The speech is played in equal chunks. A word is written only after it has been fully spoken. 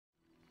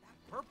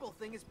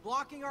thing is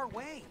blocking our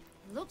way.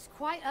 Looks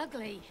quite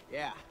ugly.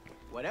 Yeah,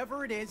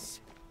 whatever it is,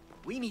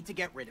 we need to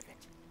get rid of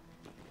it.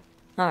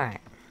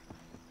 Alright.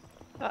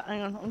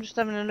 Hang on, I'm just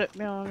having a look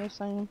behind this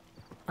thing.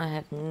 I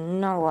have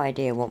no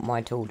idea what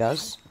my tool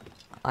does.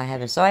 I have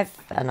a scythe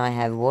and I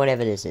have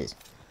whatever this is.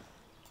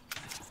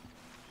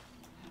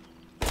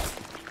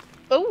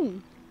 Oh!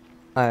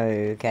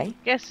 Okay.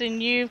 Guessing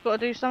you've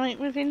got to do something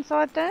with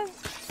inside there?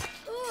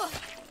 Ugh,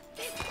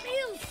 this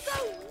feels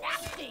so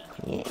nasty.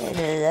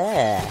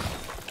 Yeah.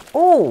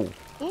 Oh!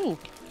 Ooh.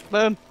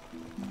 Boom.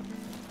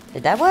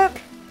 Did that work?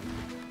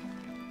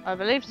 I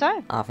believe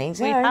so. I think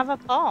so. We have a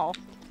path.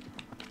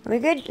 Are we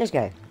good? Let's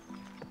go.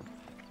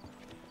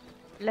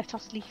 Let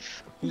us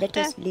leave. Let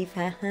us leave.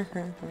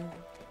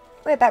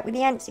 We're back with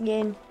the ants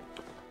again.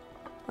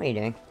 What are you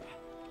doing?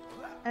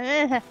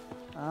 Oh,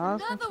 I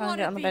was going to Another try and one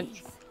get on of the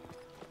bench. these.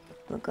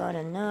 We've got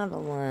another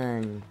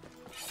one.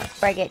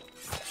 Break it.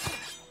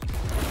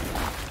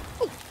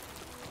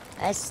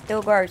 That's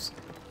still gross.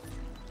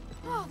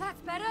 Oh, that's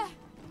better.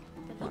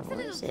 It looks a What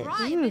little is it?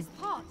 dry in this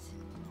pot.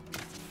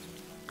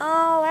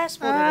 Oh, that's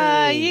what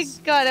Ah, it you is.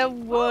 got a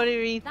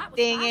watery that was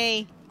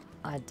thingy.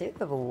 I do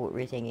have a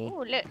watery thingy.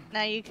 Oh, look,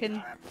 now you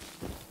can.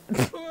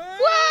 Cody?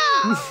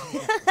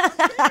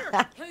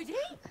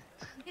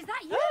 Is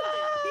that you?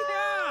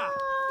 Yeah!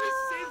 This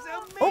is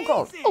amazing! Oh,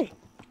 God. Oh.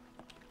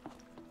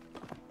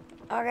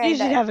 Okay, You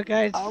should have a go,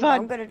 it's I'm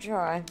fun. gonna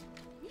try.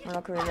 I'm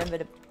not gonna remember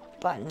the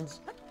buttons.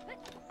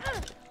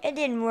 It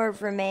didn't work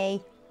for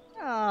me.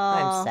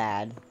 I'm Aww.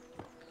 sad.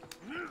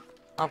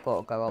 I've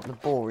got to go up the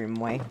boring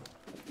way.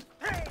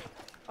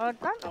 I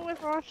don't know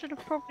whether I should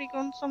have probably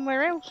gone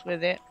somewhere else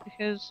with it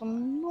because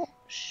I'm not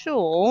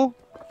sure.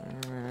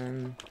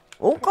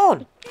 Oh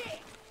God!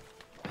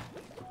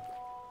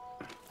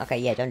 Okay,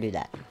 yeah, don't do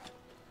that.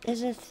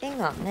 There's a thing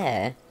up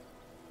there.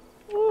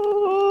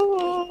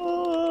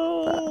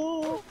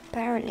 But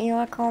apparently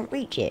I can't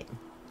reach it.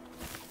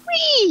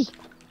 Whee!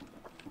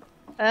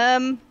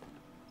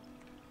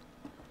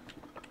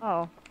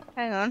 Oh,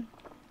 hang on.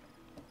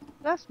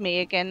 That's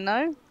me again,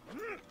 though.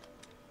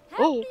 Help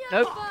Oh, me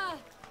nope. over.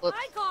 Whoops.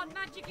 I can't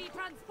magically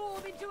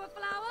transform into a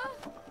flower.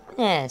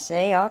 Yeah,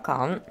 see, I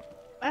can't.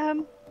 I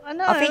know.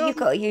 I think you've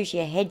got to use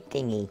your head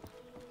thingy.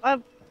 I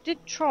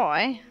did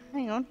try.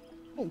 Hang on.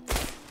 Oh.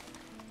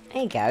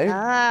 There you go.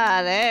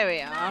 Ah, there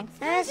we are.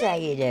 That's how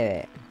you do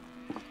it.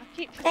 I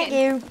keep Thank forgetting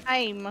you. to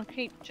aim. I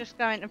keep just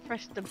going to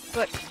press the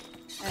button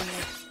and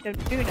it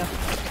don't do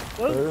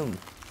nothing. Whoa. Boom.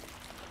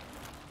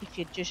 If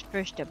you just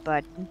press the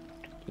button.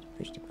 Just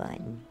push the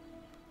button.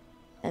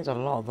 There's a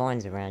lot of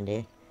vines around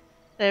here.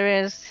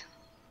 There is.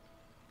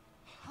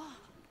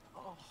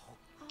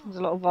 There's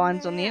a lot of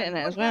vines on the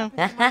internet as well.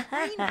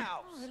 I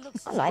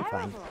like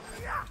vines.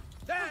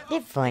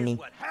 They're funny.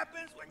 What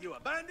happens when you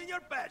abandon your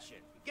passion?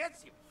 It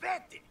gets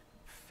infected.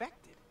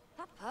 Infected?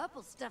 That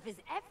purple stuff is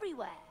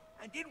everywhere.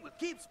 And it will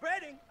keep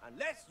spreading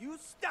unless you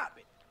stop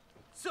it.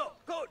 So,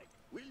 Cody,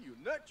 will you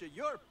nurture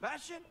your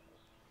passion?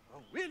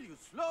 Or will you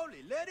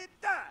slowly let it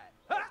die?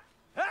 Ha!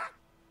 Ha!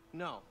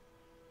 No.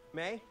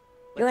 May?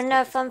 You wanna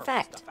know a fun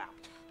fact?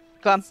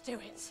 Come. Let's do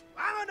it.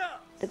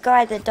 The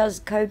guy that does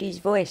Cody's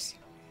voice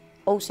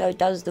also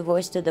does the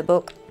voice to the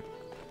book.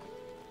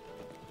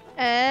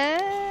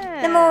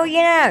 The more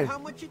you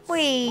know.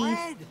 Wee.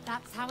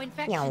 That's how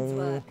infections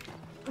work.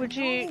 Would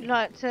you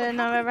like to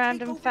know a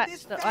random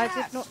fact that I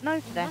did not know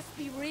today? Must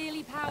be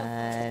really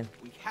powerful.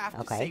 We have to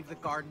Okay. save the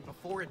garden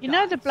before it You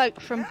know the dies. bloke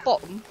from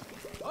Bottom?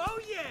 Oh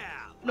yeah!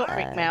 Not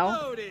Rick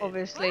Mel,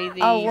 obviously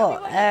the Oh,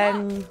 what?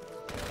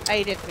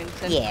 Aid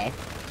Edmondson. Yeah.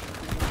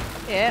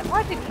 Yeah,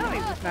 I didn't know he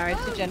was married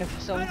to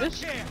Jennifer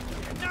Saunders.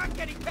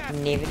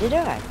 Neither did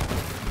I.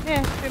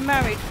 Yeah, he's been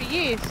married for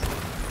years.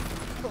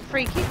 Got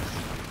 3 kids.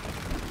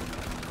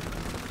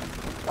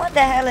 What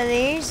the hell are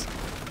these?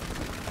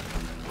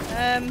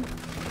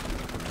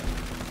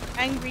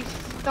 Angry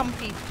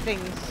stumpy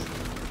things.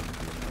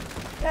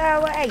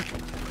 Go away.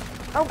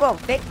 Oh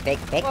God, big.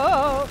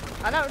 Whoa!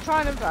 I know I'm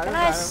trying to throw. Can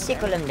I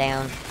sickle them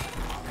down?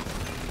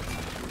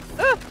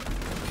 Ah!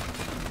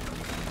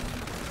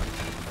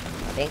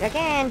 I think I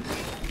can.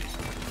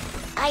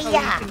 Oh, you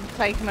Aya! can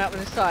take him out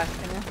with a scythe,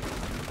 can you?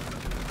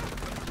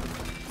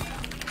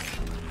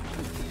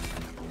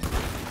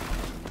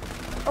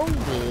 Oh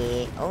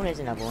yeah. Oh, there's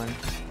another one.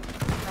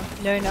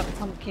 I'm blowing up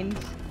pumpkins.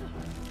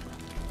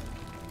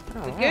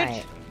 Oh, We good?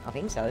 right. I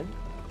think so.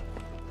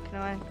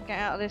 Can I get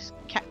out of this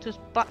cactus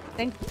butt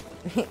thing?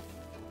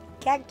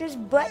 Cactus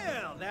butt.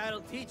 Well,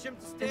 that'll teach him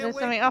to stay there away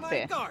something from up my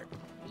here? garden.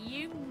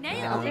 You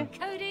nailed Yeah. it,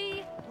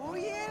 Cody. Oh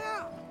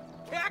yeah!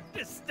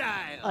 Cactus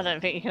style! I don't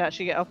think you can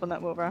actually get up on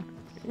that wheelbarrow.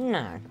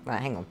 No.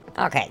 Right, hang on.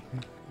 Okay.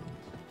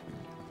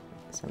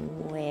 So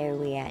where are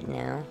we at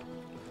now?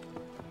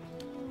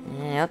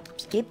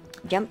 Up, skip,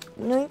 jump,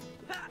 no.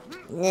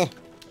 Yeah.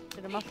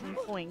 Did the mushroom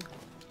boing?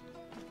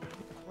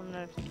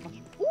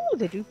 Ooh,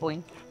 they do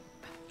boing.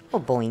 Oh,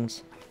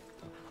 boings.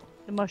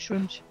 The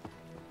mushrooms.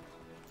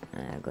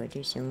 I've got to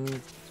do some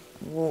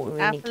watering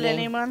Apple again.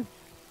 anyone?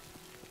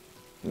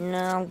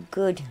 No,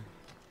 good.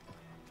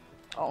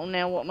 Oh,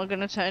 now what am I going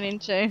to turn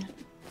into?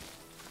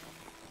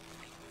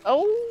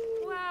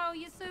 Oh. Wow,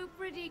 you're so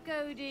pretty,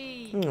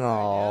 Cody. Aww. I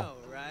know,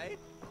 right?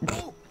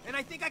 Oh, and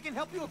I think I can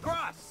help you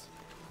across.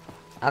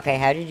 Okay,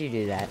 how did you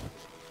do that?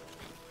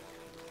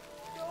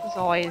 His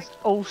eye is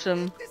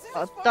awesome. This is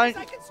I as far don't as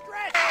I can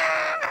stretch.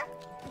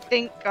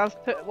 think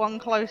I've put one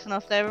close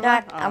enough there. No,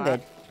 have I? I'm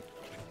good.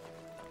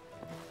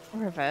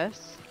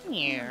 Reverse.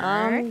 Yeah.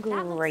 I'm That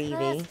looks gravy.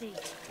 thirsty.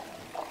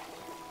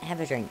 Have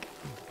a drink.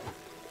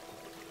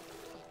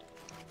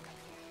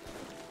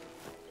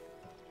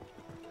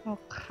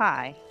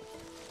 Okay.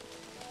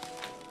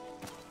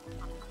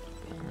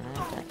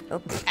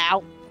 Oh,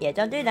 Ow. yeah,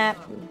 don't do that.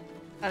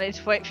 I need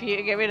to wait for you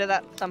to get rid of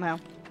that somehow.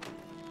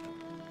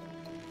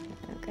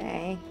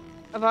 Okay.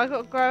 Have I got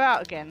to grow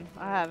out again?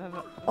 I have. Haven't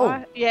I?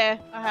 Oh. Yeah,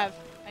 I have.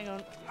 Hang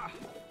on.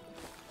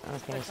 I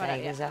was going Let's to find out,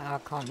 say, because I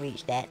can't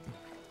reach that.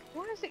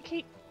 Why does it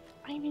keep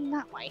aiming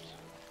that way?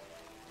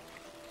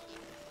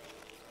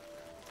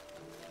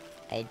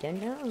 I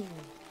don't know.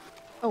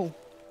 Oh.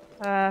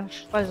 I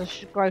suppose I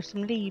should grow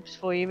some leaves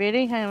for you,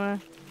 really. Hang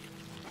on.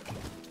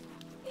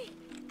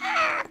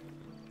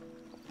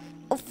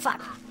 Oh,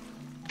 fuck.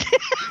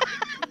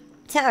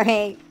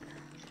 Sorry.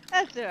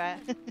 That's alright.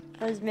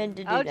 I was meant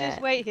to do I'll that.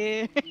 just wait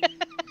here.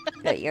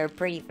 Look, you're a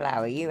pretty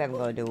flower. You haven't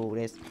got to do all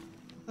this.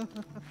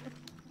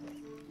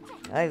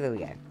 Over we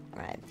go.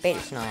 Right, bit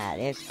of snot out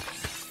of this.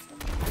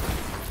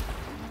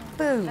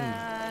 Boom.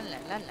 La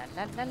la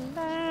la la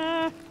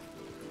la.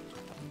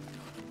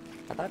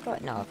 Have I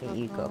got? No, I think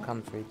you've got to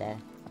come through there.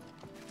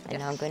 And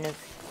Yes.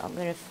 I'm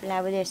gonna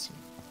flower this.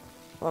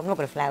 Well, I'm not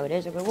gonna flower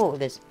this. I'm gonna water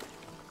this.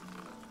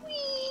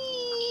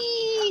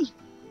 Whee!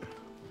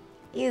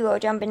 You gotta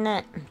jump in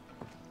that.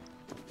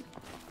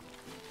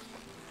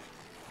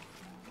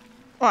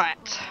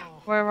 Right,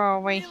 where are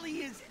we? Really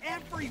is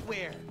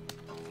everywhere.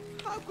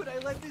 How could I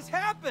let this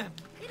happen?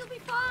 It'll be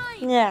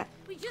fine. Yeah.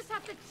 We just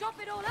have to chop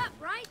it all up,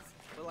 right?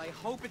 Well, I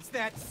hope it's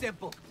that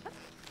simple.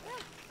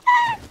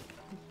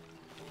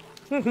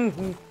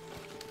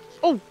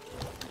 Oh,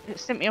 it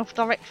sent me off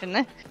direction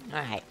there.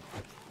 Alright.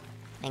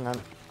 Hang on.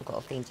 I've got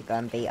a thing to go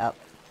and beat up.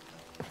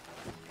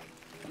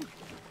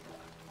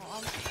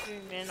 I'm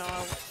assuming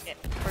I'll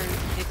get through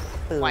this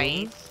Boom.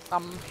 way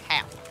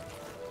somehow.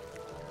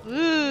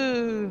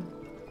 Ooh.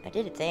 I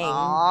did a thing. Oh,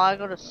 I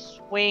got a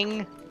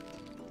swing.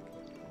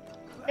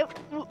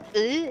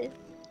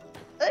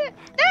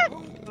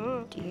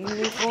 Do you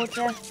need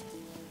water?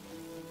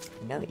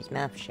 No, his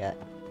mouth shut.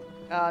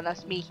 Oh,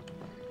 that's me.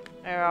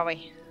 Where are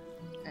we?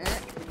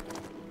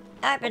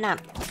 Open up.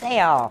 They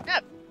are. No,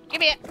 give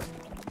me it.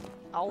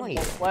 Oh, Oi.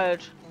 my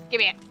word. Give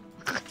me it.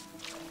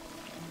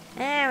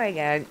 There we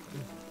go.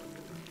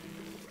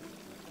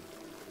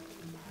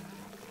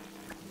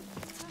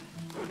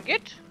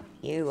 Good.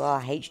 You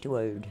are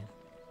H2O'd.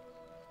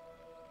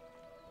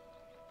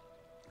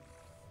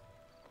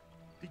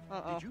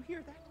 Did you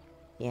hear that?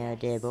 Yeah, I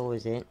did. What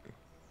was it?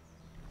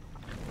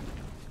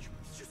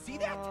 Did you see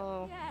that?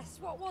 Oh. Yes,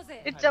 what was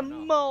it? It's a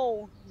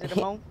mole. Is it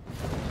a mole?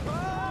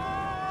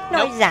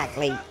 Not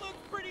exactly. That looks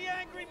pretty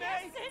angry,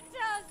 Yes, mate. it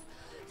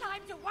does.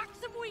 Time to whack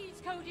some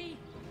weeds, Cody.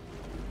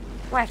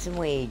 Whack some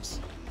weeds.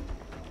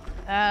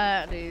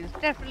 That is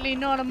definitely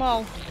not a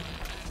mole.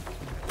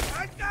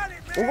 I got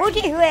it, man. Would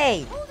you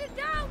wait? Hold it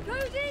down,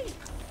 Cody.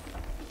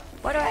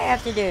 What do I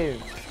have to do?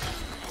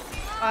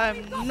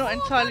 I'm Got not more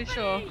entirely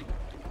company. sure.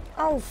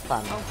 Oh,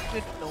 fun. Oh,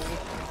 good lord.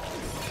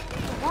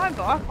 Why,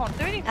 but I can't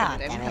do anything Ah,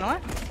 with him, damn can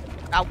it.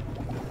 I? Ow.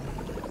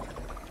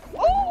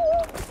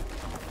 Oh!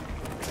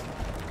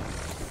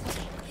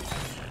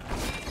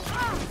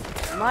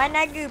 Mind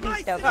that goopy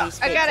stuff he I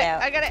spits got it,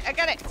 out. I got it, I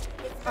got it.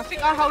 I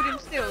think I hold him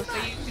still so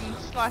you can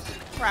slice the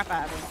crap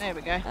out of him. There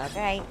we go.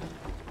 Okay.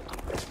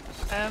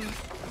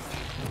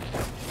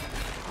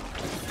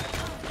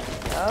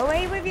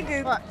 Away with your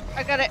goop. Right,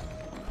 I got it.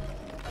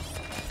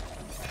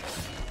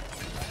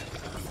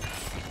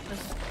 There's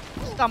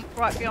a stump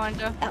right behind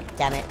her. Oh,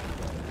 damn it.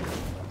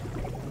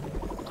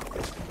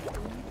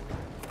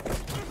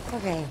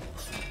 Okay.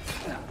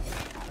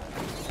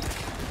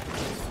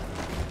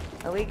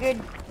 Are we good?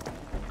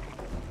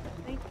 I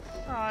think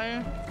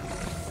so.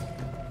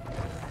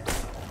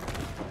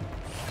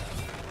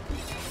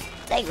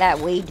 Take that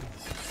weed.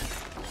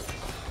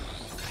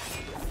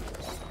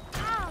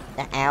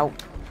 Ow.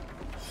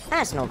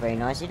 That's not very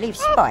nice. It leaves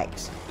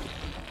spikes.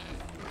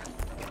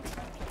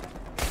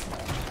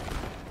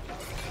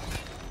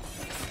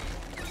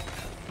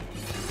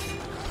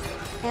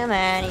 Come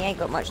on, he ain't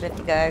got much left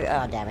to go.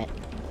 Oh, damn it.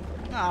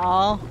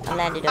 Aww. I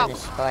landed on Ow. the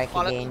spike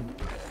Bollock. again.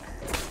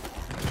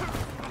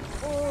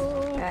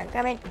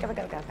 Come in. Come.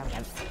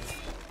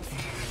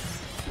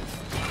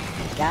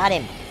 Got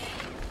him.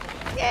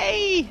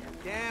 Yay!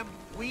 Damn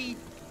weed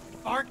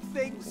bark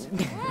things.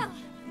 Well,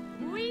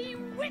 we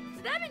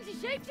whipped them into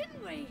shape,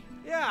 didn't we?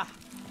 Yeah.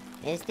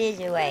 It's this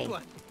way. Good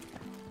one.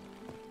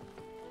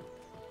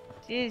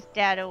 Just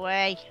that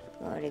away.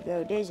 Gotta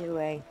go this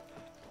way.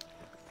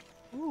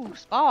 Ooh,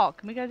 spark.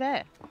 Can we go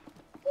there?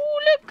 Ooh,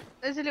 look!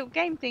 There's a little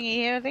game thingy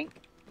here, I think.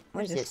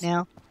 What is this?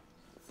 now?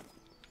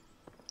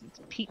 Let's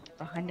peek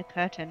behind the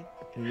curtain.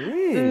 Ooh.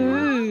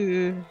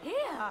 Ooh. Here.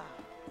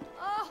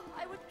 Oh,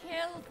 I would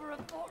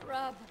for a foot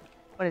rub.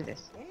 What is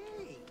this?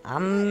 Hey,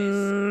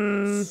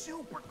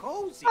 super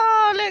cozy.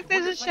 Oh, look,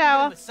 there's a Wonder if I can get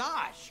shower.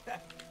 massage.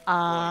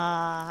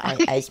 Ah.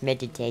 I was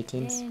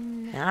meditating.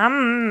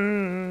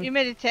 You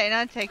meditating,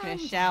 I'm taking a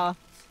shower.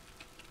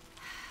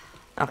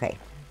 Okay.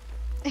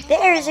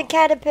 There is a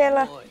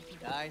caterpillar. Boy,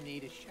 I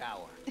need a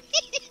shower.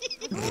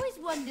 I've always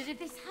wondered if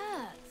this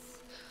hurts.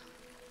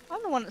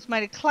 I'm the one that's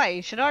made of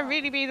clay. Should I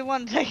really be the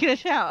one taking a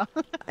shower?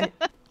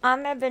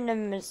 I'm having a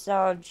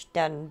massage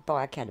done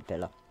by a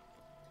caterpillar.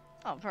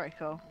 Oh, very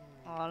cool.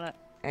 Oh, look.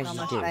 As you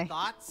Namaste. do.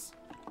 Thoughts?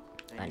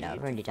 I know, I've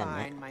need already to done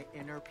that. find my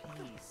inner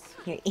peace.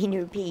 Your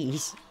inner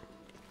peace.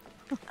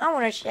 I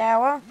want a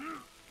shower.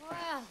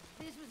 Well,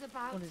 this was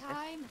about What is this?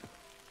 time.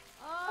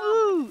 Ooh.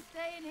 Oh,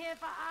 staying here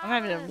for hours. I'm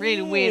having a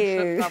really weird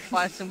Ew. foot rub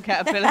by some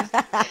caterpillars.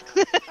 That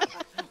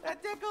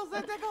tickles,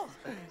 that tickles.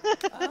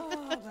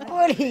 Oh,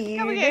 What are you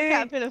Can we get a doing?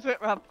 caterpillar foot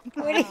rub?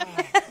 What are you...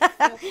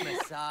 foot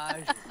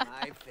massage is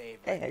my favorite.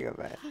 There you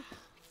go, man.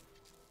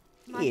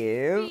 My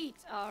Ew. feet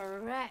are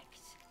wrecked.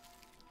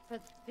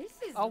 But this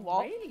is Oh,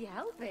 what? really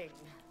helping.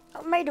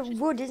 I'm made of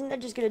wood, isn't that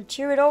just gonna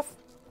chew it off?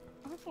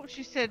 I thought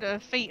she said her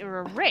feet are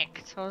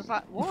erect. I was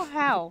like, what?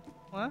 How?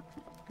 What?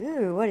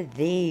 Ooh, what are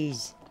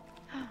these?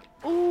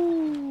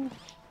 Ooh.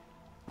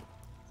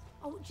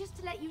 Oh, just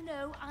to let you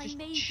know, I Just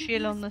may give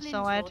chill you a on the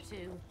splint side. or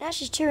two. Now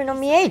she's chewing on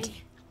my head.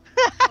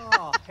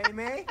 Oh, hey,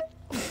 May.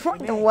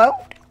 What in the world?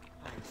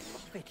 I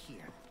love it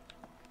here.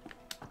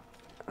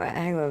 Right,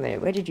 hang on a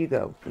minute. Where did you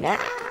go? Nah.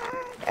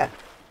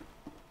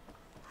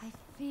 I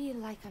feel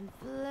like I'm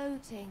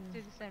floating.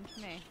 Do the same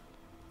to me.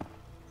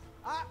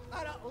 Ah,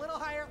 no, a little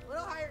higher, a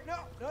little higher. No,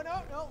 no,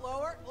 no, no,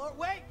 lower, lower.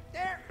 Wait,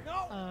 there,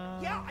 no.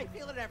 Yeah, I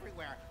feel it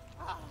everywhere.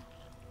 Ah.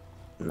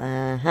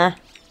 Uh-huh.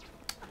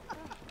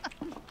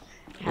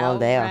 How Well,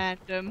 there.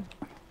 random.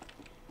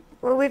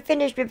 Well, we're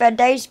finished with our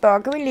day spa.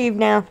 Can we leave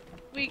now?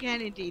 We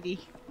can indeedy.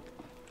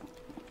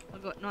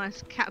 I've got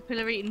nice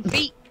caterpillar eating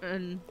feet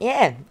and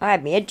Yeah, I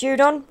had my head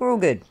chewed on. We're all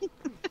good.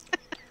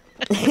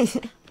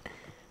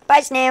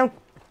 Bye, Snail.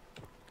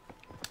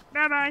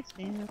 bye bye.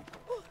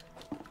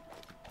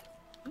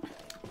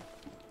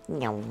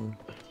 No.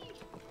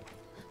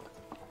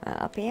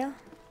 Up here?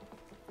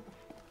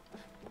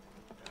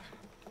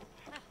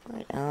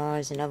 What? Oh,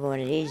 there's another one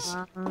of these.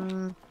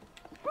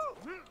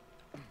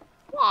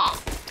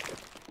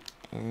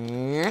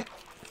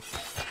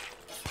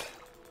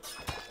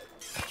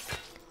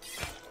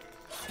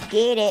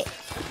 Get it.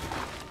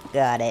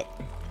 Got it.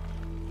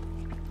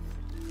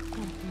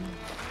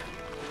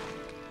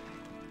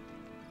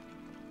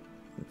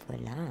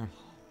 Voila.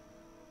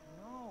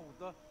 No,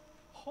 the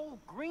whole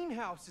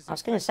greenhouse is. I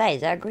was going to say,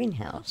 is that a Looks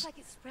greenhouse? like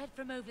it spread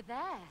from over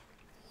there.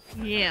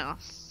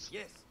 Yes.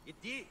 Yes, it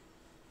did.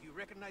 You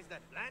recognize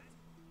that plant?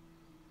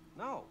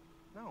 No,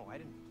 no, I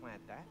didn't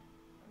plant that.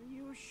 Are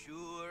you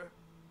sure?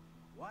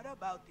 What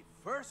about the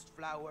first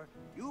flower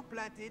you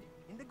planted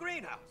in the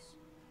greenhouse?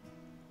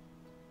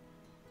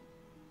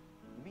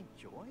 You mean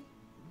Joy?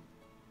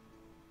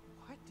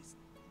 What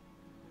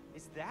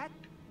is that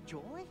Joy?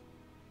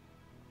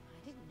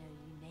 I didn't know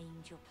you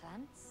named your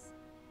plants.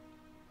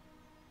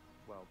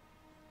 Well,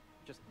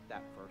 just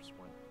that first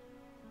one.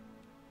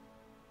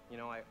 You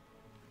know, I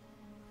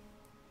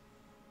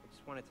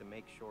just wanted to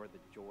make sure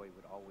that Joy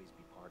would always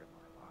be part of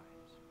our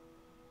lives.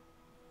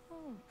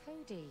 Oh,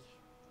 Cody.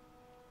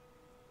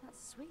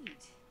 That's sweet.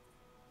 Yeah.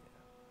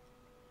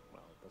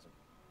 Well, it doesn't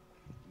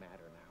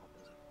matter now,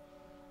 does it?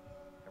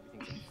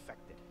 Everything's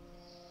infected.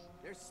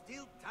 There's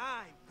still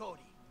time,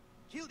 Cody.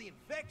 Kill the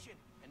infection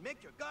and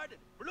make your garden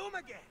bloom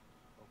again.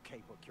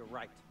 Okay, book, you're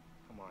right.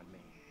 Come on, May.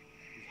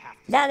 We have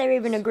to. Now they're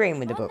even agreeing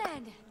with the Come book.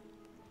 on then.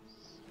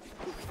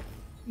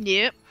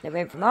 Yep. They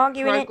went from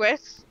arguing it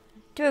Progress.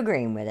 to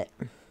agreeing with it.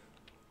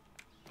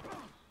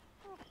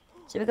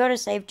 So we've got to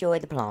save Joy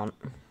the plant.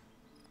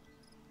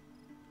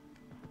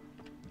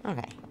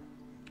 Okay.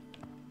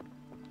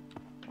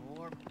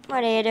 More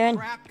What are you doing?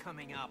 crap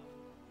coming up.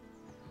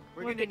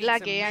 We're We're a gonna bit need some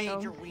laggy, hang on.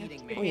 major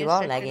weeding, Oh, May. you a are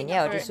second. lagging.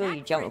 Yeah, I just saw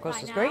you jump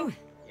across the screen.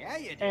 Yeah,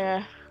 you do.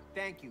 Yeah.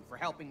 Thank you for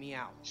helping me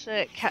out.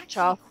 So catch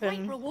Actually up quite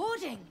and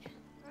rewarding.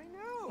 I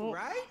know, Oh.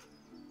 right?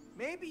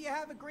 Maybe you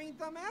have a green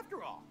thumb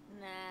after all.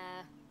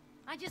 Nah.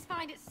 I just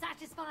find it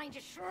satisfying to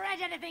shred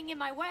anything in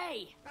my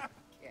way.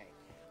 Okay.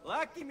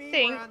 Lucky me,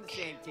 Think. we're on the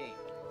same team.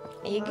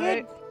 Are you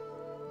good?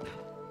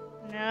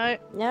 No.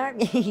 No,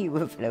 you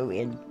were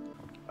floating.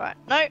 Right.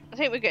 No, I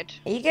think we're good.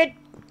 Are you good?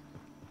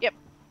 I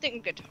think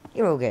we're good.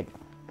 You're all good.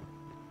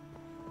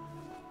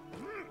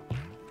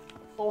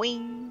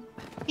 Boing.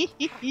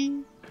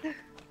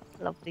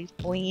 Love these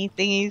boingy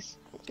thingies.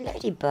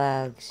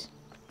 Ladybugs.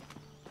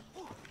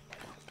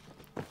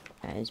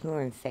 Right, there's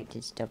more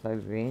infected stuff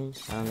over here,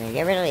 so I'm gonna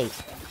get rid of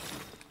these.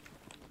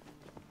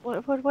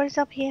 What is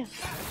up here?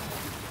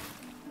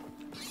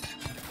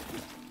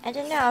 I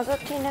don't know, I've got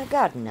to clean the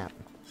garden up.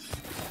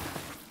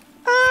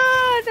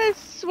 Ah, there's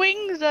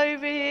swings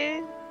over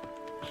here.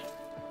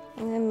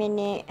 Hang on a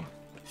minute.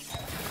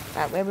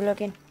 Right, where we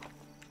looking?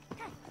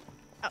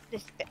 Up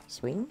this bit.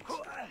 Swings?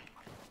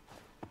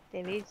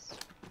 There is.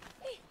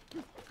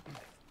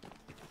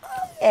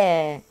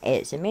 Yeah,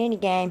 it's a mini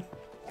game.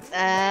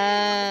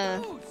 Dare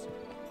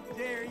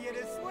you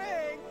to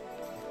swing.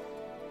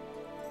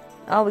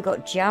 Oh, we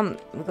got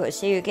jump. We got to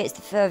see who gets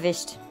the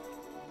furthest.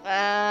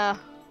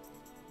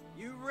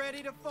 You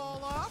ready to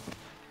fall off?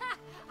 Ha!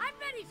 I'm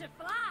ready to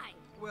fly.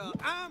 Well,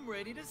 I'm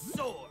ready to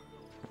soar.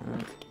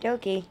 Okie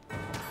dokie.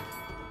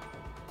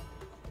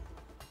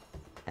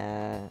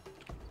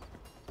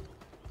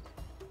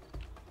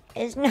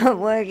 It's not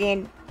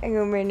working. Hang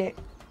on a minute.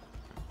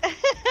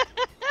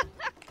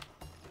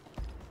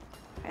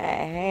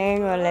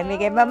 Hang on, let me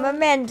get my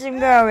momentum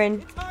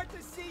going. It's hard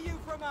to see you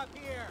from up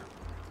here.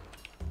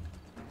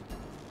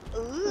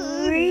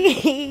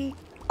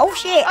 Oh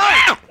shit!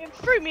 Ah! It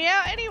threw me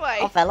out anyway.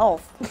 I fell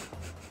off.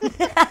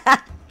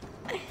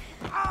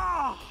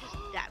 Oh,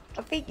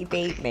 I think you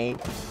beat me.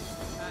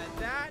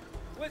 that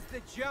was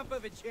the jump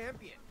of a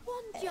champion.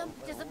 One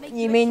jump doesn't make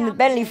You a mean the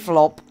belly champion.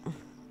 flop?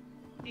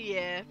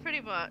 Yeah,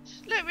 pretty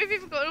much. Look, we've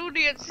even got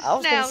audiences I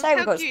was now. going to say we've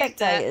How got cute is that?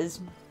 spectators.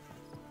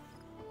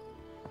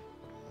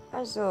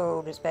 I saw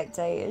all the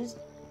spectators.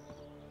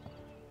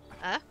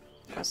 Huh?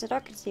 I said I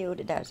could see all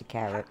the... That was a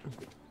carrot.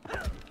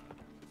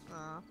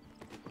 Aw.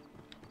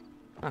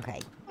 Okay.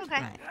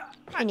 Okay. Right.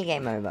 Mini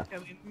game over.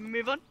 Shall we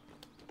move on?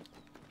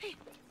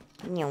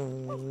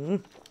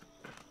 Nyong.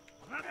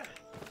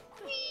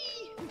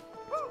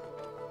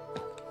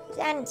 There's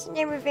ants and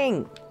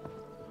everything.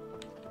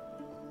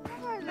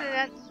 Oh,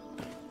 that's...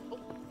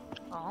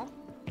 Oh.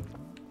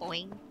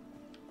 Boing.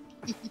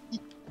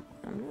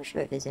 I'm not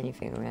sure if there's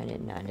anything around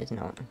it. No, there's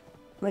not.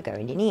 We're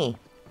going in here.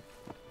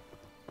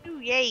 Ooh,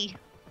 yay.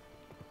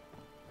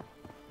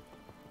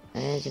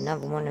 And there's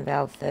another one of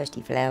our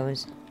thirsty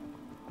flowers.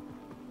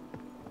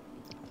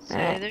 So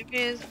Alright. there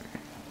is.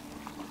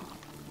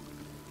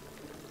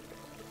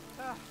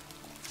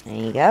 There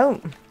you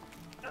go.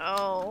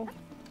 Oh.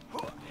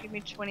 Give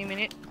me 20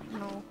 minutes.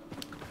 No.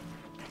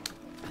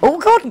 Oh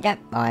god, yeah,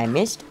 I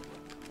missed.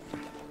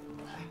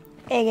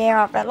 Big air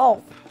I fell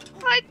off.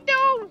 I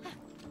know!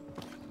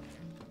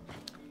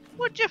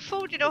 What'd you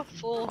fold it off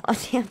for? I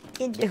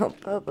didn't do it on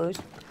purpose.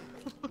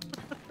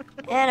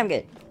 And I'm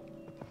good.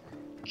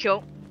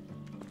 Cool.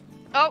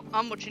 Oh,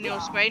 I'm watching your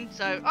screen,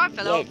 so I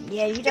fell off.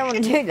 Yeah, you don't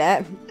want to do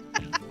that.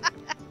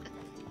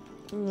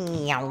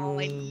 Oh,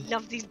 I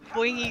love these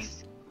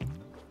boingies.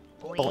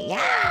 Oh,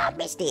 yeah,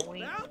 missed it.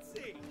 Boing,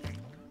 Bouncy.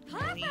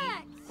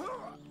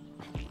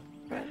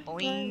 Perfect.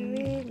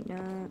 boing,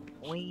 No.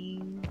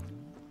 boing,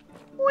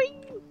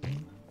 boing,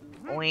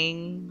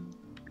 boing.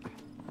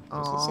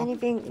 Is this Aw.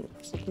 anything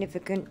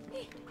significant?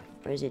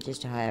 Or is it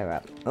just higher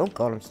up? Oh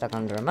god, I'm stuck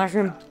under a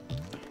mushroom.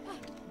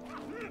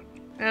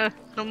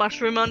 No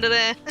mushroom under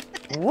there.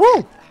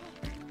 Woo!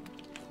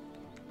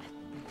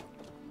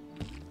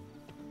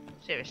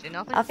 Seriously,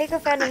 nothing? I think I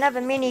found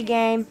another mini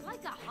game.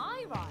 Like a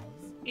high rise.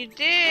 You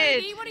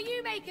did! Cody, what do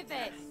you make of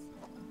this?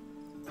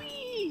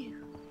 Whee!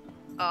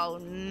 Oh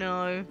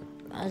no.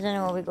 I don't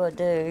know what we gotta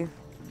do.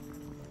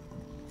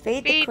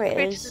 Feed the Feed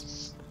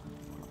critters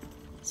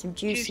some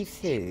juicy juice.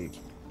 food.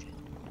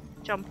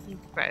 Jump and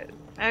throw.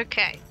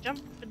 Okay, jump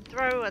and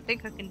throw, I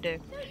think I can do.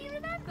 Don't you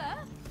remember?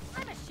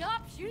 I'm a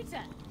sharp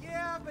shooter.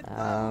 Yeah, but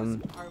Um.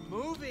 those are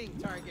moving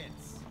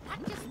targets. That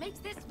just makes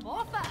this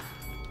more fun.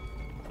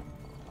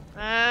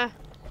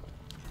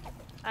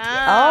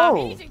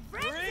 Oh. Eating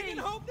Bringing frenzy.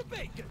 home the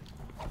bacon.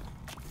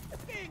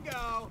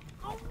 Bingo.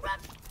 Oh,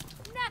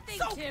 nothing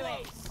So to it.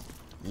 close.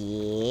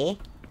 Yeah.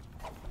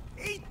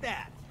 Eat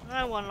that.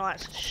 No one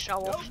likes to show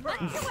off. No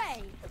Punch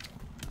away.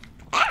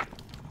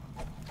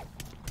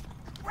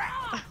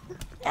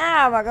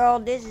 Oh my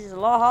god, this is a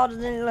lot harder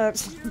than it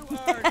looks. You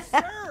are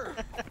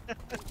served.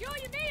 Enjoy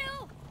your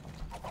meal.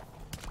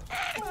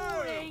 No.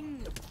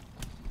 Boring.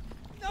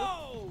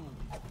 No.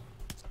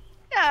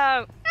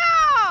 No!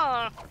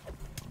 No!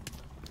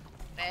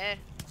 There.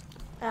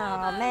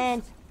 Oh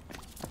man.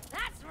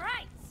 That's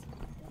right.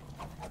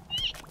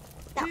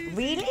 No,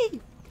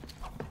 really?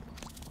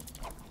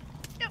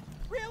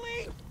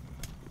 Really?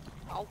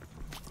 Oh.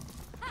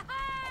 Ha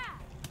ha.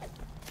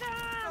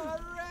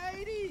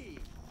 Alrighty.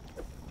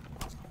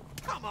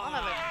 Come Son on.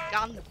 of a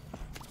gun.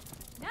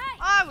 Nice.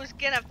 I was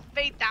gonna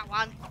feed that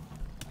one.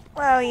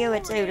 Well, you were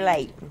too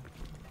late.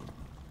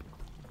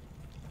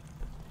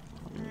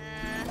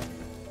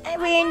 It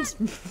wins.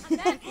 And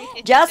then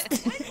Just.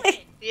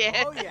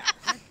 Yeah. Oh yeah,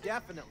 you're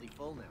definitely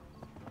full now.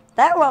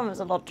 That one was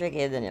a lot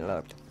trickier than it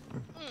looked.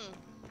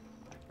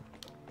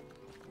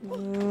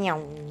 Mm. Meow.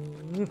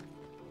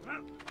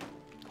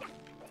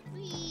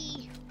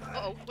 Whee.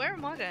 Uh-oh, where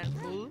am I going?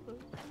 Ooh.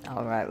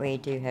 Alright, we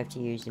do have to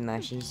use the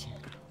mushies.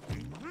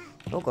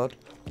 Oh god.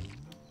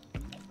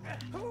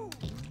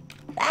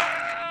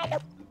 Ah,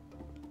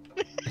 no.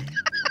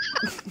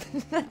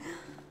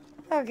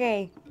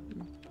 Okay.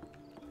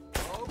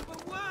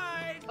 Open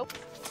wide. Oh,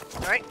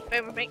 alright,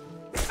 bear with me.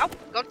 Oh,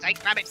 God's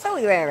sake, grab it. So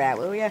you wear out,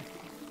 will you?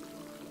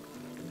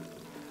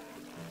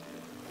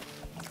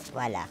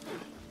 Voila.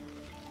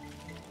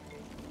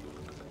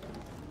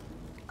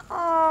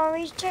 Oh,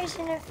 he's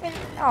chasing a fin.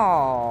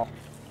 Oh.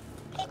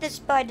 Leave the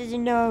spiders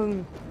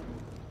alone.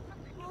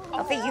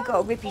 I think you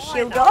got to rip his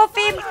shield off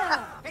him.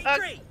 Hey,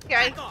 tree!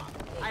 Okay. Back off!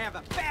 I have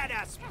a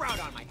badass sprout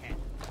on my head.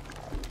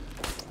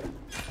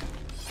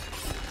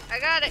 I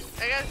got it.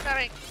 I got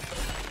something.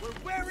 We're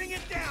wearing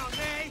it down,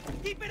 May!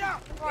 Keep it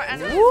up! Right,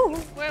 and Woo.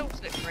 well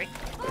slippery.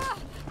 Oh,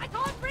 I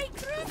can't break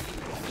through.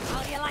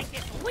 How do you like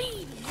this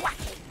weed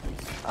whacking?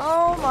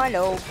 Oh my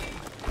lord.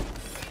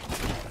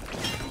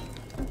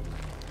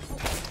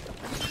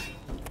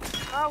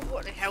 Oh,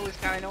 what the hell is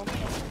going on?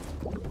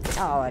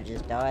 Oh, I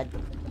just died.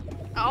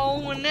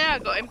 Oh, and now I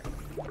got him.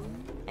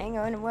 Hang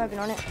on, I'm working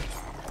on it.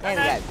 There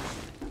we Okay.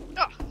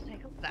 go. Oh,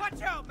 take off that.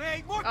 Watch out,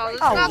 May! More Oh, there's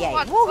Oh, another yeah.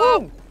 one. Woohoo.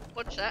 Oh,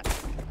 watch that.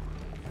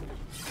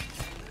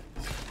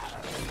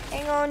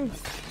 Hang on.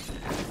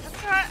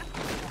 That's right.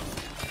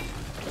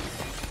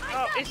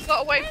 Oh, it's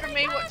got away from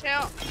me. Watch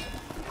out.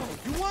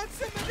 You want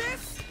some of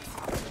this?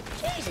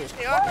 Jesus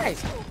Yeah.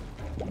 Christ.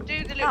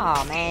 Do the little.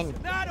 Oh man.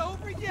 Not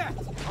over yet!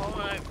 Oh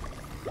no.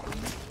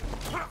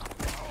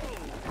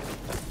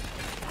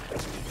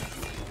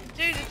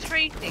 Do the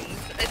tree things,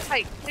 but they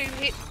take 2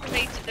 hits for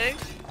me to do.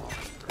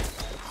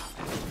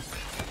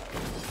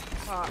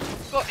 Right,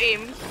 got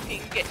him. You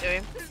can get to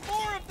him. There's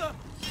more of them!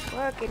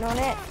 Working on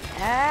it. Oh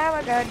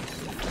my god.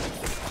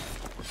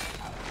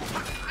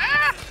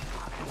 Ah!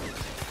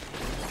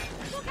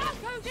 Look out,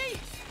 Cody!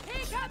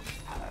 Here comes.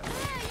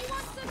 There, you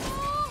want some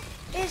more?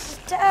 This is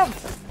tough.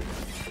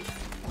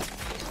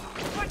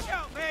 Watch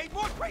out, May!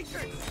 More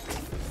creatures!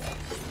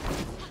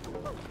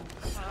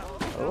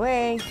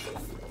 Away.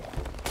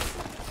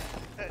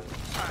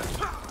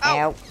 Oh,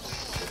 Ow.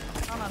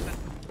 son of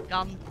a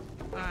gun.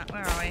 Alright,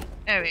 where are we?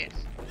 There he is.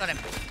 Got him.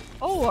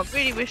 Oh, I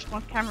really wish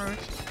my camera was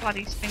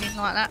bloody spinning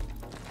like that.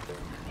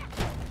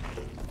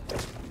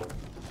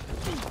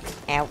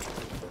 Ow.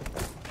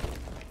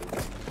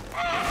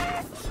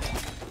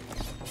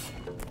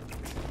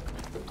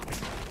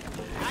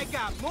 I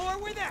got more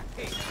where that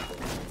came from.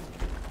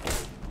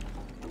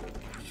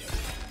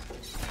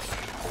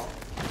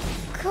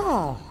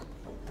 God.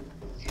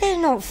 They're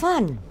not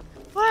fun.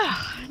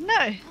 Wow,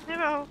 no,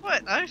 never have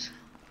worked those.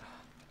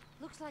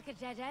 Looks like a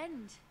dead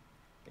end.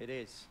 It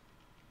is.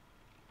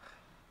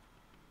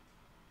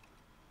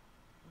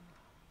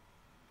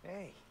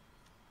 Hey.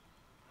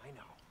 I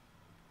know.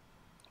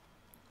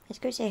 Let's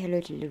go say hello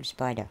to the little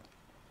spider.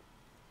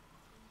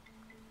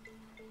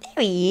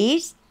 There he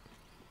is.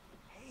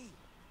 Hey,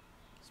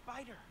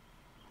 Spider.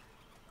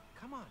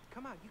 Come on,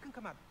 come out. You can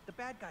come out. The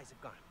bad guys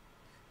have gone.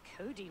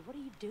 Cody, what are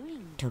you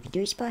doing? Talking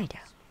to a spider.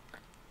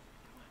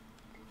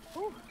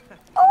 Ooh,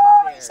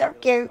 Oh, There, he's so little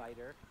cute.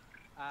 Spider.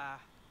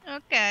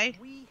 Okay,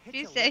 We if hitch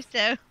you a say lift.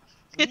 so.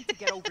 We need to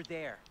get over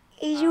there.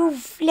 He's all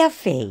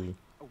fluffy.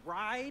 A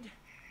ride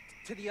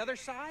to the other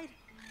side?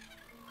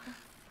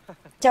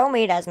 Tell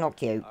me that's not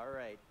cute. All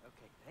right.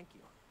 Okay, thank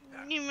you.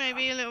 You may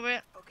be a little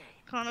bit Okay.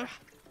 kind of.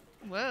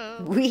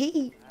 Whoa.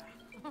 Wee.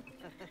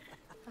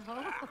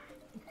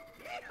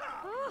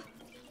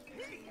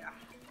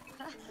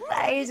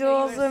 That is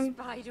awesome.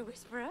 Spider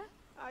whisperer.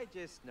 I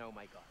just know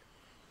my God.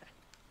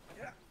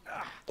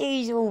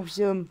 He's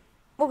awesome.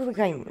 What should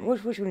we name him? What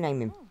should we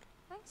name him? Oh,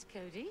 thanks,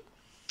 Cody.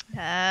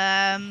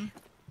 What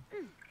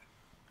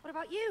What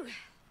about you?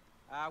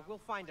 We'll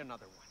find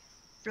another one.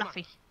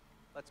 Fluffy.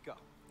 Let's go.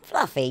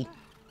 Fluffy?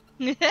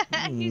 He says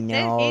he's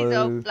No.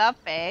 all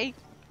fluffy.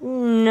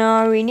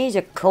 No, he needs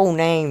a cool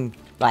name.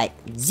 Like,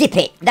 Zip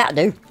It. That'll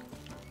do.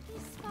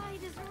 This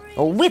spider's really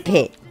Or Whip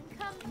It. soft and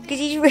comfy. Because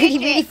he's really,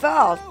 really Fidget.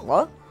 fast.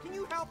 What? Can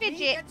you help Fidget.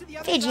 me get to the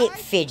other Fidget, side?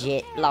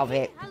 fidget. Love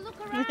it. I'll look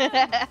around. Right,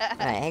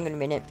 hang on a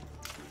minute.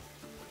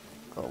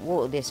 Got to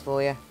water this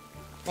for you.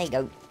 There you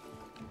go.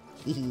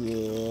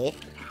 Yeah.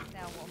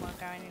 Now what am I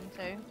going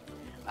into?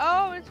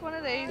 Oh, it's one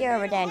of these. You're a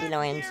Lift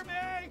dandelion. here,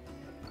 May.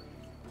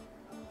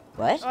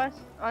 What?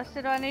 I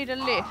said I need a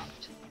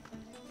lift.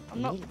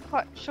 I'm not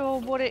quite sure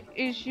what it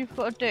is you've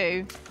got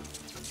to do.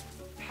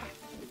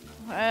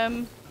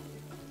 I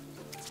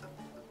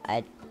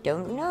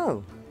don't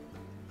know.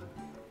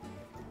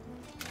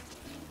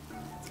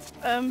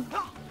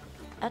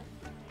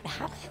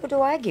 How the hell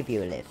do I give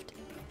you a lift?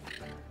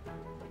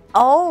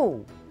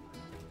 Oh!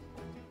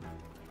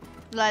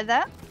 like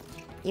that?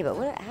 Yeah, but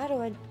what, how do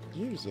I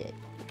use it?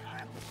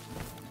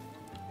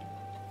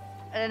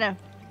 I don't know.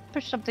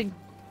 Push something.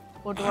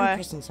 Or do I'm I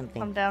pressing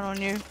something. come down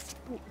on you?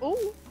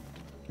 Oh,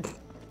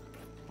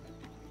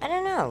 I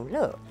don't know,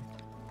 look.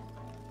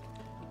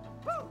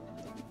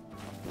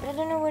 But I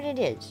don't know what it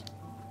is.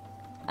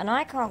 And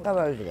I can't go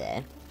over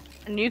there.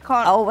 and you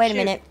can't. Oh, wait a shoot.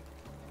 minute.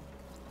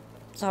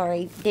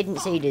 Sorry, didn't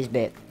see this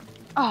bit.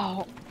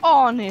 Oh,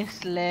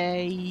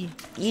 honestly.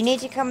 You need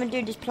to come and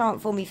do this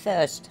plant for me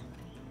first.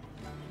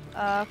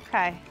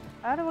 Okay.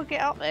 How do I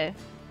get up there?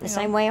 The Hang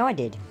same on. way I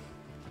did.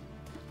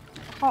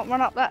 I can't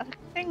run up that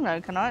thing though,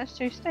 can I? It's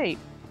too steep.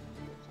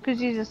 Because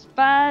he's a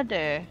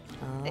spider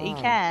that he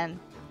Oh. can.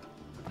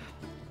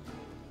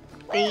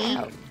 See?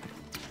 Wow.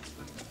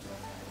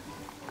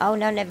 Oh,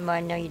 no, never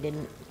mind. No, you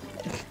didn't.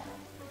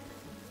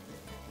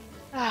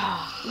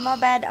 Oh, My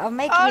bad. I'm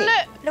making it.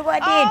 look! Look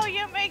what I Oh, did.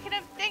 you're making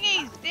them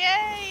thingies!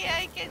 Yay!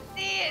 I can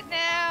see it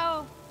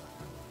now!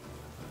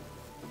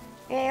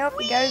 Yeah, off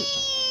we go.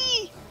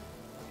 Whee!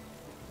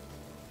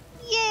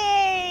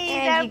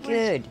 really was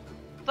good.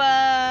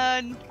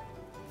 fun.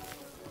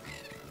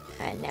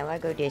 And now I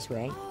go this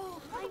way.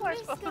 Oh, Why I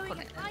it's miss got a hook going on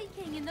it then?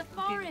 hiking in the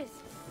forest.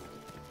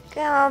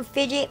 Come on,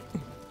 Fidget.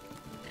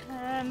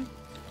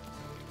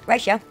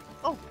 Ratio.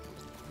 Oh.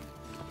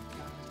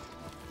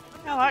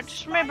 Alright,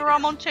 just remember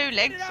I'm on 2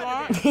 legs,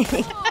 alright?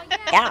 Oh, yeah.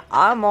 Yeah,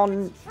 I'm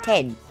on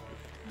 10.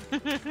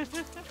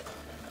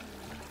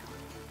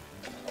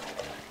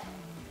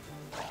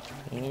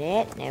 Get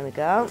it. There we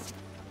go.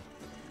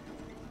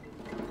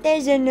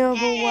 There's another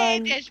Yeah,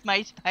 one. there's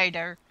my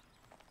spider.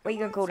 What are you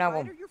going to call that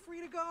one? Spider, you're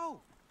free to go.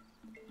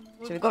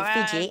 So we've got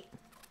Fidget.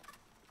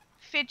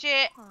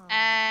 Fidget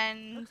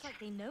and... Looks like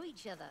they know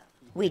each other.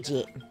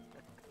 Widget.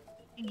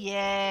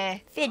 Yeah.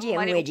 Fidget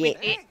My and little Widget.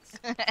 Thanks.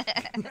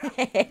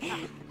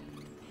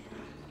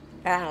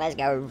 Ah, let's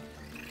go.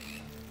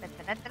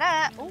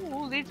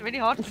 Oh, these are really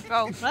hard to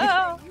control.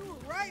 Oh. You were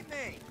right,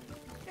 mate.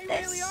 They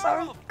That's really are so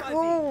all fuzzy.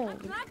 cool. I'm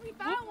glad we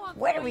found one.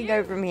 Where do for we you.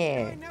 go from I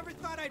here? never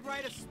thought I'd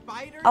ride a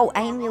spider. Oh,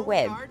 through our aim your own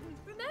web. garden.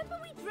 Remember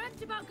we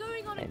dreamt about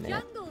going on Wait a a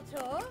minute. jungle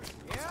tour?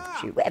 Yeah.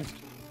 Shoot web.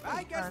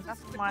 I guess this that's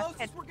is the my closest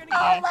head. we're gonna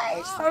Oh, get. that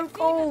is so it's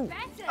cool. even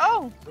better.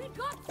 Oh. We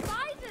got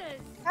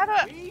spiders. How do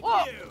I... We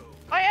What? do.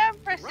 I am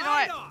pressing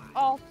Right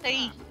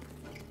RT.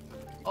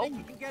 Oh, Think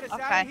you can get us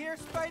okay. out of here,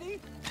 Spidey?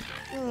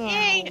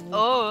 Yay.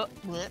 Oh.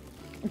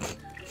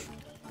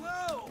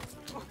 Whoa!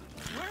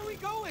 Where are we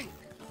going?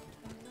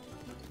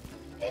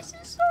 This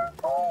is so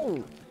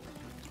cool.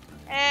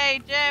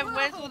 Hey, Jem,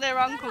 where's all their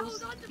Whoa,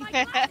 uncles? hold on to my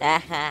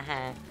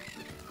glasses.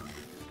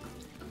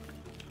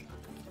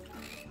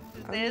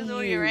 There's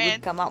all You your would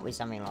ants. come up with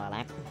something like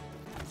that.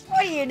 What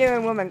are you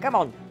doing, woman? Come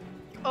on.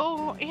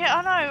 Oh, yeah,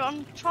 I know.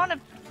 I'm trying to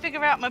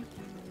figure out my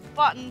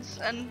buttons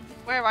and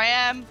where I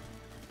am,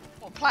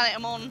 what planet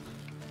I'm on.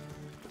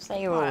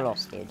 Say you're all Right.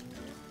 lost, dude.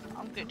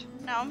 I'm good.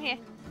 No, I'm here.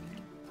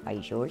 Are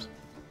you sure?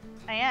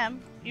 I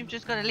am. You've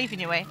just got to leave in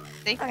your way.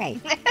 See? Okay.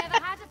 Never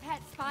had a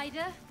pet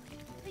spider,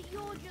 but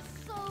you're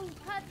just so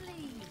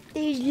cuddly.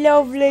 He's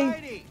lovely.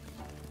 Spidey,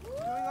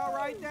 doing all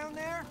right down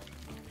there?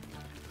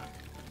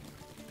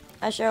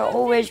 I shall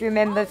always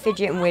remember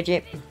Fidget and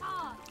Widget. This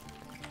part.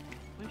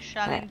 We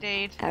shall Right.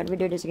 indeed. How do we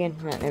do this again?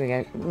 Right, there we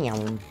go.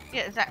 Meow.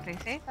 Yeah, exactly.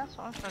 See? That's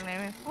what I'm struggling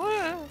with.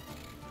 Woo.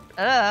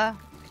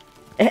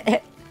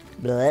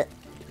 Blech.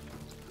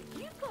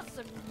 You've got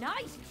some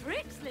nice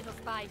tricks, little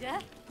spider.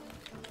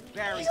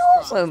 Very He's strong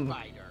awesome.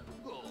 spider.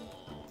 Oh,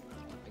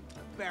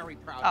 I'm very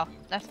proud Oh, of you.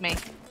 that's me.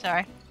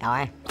 Sorry.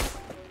 Die.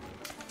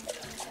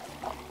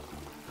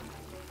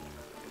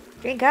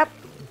 Drink up.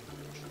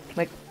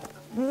 Quick.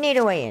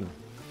 Needle way in.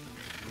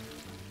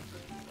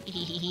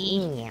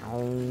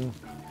 Meow.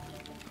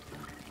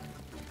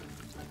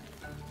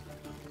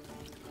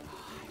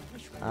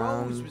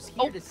 Rose was here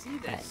oh. to see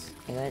Right, this.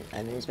 hang on,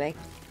 over this way.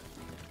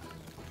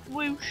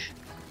 Whoosh.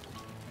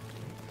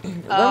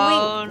 When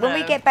Oh,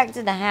 we no. get back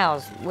to the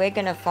house, we're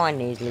gonna find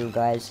these little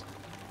guys.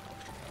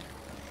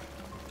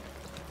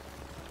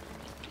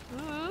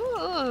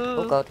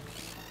 Oh Ooh. god.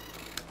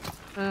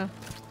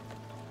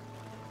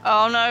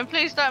 Oh no,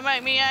 please don't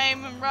make me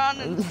aim and run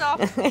and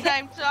stuff at the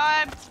same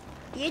time.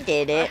 You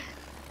did it.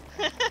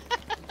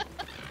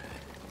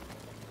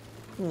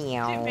 Too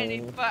Meow. many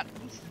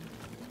buttons.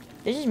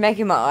 This is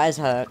making my eyes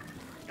hurt.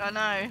 I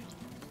know.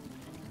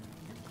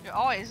 Your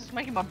eyes is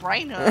making my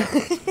brain hurt.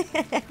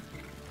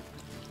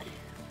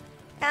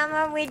 Come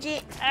on,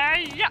 Widget.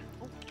 Yeah.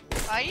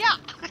 Yeah.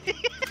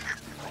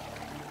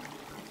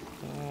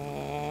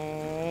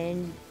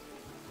 And...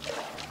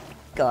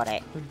 got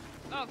it.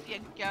 Off you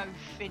go,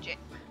 Fidget.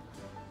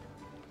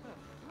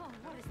 Oh,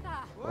 what is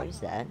that? What is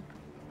that?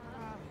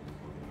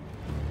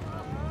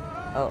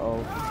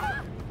 Uh-oh.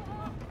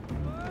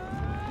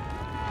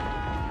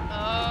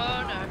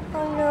 Oh no.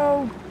 Oh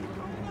no.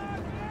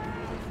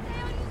 Stay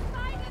on your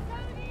spider,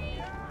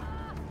 Cody.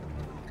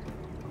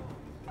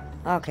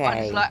 I'm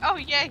Okay. just like, oh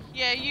yeah,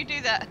 yeah, you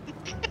do that.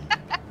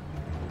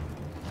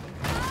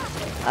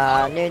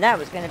 Knew that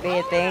was gonna be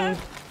a thing.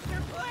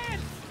 They're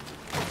plants!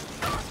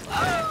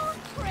 Oh,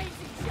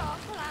 crazy shark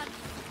plants.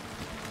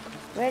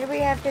 Where do we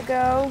have to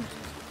go?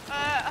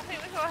 I think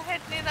we got to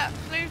head near that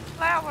blue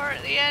flower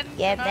at the end.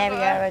 Yep, and there we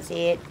go. I've I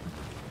see it.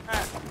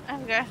 got there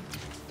we go.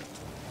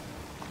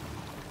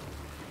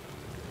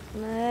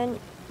 Come on.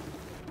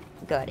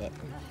 Got it.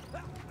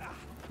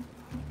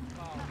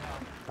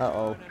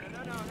 Uh-oh.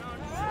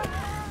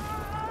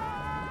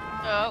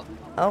 Oh,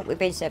 Oh, we've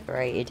been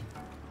separated.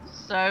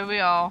 so we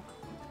are.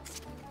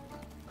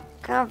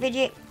 Come on,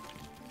 Fidget.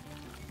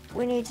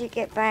 We need to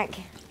get back.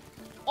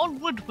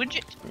 Onward,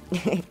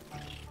 Widget.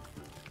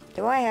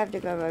 Do I have to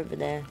go over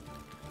there?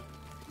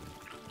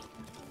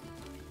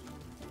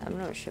 I'm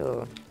not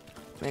sure.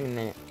 Wait a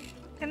minute.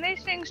 Can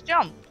these things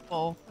jump?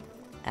 Or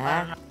I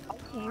Ah.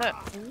 don't know. Oh, look.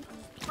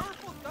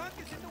 Purple duck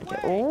is in the way!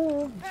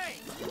 Oh. Hey,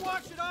 you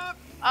wash it off!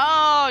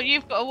 Oh,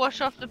 you've got to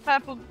wash off the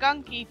purple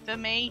gunky for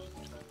me.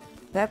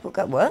 Purple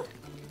got what?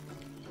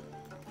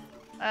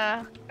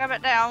 Go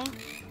back down.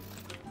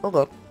 Oh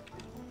god.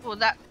 Or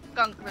that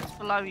gunk that's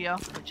below you.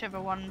 Whichever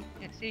one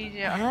it's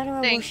easier. How do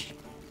I think. wash?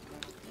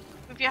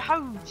 With your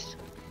hose.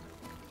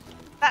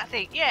 That's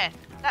it, yeah.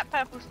 that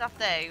purple stuff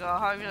there, you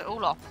gotta hold it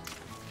all off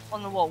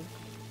on the wall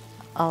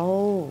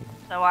Oh.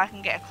 so I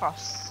can get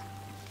across.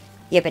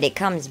 Yeah, but it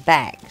comes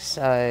back,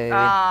 so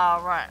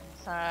Ah, right.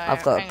 So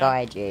I've got to hang on.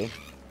 guide you.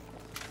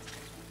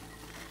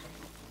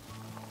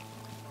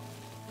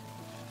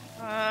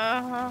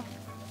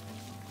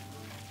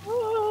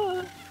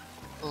 Ooh.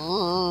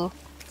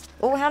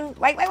 Oh,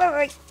 wait.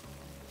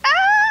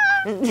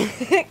 Ah!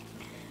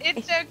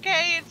 It's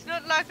okay. It's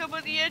not like I'm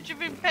on the edge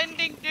of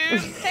impending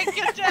doom. Take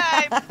your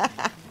time.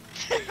 Right,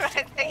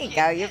 There thank you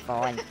go, you're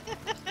fine.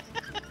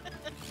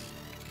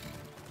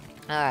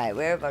 Alright,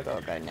 where have I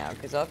got to go now?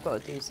 Because I've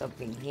got to do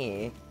something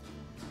here.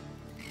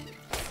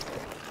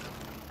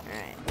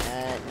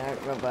 Alright, no,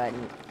 wrong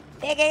button.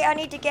 Piggy, I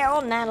need to get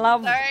on that,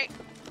 love. Sorry.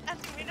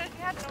 That's what we know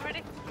you hadn't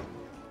already.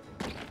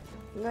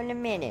 Hang on a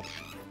minute.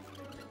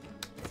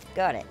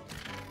 Got it.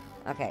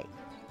 Okay.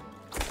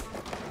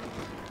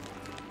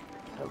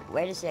 Oh,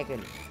 wait a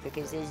second,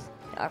 because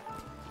I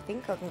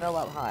think I can go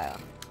up higher.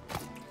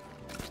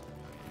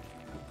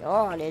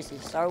 Oh, this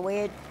is so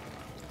weird.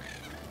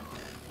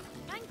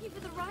 Thank you for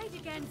the ride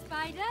again,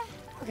 Spider.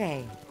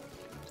 Okay.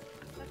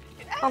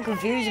 I'm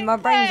confused and my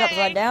brain's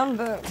upside down,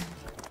 but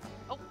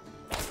Oh,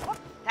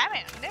 damn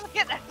it! I never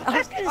get that. I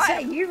was gonna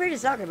say, you really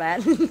suck at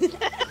that.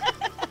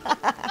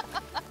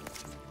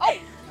 Oh,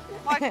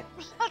 my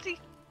bloody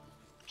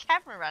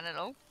camera ran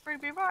along. Threw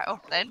me right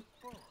off then.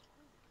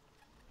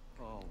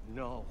 Oh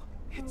no,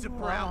 it's a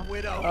brown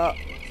widow.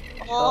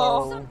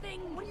 Oh.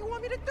 Something. What do you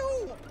want me to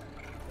do?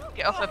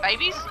 Get off her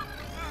babies.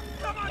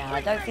 No,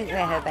 I don't think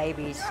we're her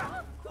babies.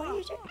 What are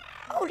you doing?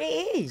 Oh, it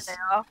is. They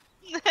are.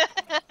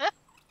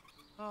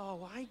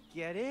 Oh, I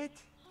get it.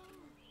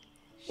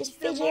 It's She's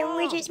the Fidget and mom.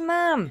 Widget's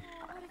mum.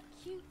 What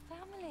a cute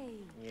family.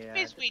 Yeah,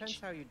 Miss it depends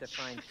Witch. how you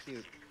define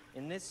cute.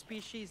 In this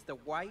species, the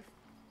wife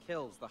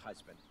kills the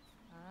husband.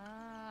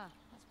 Ah,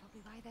 that's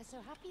probably why they're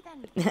so happy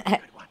then.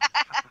 Good one.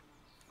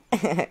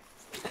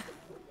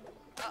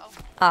 Uh-oh.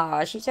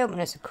 Ah, she's helping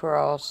us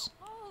across.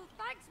 Oh,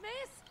 thanks,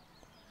 miss.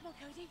 Come on,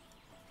 Cody.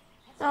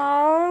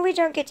 Oh, we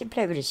don't get to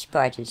play with the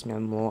spiders no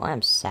more.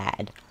 I'm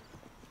sad.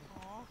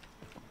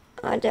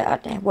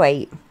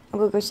 Wait, I'm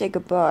gonna go say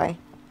goodbye.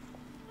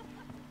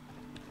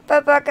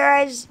 Bye-bye,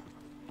 guys.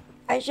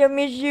 I shall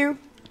miss you.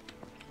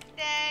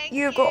 Thank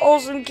You've got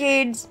awesome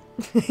kids.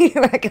 Come on.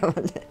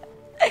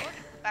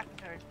 Back of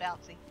her is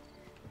bouncy.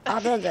 I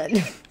did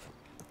it.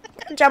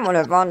 Jump on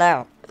her, find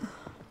out.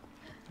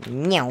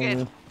 Meow.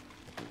 Good.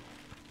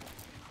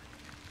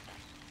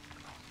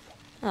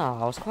 Oh,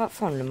 I was quite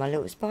fond of my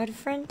little spider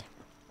friend.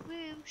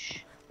 Whoosh.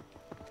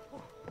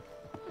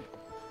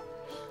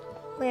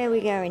 Where are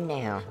we going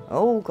now?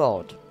 Oh,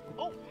 God.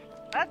 Oh,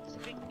 that's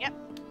big. Yep.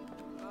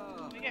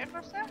 Can we get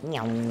across there?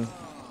 Meow.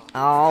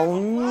 Oh,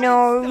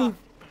 no.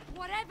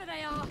 Whatever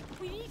they are,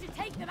 we need to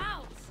take them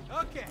out.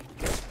 Okay,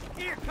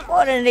 here comes.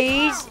 What are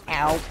these?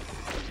 Ow.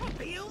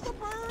 Feel the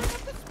burn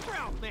of the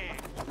sprout man.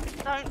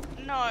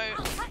 Don't know.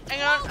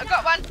 Hang on, I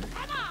got one.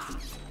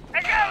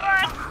 I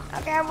got one.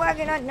 Okay, I'm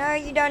working on. No,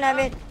 you don't have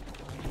it.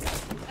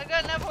 I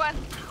got another one.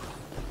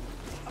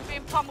 I'm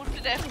being pummeled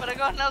to death, but I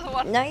got another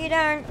one. No, you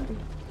don't.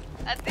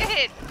 I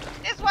did.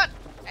 This one.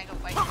 Hang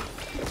on, wait.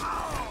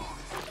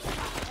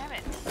 Damn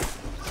it.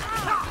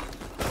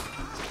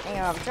 Hang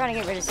on, I'm trying to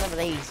get rid of some of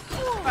these.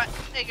 Right,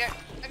 there you go.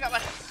 I got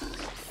one.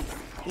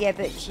 Yeah,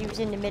 but she was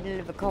in the middle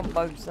of a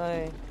combo,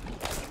 so.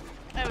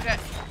 There we go.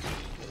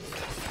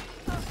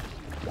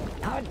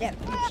 Oh, that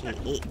shit.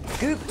 It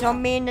gooped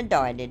on me and I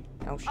died it.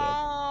 Oh, shit. Oh,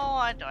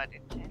 I died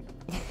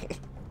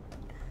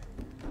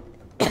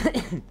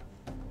in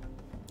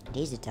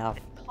These are tough.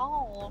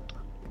 cold.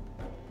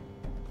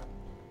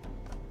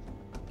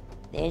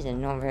 These are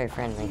not very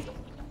friendly.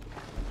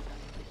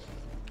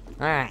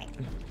 Alright.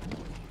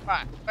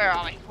 Right, where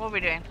are we? What are we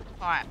doing?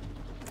 Alright.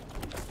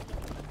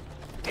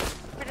 Get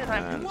rid of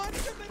them. Want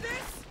some of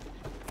this?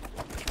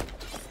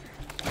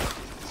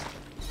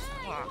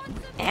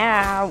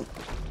 Ow.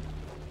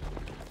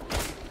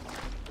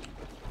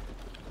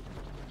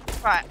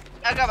 Right,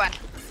 I got one.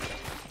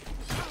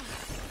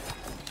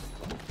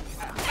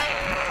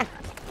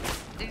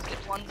 These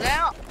little ones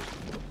out.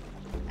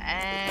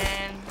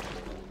 And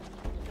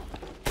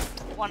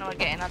one am I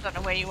getting? I don't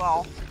know where you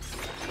are.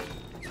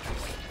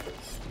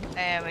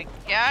 There we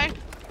go.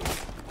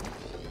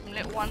 Some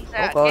little ones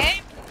out God.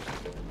 again.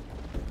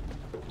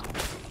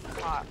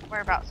 Right,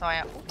 whereabouts are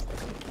you?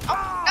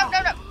 Oh,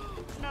 no, no,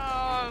 no!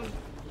 No!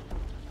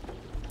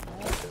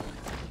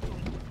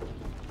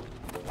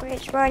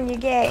 Which one you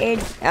getting?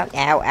 Oh,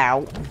 ow,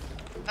 ow.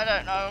 I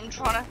don't know, I'm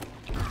trying to...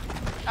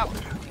 Oh,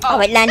 Oh,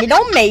 it landed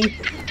on me.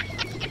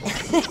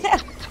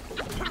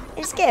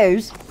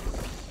 Excuse.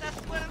 that's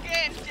what I'm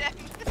getting, Jack.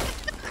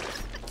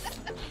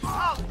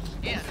 Oh,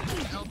 shit.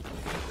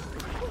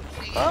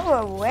 Go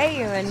away,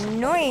 you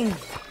annoying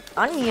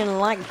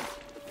onion-like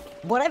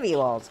whatever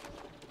you are.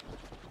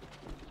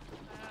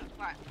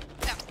 Right,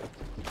 down.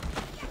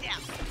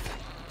 Down.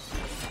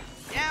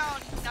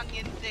 Down,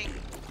 onion thing.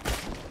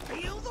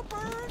 Feel the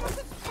burn of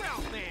the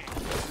sprout man.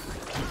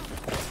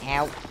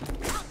 Ow. I'll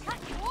cut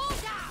you all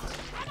down.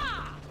 Come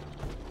on.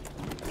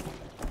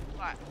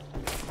 Right,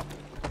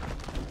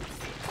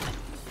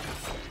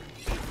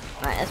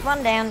 That's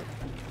one down.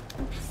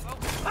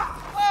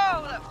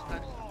 Whoa, that was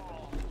close.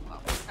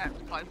 Well, that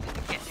was close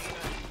to getting it.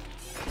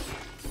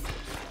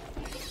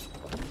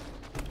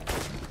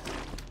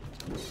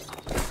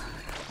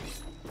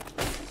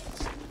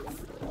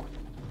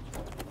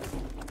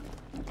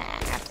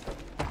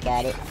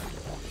 Got it.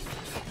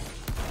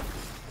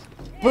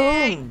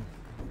 Boom!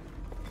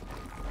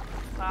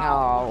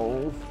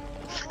 Oh.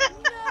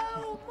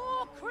 No,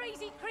 more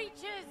crazy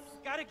creatures!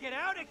 Gotta get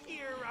out of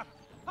here.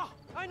 Oh,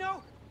 I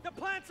know. The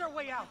plants are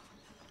way out.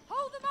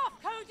 Hold them off,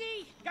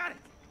 Cody! Got it.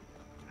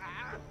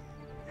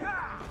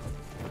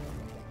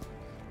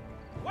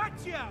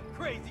 Watch out,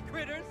 crazy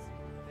critters.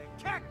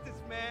 The cactus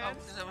man. Oh,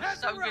 because I was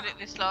so good at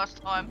this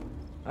last time.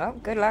 Oh,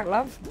 good luck,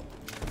 love.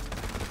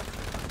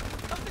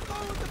 Something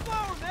going with the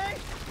flower, man.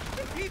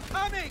 Keep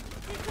coming.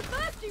 It's a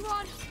thirsty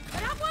one,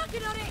 but I'm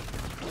working on it!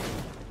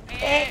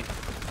 Egg.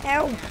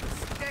 Help.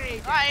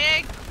 Stay. Right,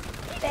 egg.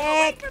 Keep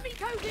away from me,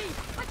 Cody!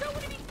 I don't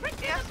want to be pricked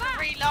in Yes, the back!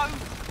 reload.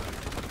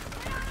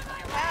 Get out of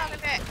my way! Out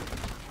of it.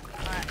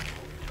 Right.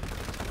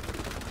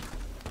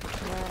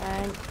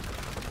 Right.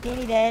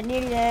 Nearly there,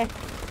 nearly there.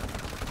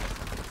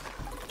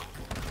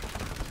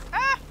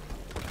 Ah!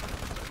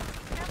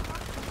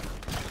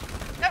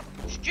 No,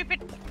 stupid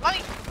bloody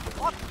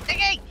what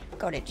thingy!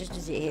 Got it just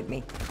as it hit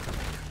me.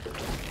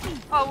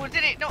 Oh, well,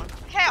 did it not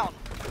count?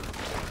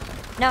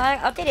 No,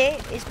 I did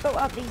it. It's built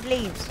up these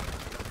leaves.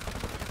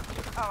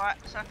 Alright,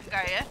 so I can go,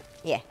 yeah?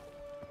 Yeah.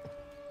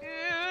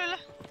 Cool.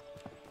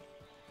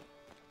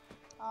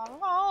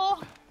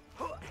 Hello.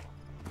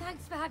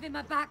 Thanks for having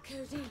my back,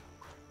 Cody.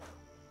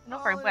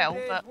 Not very well,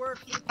 but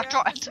I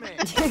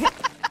tried.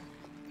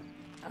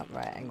 Oh,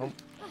 right angle.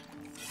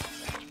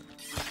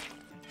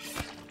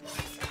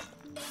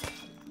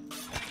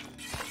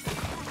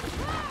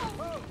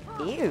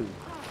 Ew.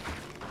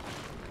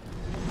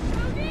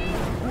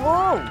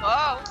 Whoa!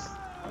 Whoa!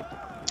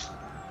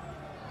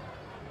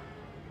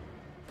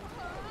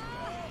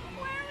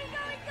 Where are we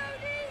going,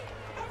 Cody?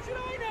 How should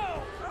I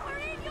know? We're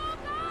in your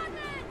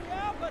garden!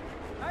 Yeah, but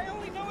I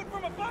only know it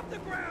from above the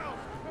ground.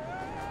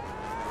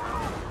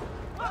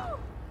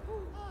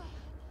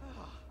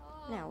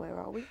 Now, where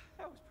are we?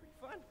 That was pretty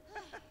fun.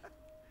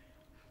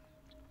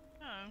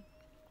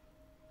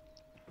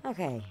 Oh.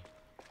 Okay.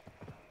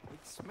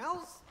 It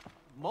smells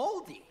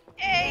moldy.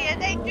 Hey,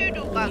 they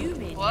doodle bugs. You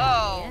mean Whoa.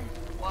 down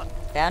What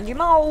Found your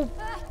mole.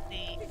 the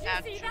Did you see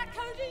actual that,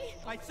 Cody?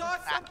 I saw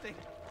something.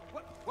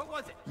 What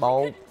was it?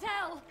 Mole. Couldn't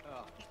tell.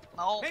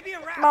 mole? Maybe a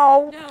rat.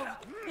 Mole. No,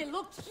 it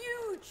looked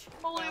huge.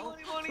 Molly,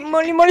 molly, molly.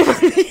 Molly, molly,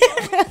 molly.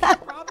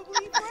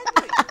 Probably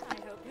friendly. I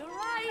hope you're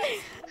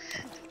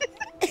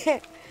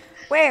right.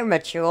 We're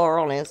mature,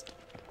 honest.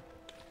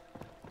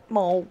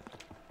 Mole.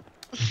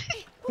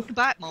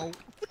 Back mole.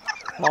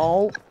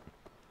 Mole.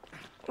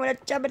 I'm gonna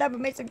chop it up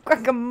and make some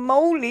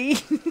guacamole.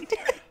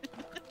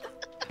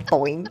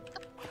 Boing.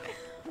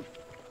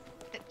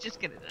 Just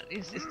get it out of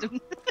your system.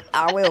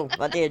 I will.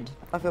 I did.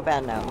 I feel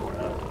bad now.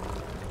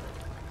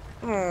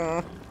 Hmm.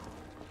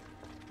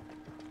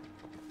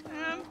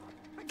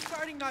 I'm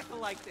starting not to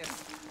like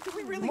this. Do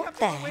we really What have to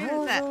the go in?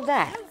 hell is all I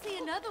that? don't see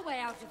another way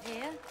out of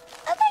here.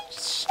 Are they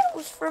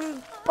shells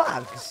from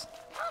bugs?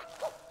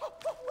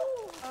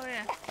 Oh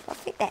yeah. I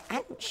think they're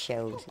ant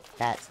shells.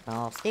 That's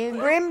nasty and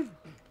grim.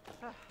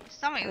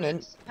 Something Come in.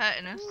 that's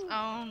hurting us.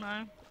 Oh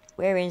no.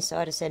 We're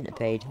inside a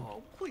centipede.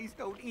 Oh, please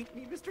don't eat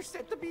me, Mr.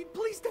 Centipede.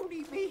 Please don't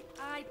eat me.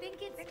 I think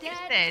it's It's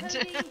dead,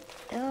 dead. Cody.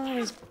 Oh,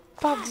 there's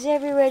bugs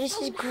everywhere. This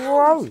is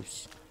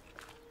gross.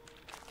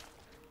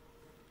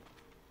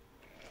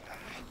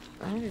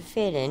 I have a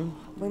feeling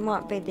we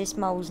might be this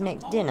mole's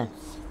next dinner.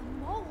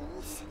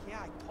 Moles? Yeah,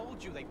 I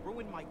told you they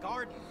ruined my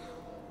garden.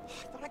 I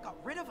thought I got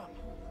rid of them.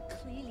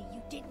 Clearly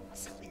you didn't.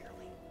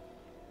 Clearly.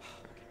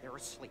 Okay, they're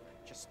asleep.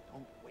 Just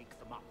don't wake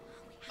them up.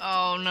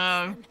 Oh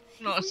no.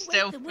 Not a If we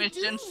stealth wake them, we're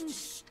mission. doomed.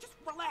 Just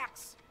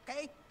relax,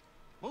 okay?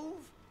 Move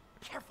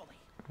carefully.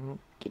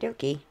 Okie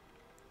dokie.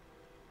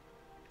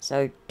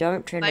 So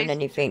don't tread on Basically,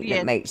 anything yeah.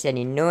 that makes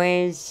any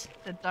noise.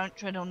 So don't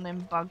tread on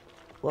them bug.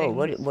 Whoa,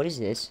 things. what is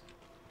this?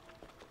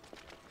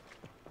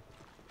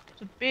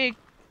 It's a big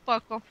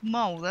fuck off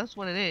mole, that's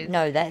what it is.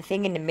 No, that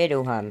thing in the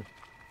middle, hun.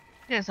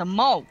 There's a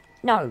mole.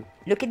 No,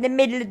 look in the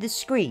middle of the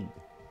screen.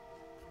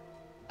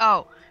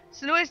 Oh,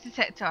 it's a noise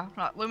detector.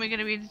 Like when we're going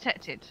to be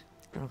detected.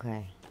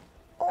 Okay.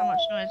 How much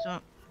noise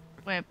are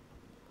we're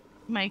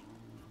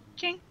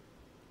making?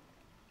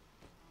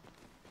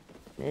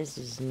 This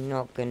is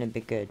not gonna be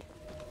good.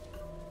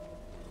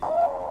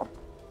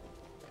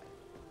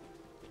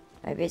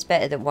 Maybe it's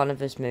better that one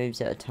of us moves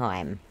at a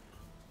time.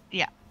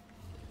 Yeah.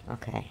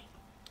 Okay.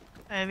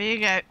 There you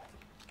go.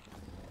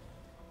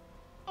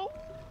 Oh,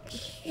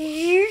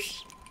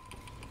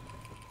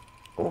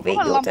 Oh, Vic,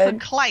 what a your lump turn.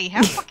 of clay.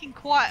 How fucking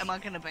quiet am I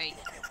going to be?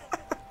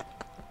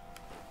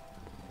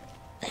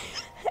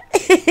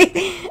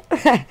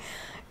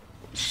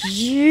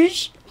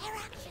 Sheesh. They're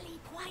actually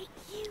quite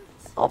cute.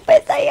 I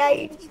bet they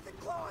ain't. Teeth and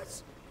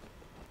claws.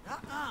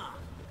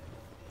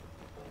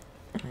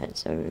 Right,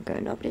 so we're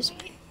going up this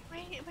Where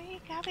are you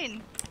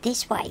going?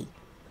 this way.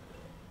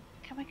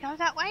 Can we go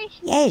that way?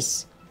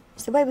 Yes.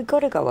 It's the way we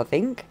gotta go, I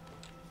think.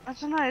 I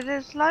don't know,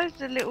 there's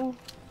loads of little...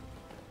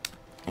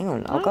 Hang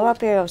on, I'll go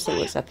up here, I'll see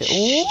what's up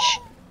here. Ooh,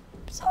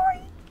 sorry.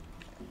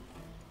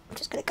 I'm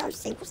just gonna go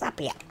see what's up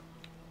here.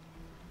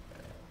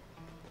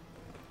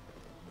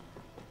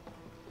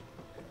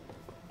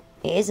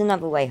 It is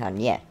another way, hun,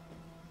 yeah.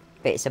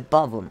 But it's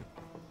above them.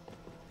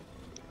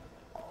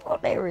 Oh,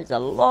 there is a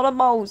lot of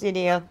moles in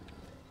here.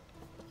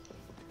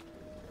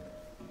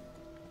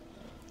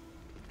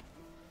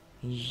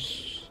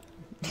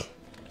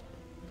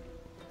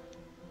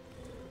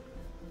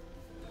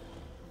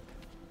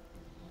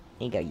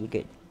 There you go, you're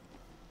good.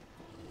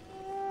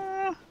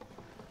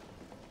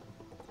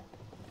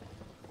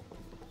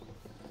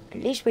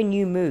 At least when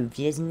you move,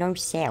 there's no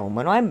sound.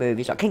 When I move,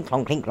 it's like clink,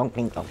 clonk, clink, clonk,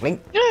 clink, clonk,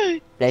 clink.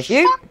 Bless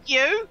you. Fuck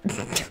you!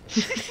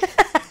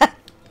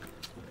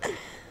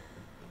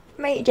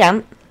 Make it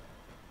jump.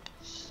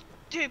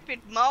 Stupid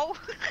mole.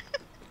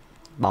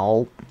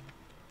 Mole.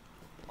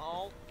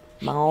 Mole.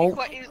 Mole.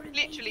 What is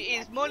literally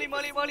is molly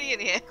in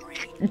here.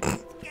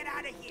 Get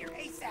out of here,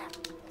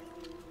 ASAP.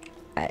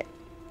 Right.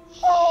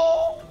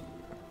 Oh.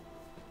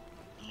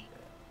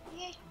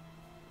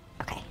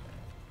 Okay.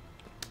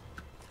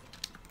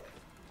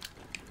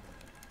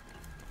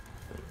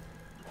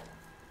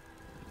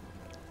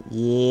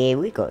 Yeah,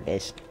 we got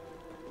this.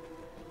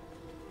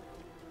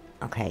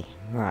 Okay,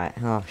 right.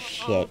 Oh,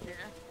 shit.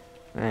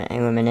 Right,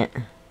 hang on a minute.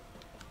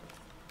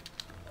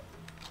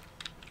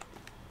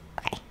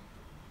 Okay.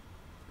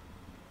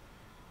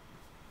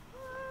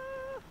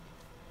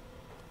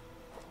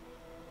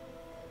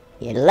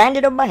 You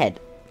landed on my head.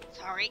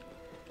 Sorry,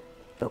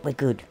 But we're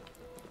good.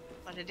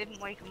 but I didn't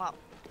wake him up.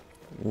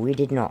 We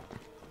did not.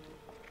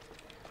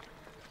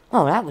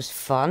 Oh, that was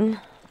fun.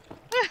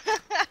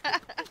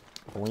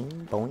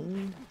 Boing,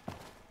 boing.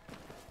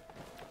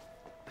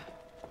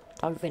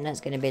 I don't think that's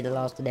going to be the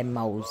last of them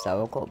moles,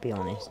 though, I've got to be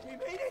honest. We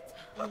made it.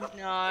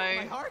 No.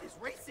 My heart is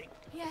racing.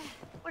 Yeah.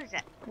 What is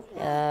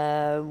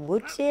that?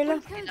 Wood sealer?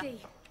 Cody,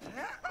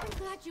 I'm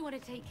glad you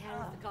want to take care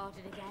of the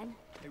garden again.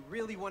 I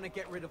really want to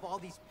get rid of all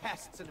these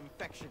pests and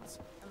infections.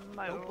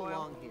 Don't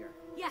belong here.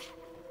 Yeah.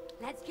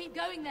 Let's keep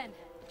going then.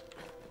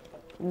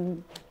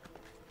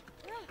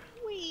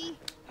 Wee.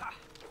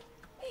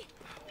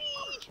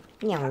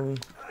 No.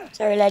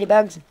 Sorry,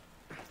 ladybugs.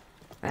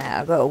 Right,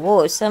 I've got to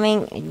water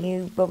something, and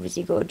you've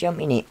obviously got to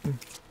jump in it.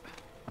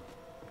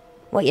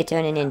 What you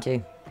turning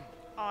into?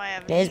 I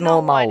have There's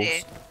no more moles.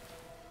 idea.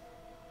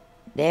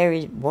 There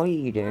is... What do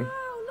you do?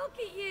 Oh, look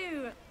at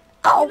you.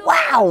 Oh, You look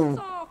wow!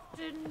 soft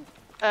and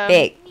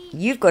Vic,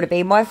 you've got to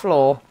be my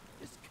floor.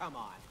 Just come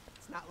on.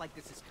 It's not like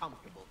this is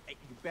comfortable. Hey,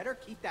 you better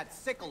keep that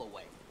sickle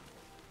away.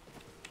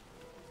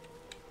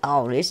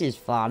 Oh, this is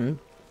fun.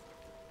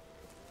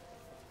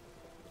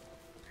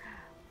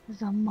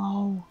 There's a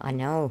mole. I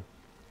know.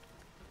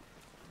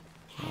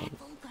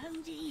 Careful,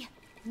 Cody.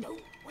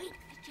 Don't wake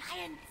the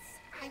giants.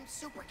 I'm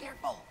super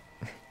careful.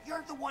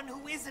 You're the one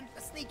who isn't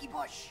a sneaky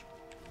bush.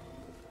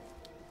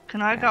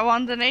 Can I go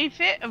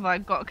underneath it? Have I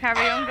got to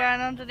carry on going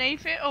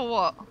underneath it or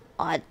what?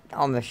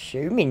 I'm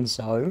assuming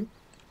so.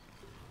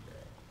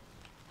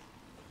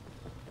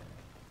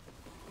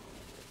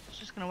 It's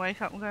just gonna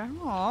wake up and go,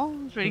 oh,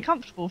 it's really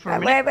comfortable for a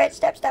minute. Wait,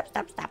 stop.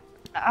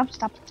 I'm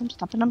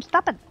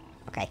stopping.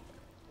 Okay.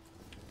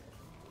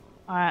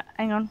 Alright,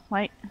 hang on,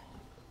 wait.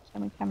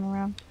 Let me come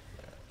around.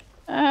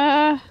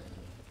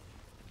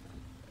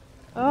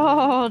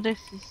 Oh, this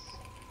is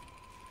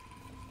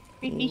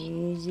creepy.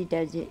 Easy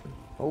does it.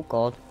 Oh,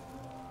 God.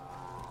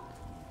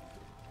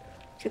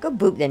 Should go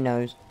boop their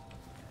nose.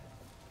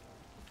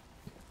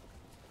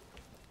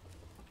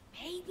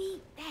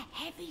 Maybe they're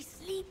heavy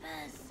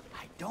sleepers.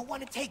 I don't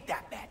want to take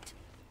that bet.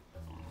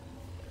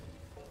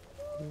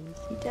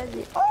 Easy does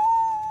it.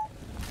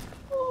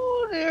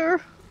 Oh,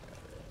 there.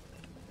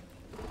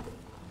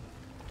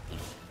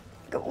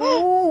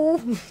 Ooh.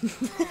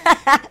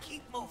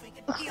 Keep moving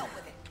and deal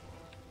with it.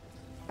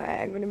 Alright,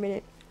 hang on a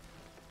minute.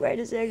 Wait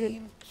a second.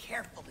 Aim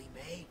carefully,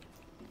 May.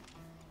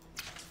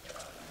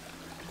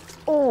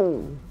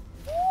 Oh.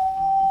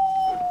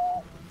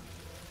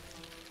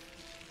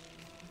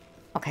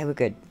 Okay, we're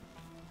good.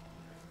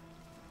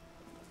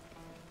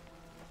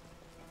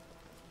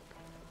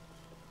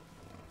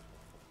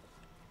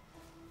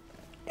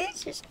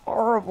 It's just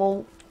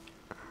horrible.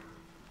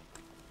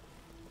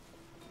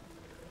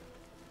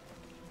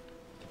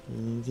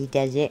 Easy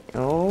does it.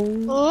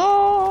 Oh.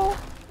 Oh.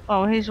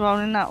 Oh, he's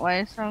rolling that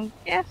way, so I'm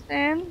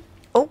guessing.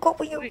 Oh, God,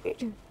 what are you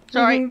doing?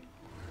 Sorry. Mhm.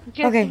 I'm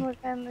guessing Okay. we're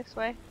going this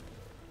way.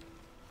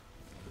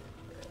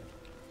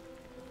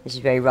 This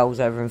is where he rolls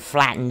over and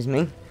flattens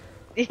me.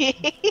 Look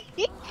at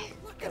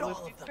That all would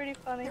of be them. pretty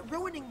funny. They're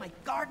ruining my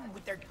garden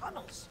with their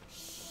tunnels.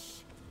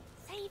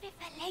 Save it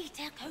for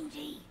later,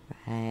 Cody.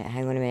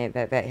 Hang on a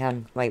minute. Hang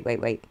on.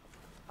 Wait.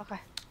 Okay.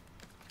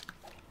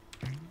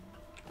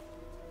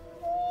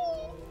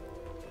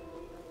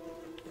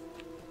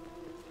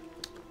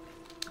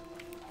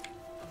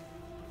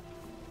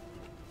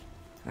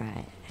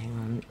 Right, hang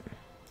on.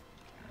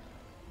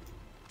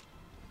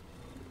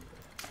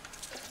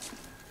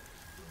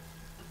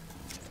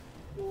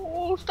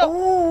 Oh, stop.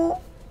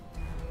 Oh.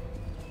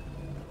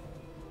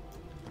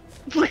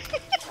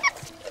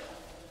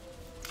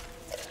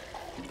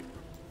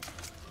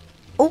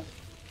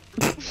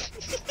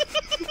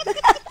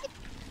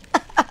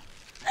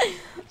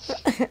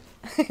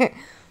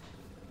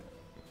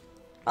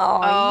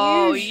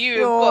 Oh, you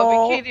you've got to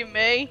sure? be kidding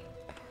me.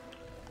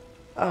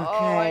 Oh,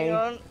 hang Okay.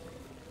 on.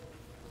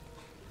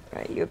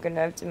 Right, you're gonna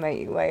have to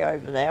make your way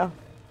over there.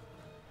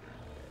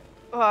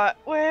 Right,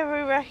 where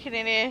are we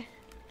reckoning here?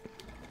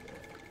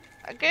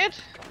 Good?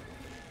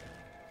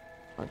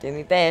 I'll do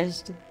my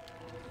best.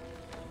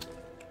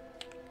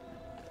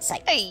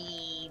 Safe.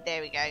 Hey,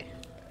 there we go.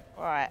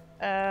 Right,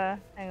 hang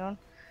on.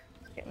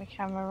 Let's get my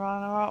camera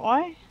on the right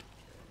way.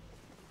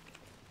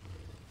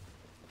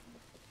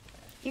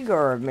 You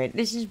gotta admit,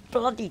 this is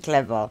bloody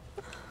clever.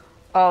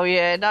 Oh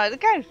yeah, no, the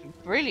game's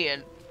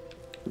brilliant.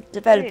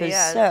 Developers Really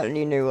has.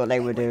 certainly knew what they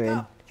were Wake doing.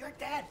 up. You're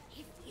dead.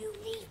 If you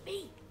leave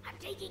me, I'm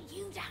taking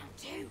you down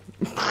too.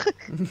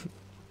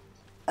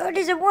 Oh,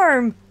 there's a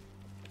worm.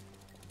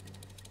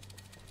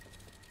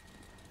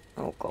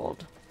 Oh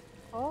god.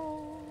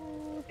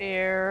 Oh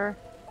dear.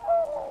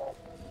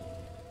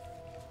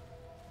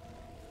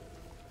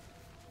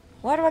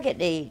 Why do I get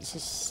the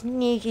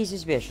sneaky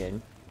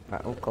suspicion?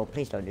 Right, oh god,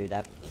 please don't do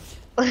that.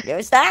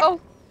 Little stack. Oh,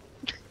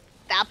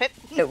 stop it.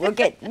 Look, we'll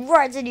get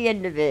right to the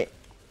end of it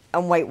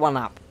and wait one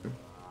up.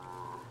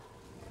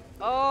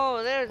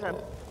 Oh, there's a.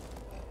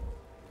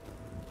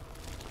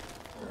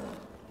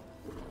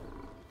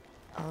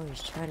 Oh,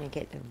 he's trying to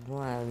get the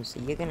worm, so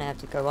you're gonna have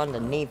to go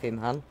underneath him,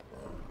 hun.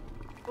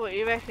 What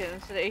you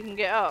reckon, so that he can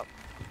get up?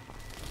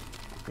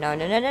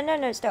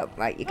 No, stop.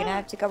 Right, you're gonna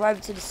have to go over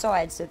to the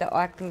side so that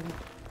I can...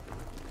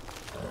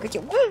 Could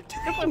you...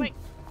 Wait.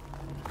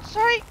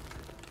 Sorry,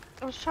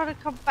 I was trying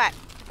to come back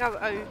to go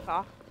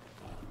over.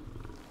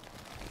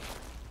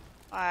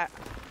 Alright.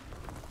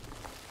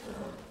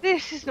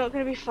 This is not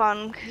going to be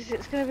fun because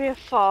it's going to be a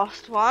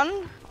fast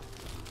one.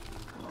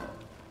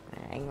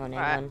 Hang on,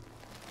 Right. hang on.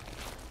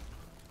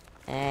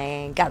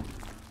 And go.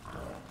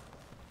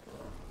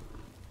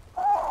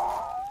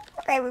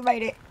 Okay, we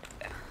made it.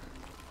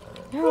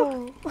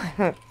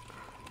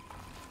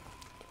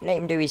 Let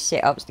him do his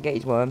sit-ups to get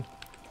his worm.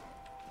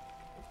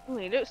 Oh,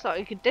 he looks like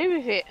he could do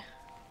with it.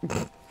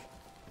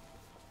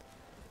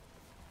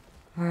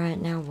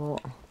 Alright, now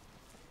what?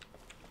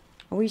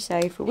 Are we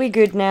safe? Are we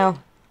good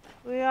now?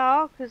 We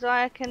are, because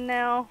I can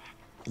now.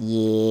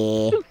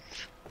 Yeah.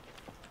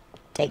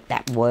 Take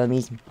that,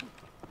 wormies.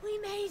 We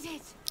made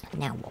it.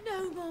 Now what?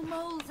 No more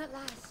moles at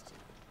last.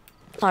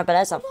 No, but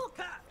that's a Look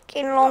up.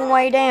 fucking long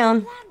way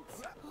down.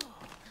 Plants.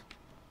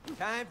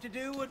 Time to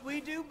do what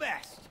we do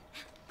best.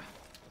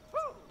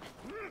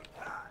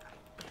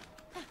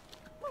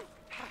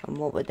 And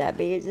what would that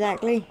be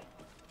exactly?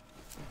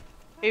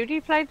 Who do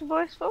you play the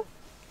voice for?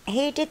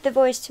 He did the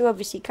voice to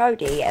obviously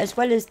Cody as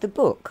well as the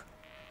book.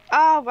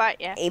 Oh, right,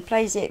 yeah. He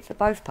plays it for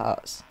both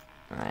parts.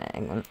 Right,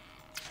 hang on.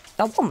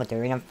 Oh, what am I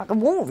doing? I'm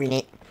fucking watering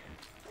it.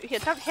 Yeah,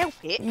 don't help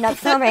it. No,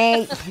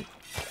 sorry.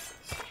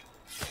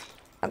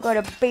 I've got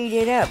to beat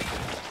it up.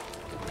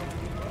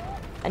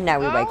 And now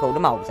we wake all the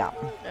moles up.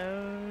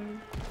 No.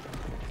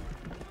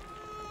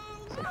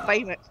 It's a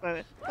famous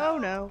moment. Oh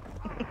no.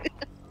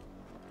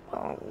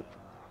 Oh.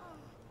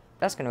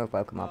 That's going to have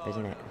woke him up,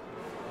 isn't it?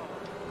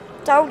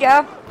 Told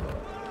ya.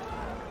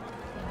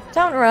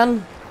 Don't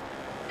run.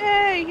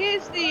 Hey,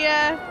 here's the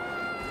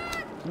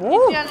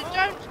Woo. Indiana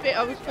Jones bit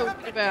I was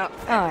talking about.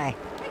 Aye.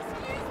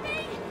 Excuse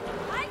me.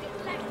 I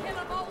didn't let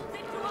killer moles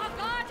into our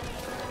garden.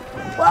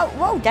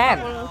 Whoa, damn.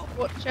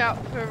 Watch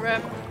out for Excuse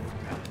me.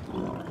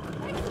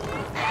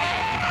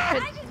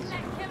 I didn't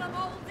let killer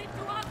moles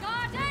into our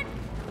garden.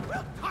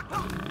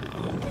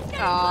 It's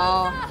getting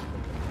Aw.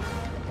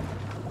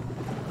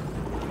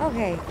 closer.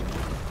 Okay.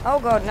 Oh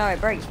god, no,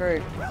 it breaks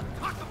through. We'll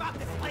talk about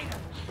this later.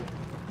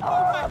 Oh,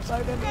 I'm so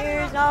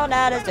confused. Oh,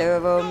 now there's two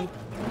of them.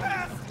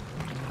 Fast.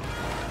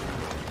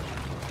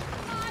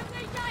 I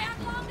wish I had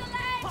longer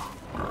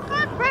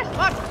legs. press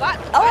what?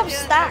 Oh, I'm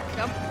stuck.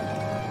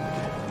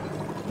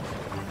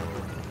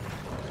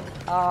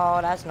 Oh,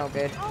 that's not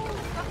good. Oh,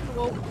 stuck in the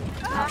wall.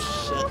 Oh,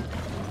 shit.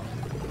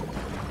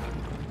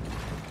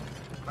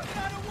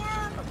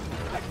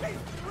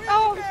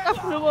 Oh, I'm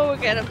stuck in the wall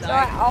again. I'm Alright,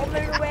 sorry. I'll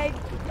move away.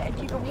 And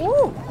you can...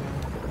 Woo!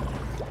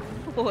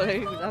 Oh,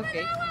 okay. I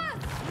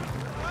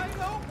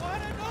don't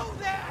want to know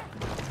that.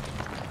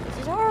 This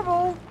is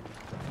horrible.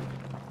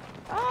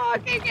 Oh, I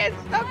keep getting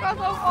stuck on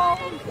the wall.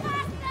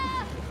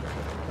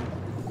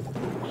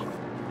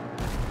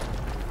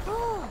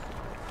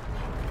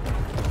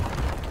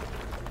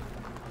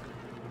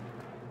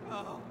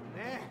 Oh,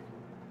 man.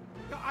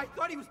 I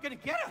thought he was going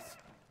to get us.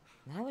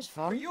 That was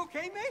Are fun. you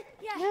okay, mate?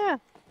 Yeah.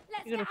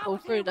 Let's You're gonna get fall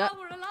out through here that.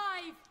 while we're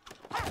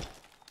alive.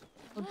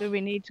 Or do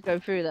we need to go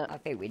through that? I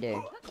think we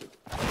do.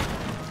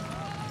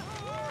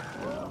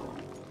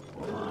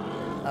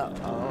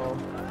 Uh-oh.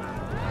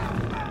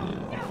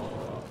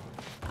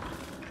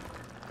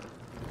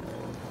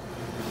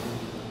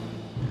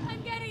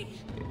 I'm getting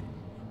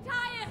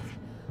tired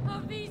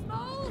of these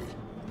moles.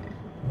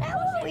 Now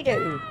what do we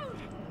do?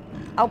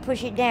 I'll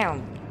push it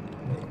down.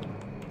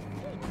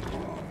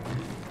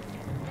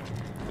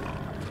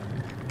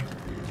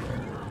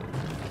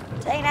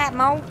 Say that,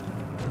 Mo.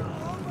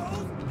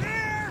 Almost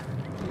there.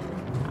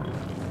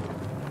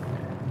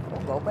 Oh,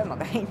 God, where am I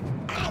going?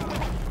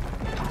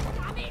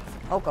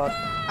 Oh god.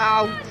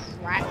 Oh,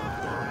 crap.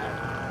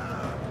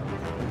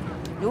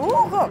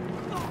 Oh god.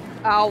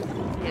 Oh,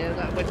 yeah,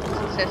 that went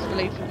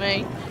successfully for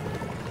me.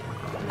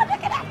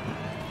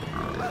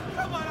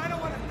 Come on, I don't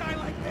want to die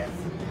like this.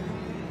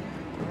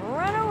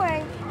 Run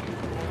away.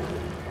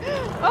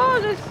 Oh,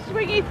 the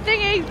swingy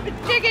thingies, the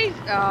jiggies.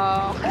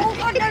 Oh. Oh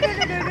god, no.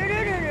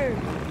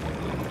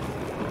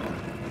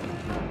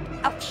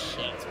 Oh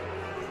shit.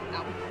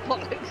 Oh,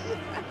 bollocks.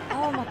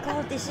 Oh my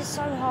god, this is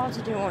so hard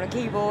to do on a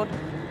keyboard.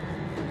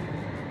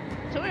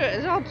 So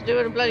it's hard to do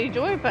with a bloody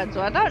joypad,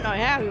 so I don't know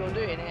how you're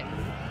doing it.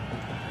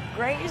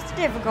 Greatest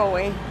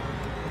difficulty.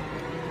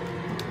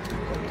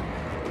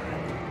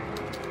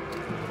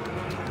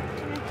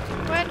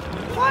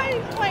 Why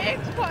is my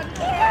X button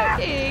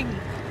working?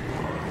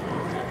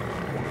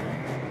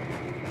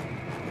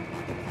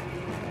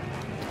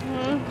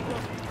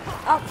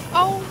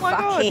 Oh my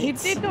god, he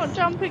did not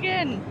jump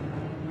again.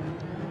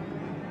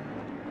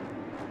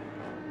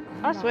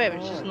 I swear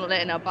it's just not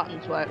letting our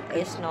buttons work.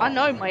 It's not. I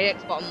know my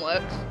X button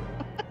works.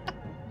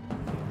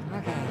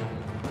 Okay.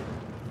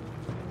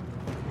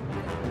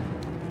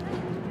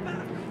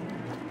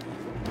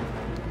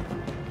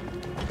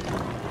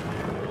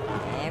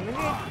 There we go.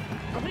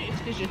 I think it's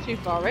because you're too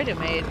far ahead of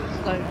me. It's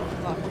slow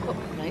like up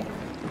for me.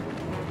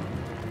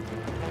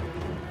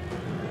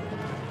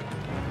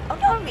 Oh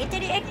no, it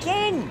did it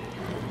again.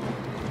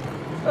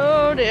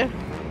 Oh dear.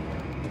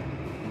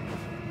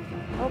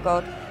 Oh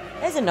god.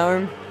 There's a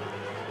gnome.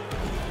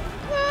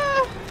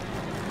 Ah.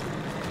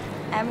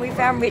 And we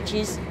found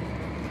riches.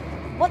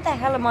 What the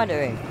hell am I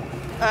doing?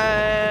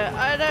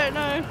 I don't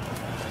know.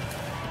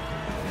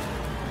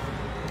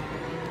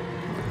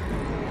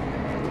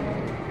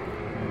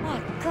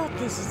 My god,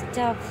 this is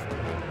tough.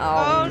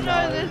 Oh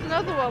no, there's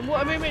another one.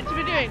 What am I meant to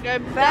be doing? Go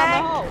Back.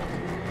 down the hole?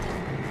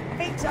 I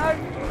think so.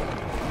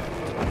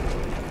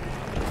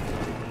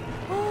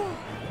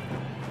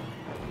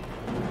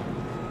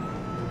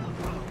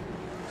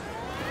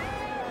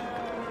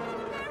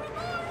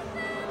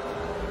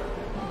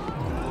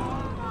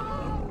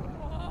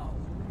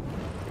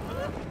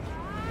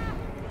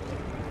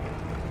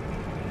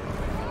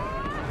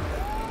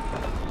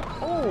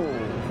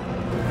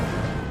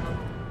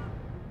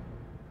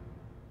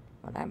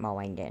 Well, that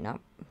mole ain't getting up.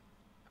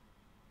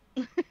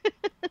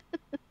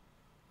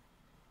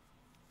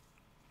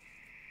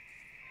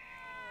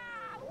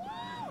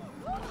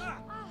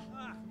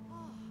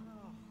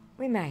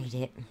 We made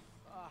it.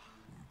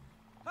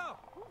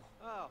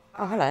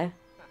 Oh, hello.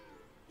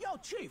 Yo,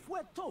 Chief,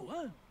 where to,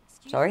 huh?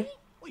 Sorry?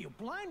 Well, you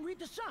blind? Read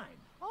the sign.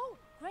 Oh,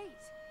 great.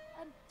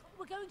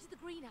 We're going to the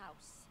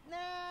greenhouse.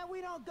 Nah,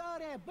 we don't go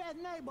there. Bad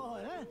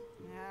neighborhood, huh?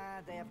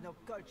 Nah, they have no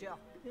culture.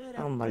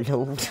 Oh my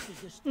lord.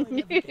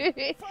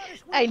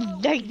 I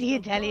like the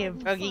Italian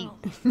froggy.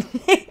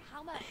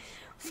 How much?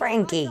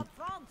 Frankie.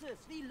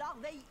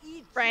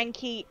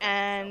 Frankie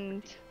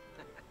and...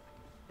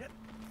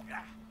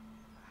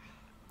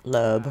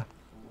 Lub.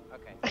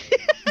 Okay.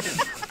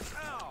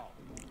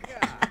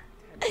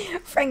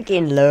 Frankie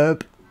and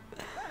Lub.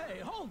 Hey,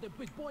 hold it,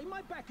 big boy.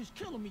 My back is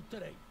killing me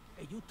today.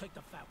 Hey, you take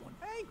the fat one.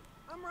 Hey,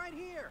 I'm right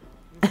here.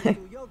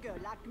 Do yoga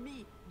like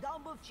me.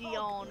 Down with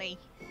Gianni.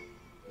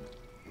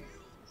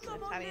 It's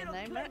an Italian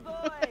name,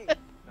 right?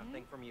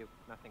 Nothing from you.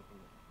 Nothing from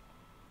you.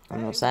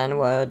 I'm not saying a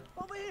word.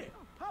 Over here.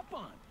 Hop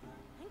on.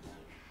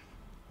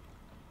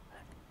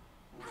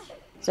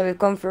 So we've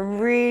gone from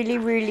really,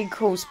 really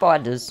cool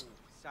spiders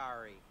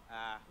Sorry.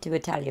 to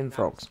Italian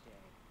frogs.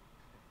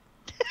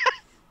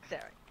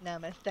 Sorry,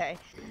 namaste.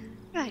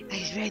 Right,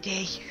 he's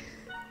ready.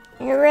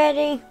 You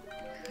ready?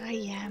 I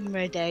am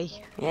ready.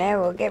 Yeah,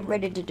 we'll get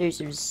ready to do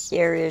some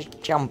serious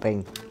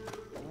jumping.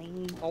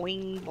 Boing,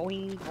 boing,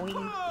 boing, boing.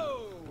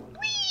 Whoa!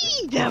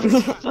 Whee! That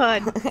was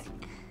fun.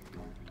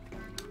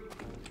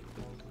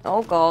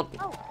 Oh god.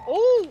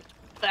 Oh!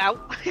 Ow.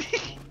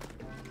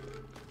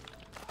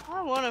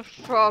 I want a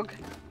frog.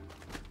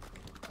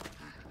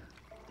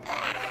 It's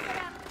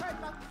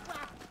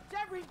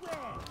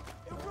everywhere.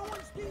 It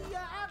ruins the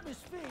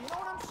atmosphere. You know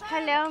what I'm saying?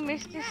 Hello,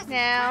 Mr. Yes,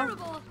 Snail. it's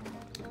terrible.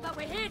 But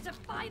we're here to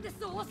find the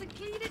source and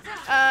clean it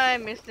up. I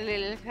missed the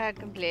little cat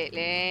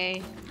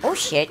completely. Oh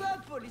shit.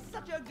 purple is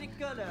such an ugly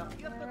color.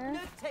 You have no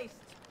taste.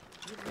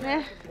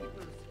 Yeah.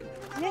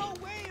 Oh,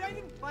 wait, I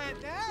didn't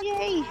plant that.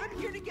 Yay. I'm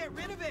here to get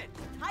rid of it.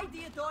 Tidy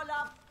it all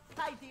up.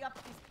 Tidy up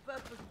this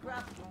purple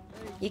crap.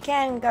 You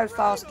can go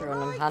faster on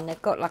them, hun.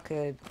 They've got like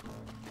a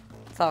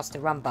faster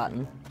run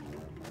button.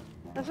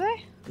 Was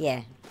I?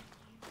 Yeah.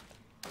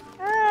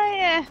 Oh,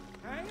 yeah.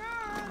 Hang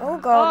on. Oh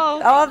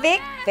god. Oh. Oh,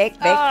 Vic. Vic.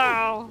 Oh,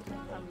 I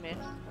missed.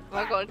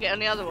 Have I got to get on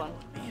the other one?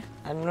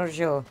 I'm not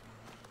sure.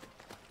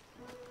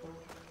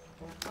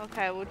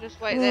 Okay, we'll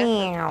just wait there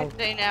Meow. for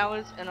 15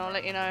 hours and I'll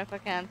let you know if I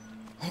can.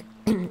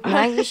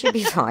 No, you should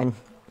be fine.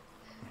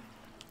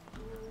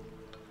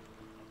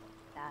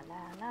 La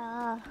la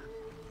la.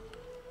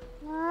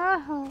 La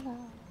la la.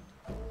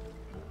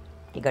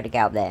 You got to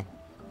get up there.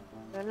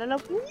 La la la.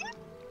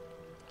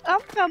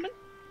 I'm coming.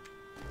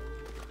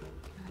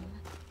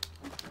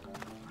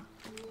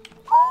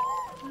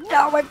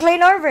 No, we're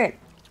clean over it.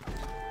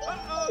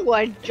 Oh,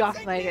 I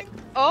just made it.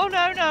 Oh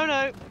no, no,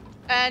 no.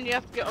 And you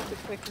have to get off it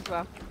quick as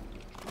well.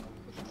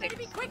 Better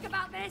be quick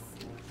about this.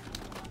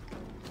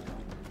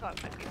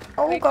 Can't make it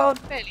Oh quick. god.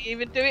 Barely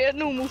even do it at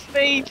normal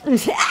speed. We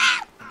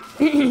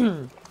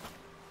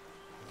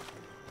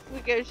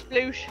go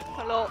sploosh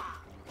a lot.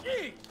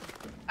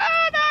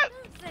 Oh no!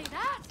 Don't say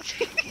that.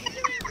 You're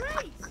doing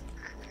great.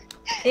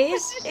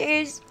 This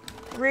is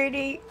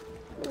really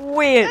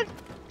weird.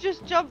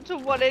 Just jumped to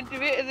one end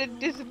of it and then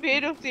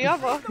disappeared off the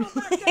other. Good,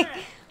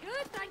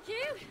 thank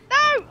you.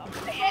 No! More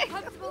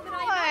comfortable than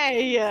I Why?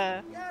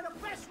 Yeah, the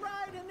best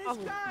ride in this Oh,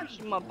 garden.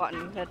 pushing my button.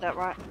 You heard that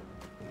right.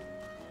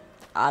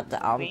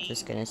 I'm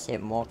just gonna sit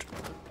and watch.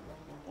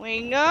 We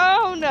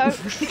no, no.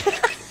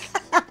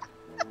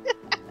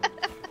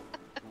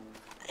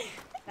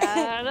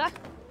 Da-da.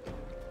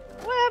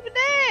 What happened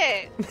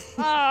there?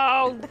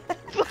 Oh.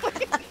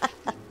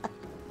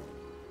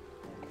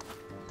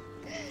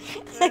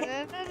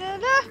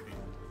 Da-da-da-da-da.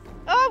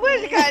 Oh,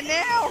 where's it going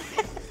now?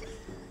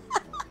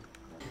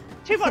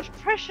 Too much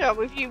pressure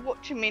with you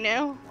watching me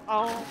now.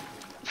 Oh.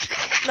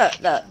 Look,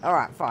 look.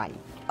 Alright, fine.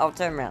 I'll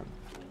turn around.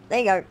 There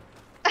you go.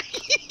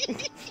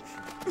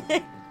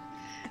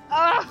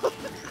 Oh.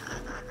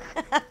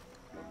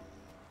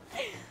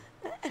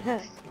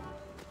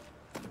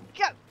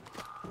 Go.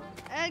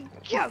 And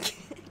go.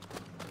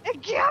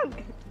 And go.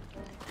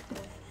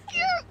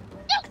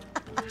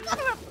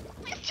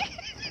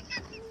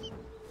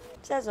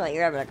 Sounds like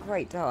you're having a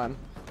great time.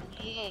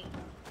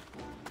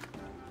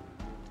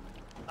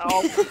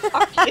 Oh,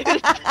 fuck you.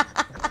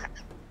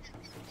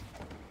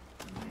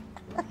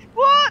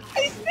 What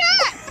is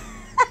that?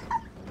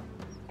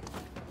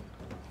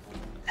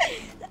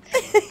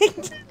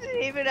 Isn't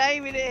even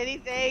aiming at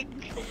anything.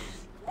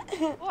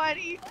 Why do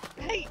you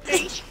hate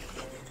me?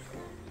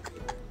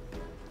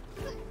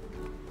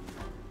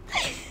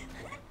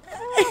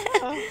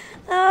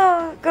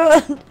 Oh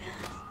god.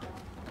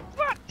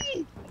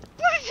 Button!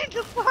 Push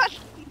the button!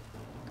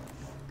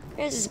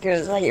 This is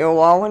gonna take you a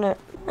while, isn't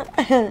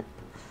it?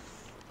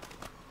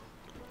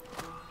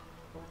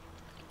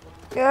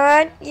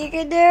 Good, you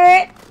can do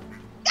it.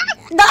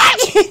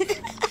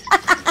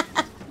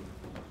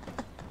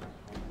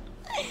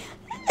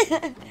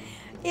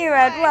 You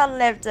had one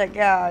left to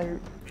go.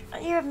 Are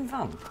you having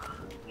fun?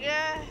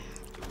 Yeah.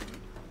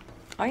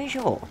 Are you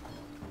sure?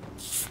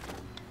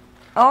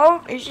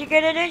 Oh, is she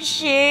gonna do it?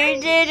 She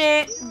did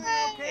it.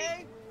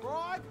 Okay,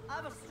 Frog? I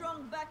have a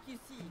strong back, you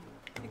see,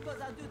 because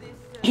I do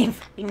this.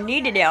 You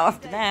needed it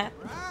after that.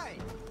 Right.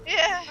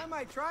 Yeah. I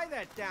might try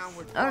that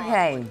downward frog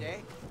Okay. one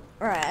day.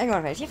 Right, hang on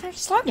a minute.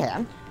 Slow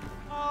down.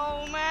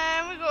 Oh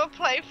man, we gotta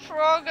play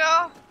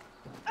Frogger.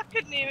 I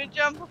couldn't even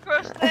jump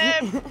across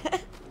them.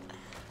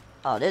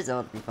 Oh, this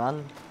ought to be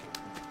fun.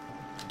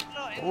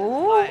 Not in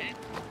Ooh. the slightest.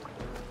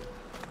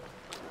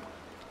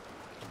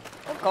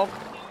 Oh, God.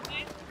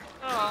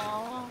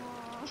 Oh.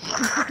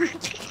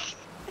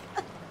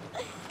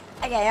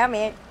 Okay, I'm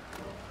in.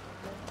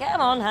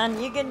 Come on,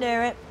 hun, you can do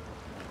it.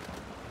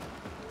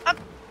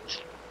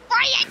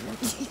 Brian!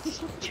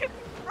 Stupid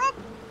frog!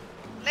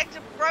 Legs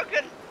are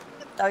broken.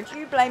 Don't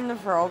you blame the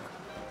frog.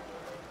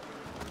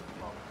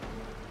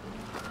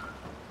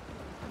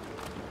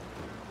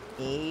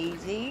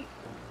 Easy.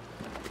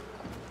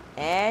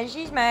 And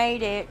she's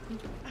made it.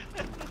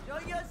 Show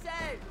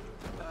yourself!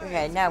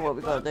 Okay, now what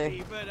we gotta do?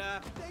 Bumpy, but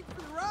thanks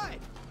for the ride.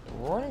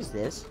 What is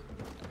this?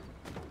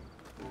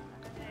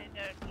 I don't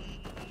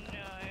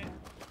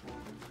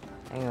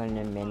know. Hang on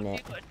a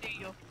minute. You've got to do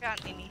your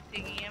fountain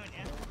thingy, haven't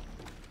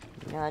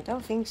you? No, I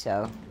don't think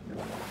so.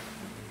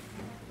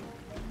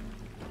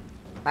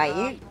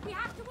 Right, We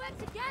have to work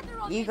together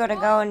on you this gotta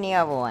one. go on the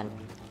other one.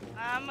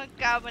 I'm a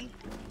going.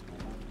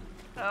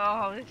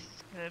 Oh, this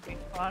is gonna be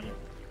fun.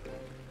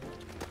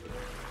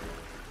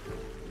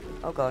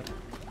 Oh god.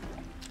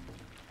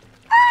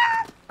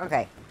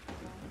 Okay.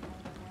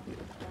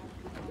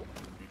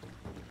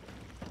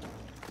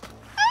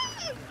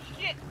 Oh,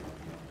 shit!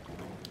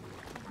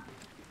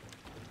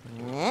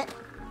 Yeah.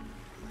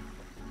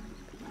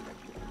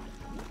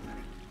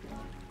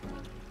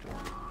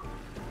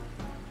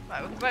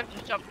 Right, we can both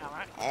just jump now,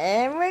 right?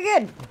 And we're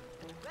good.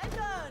 Well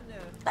done!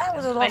 That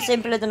was a lot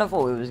simpler than I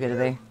thought it was gonna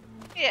be.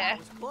 Yeah, That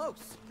was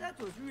close. That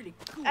was really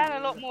cool. and a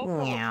lot more fun.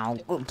 Meow.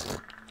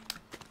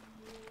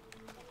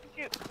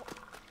 Shoot.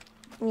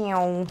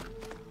 Meow.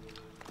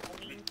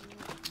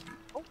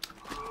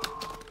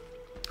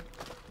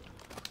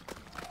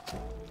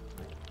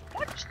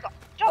 What? Stop.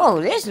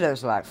 Oh, this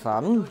looks like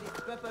fun. This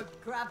purple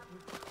crap.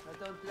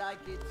 I don't like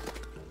it.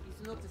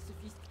 It's not a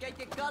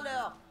sophisticated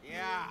color.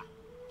 Yeah.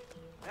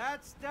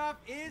 That stuff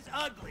is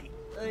ugly.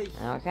 Ugh,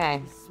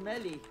 Okay. it's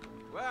smelly.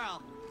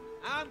 Well,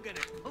 I'm gonna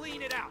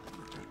clean it out.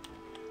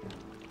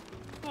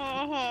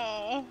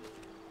 Oh,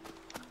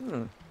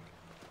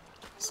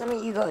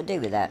 Something you gotta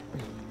do with that.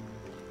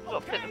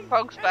 got to put the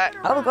frogs back.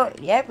 Oh,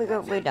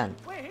 we're done.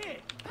 We're here.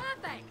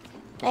 Perfect.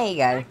 There you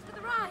go. Thanks for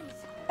the ride.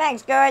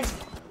 Thanks, guys.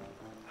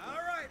 All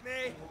right,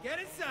 May. Get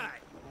inside.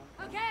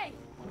 Okay.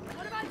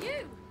 What about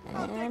you?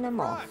 And I'm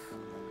off.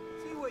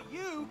 See what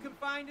you can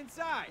find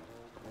inside.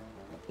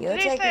 You'll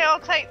Did he take say it. I'll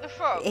take the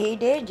frog? He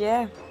did,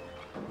 yeah.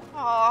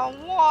 Oh,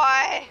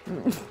 why?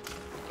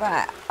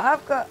 Right,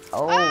 I've got...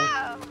 Oh,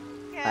 Oh,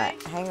 okay.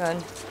 right, hang on.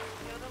 You're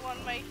the one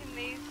making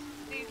these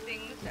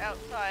things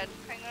outside.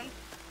 Hang on.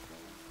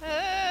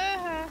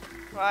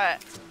 Right.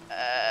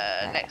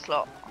 Next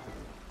lot.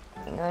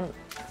 Hang on.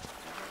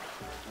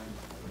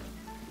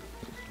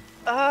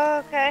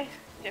 Okay.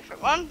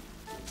 Different one.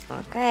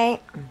 Okay.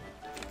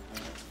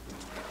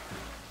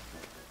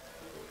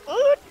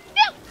 Oh,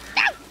 no!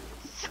 No!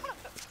 Son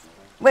of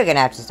We're gonna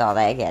have to start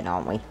that again,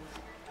 aren't we? a...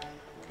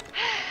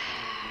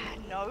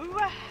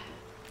 No.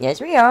 Yes,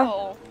 we are.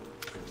 Oh.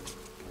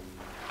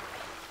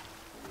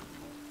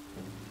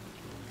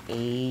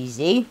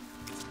 Easy.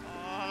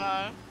 Oh,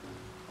 no.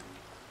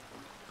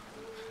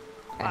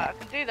 Right, I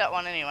can do that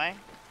one anyway.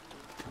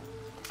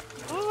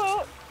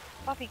 Ooh,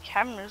 bloody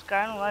camera's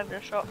going all over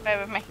the shop. Bear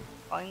with me.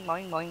 Boing,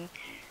 boing, boing.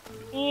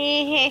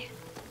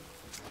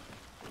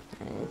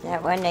 Is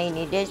that one? Now you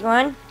need this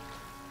one.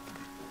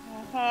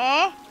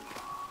 Uh-huh.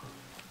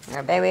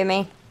 Now bear with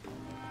me.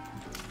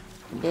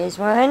 This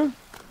one.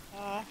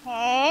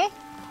 Uh-huh.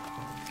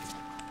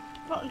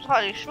 Not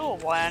entirely sure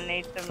why I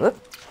need them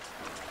Whoop.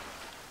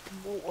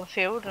 water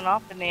filled and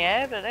up in the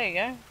air, but there you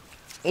go.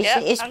 It's,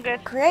 Yep, it's I'm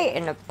good.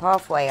 creating a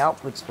pathway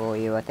upwards for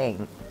you, I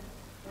think.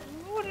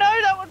 Oh no,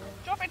 that one's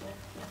dropping.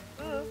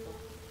 Ugh.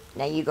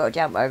 Now you got to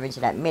jump over into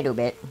that middle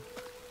bit.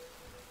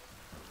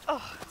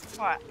 Oh,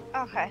 right,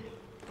 okay.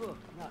 Oh,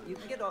 now you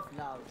can get off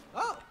now.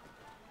 Oh,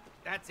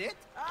 that's it?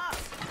 Ah!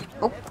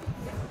 Oh.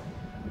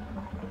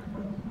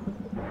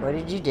 What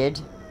did you did?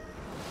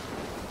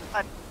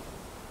 I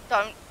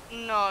don't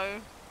know.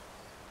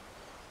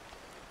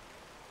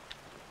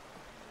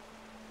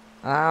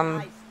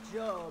 Nice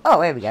job.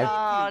 Oh, there we go.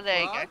 Oh,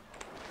 there you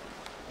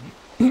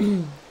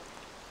go.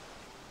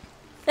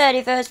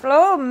 31st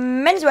floor,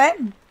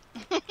 menswear.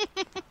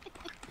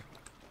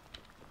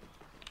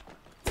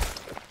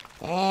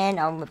 And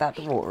I'm about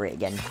to water it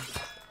again.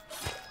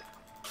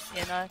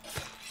 You know,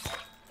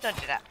 don't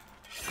do that.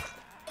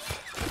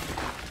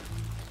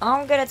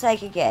 I'm gonna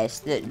take a guess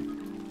that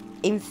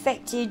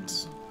infected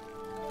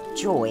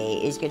joy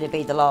is gonna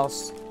be the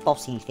last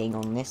bossy thing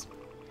on this.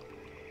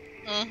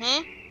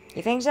 Mm-hmm.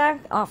 You think so?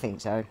 I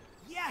think so.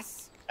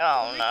 Yes!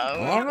 Oh no.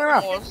 Yeah, we're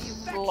off. More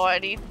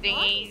slidey Oh,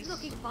 thingies. it's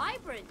looking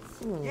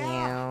vibrant.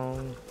 Meow.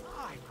 Oh,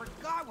 I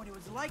forgot what it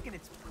was like in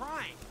its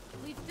prime.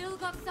 We've still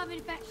got some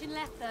infection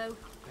left, though.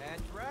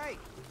 That's right.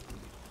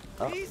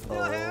 We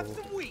still have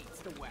some weeds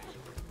to whack.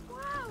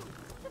 Wow,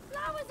 the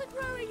flowers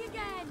are growing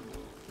again.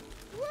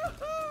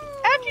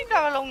 Woohoo! How do you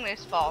go along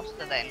this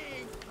faster then?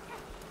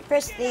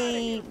 Press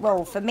the...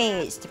 Well, for me,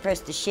 it's to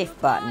press the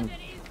shift button. That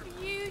is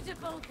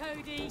beautiful,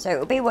 Cody. So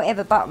it'll be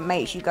whatever button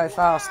makes you go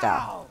faster.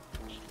 Wow!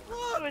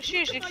 I Look, was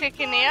usually look at my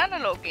clicking the garden.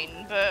 analog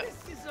in, but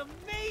This is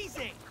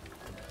amazing!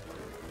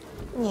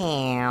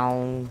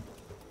 Meow.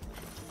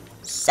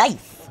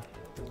 Safe.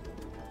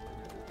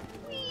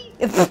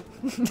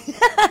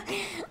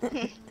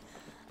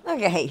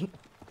 Okay.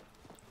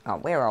 Oh,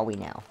 where are we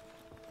now?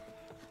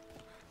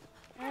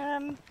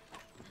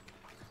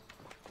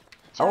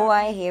 Oh,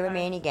 I hear a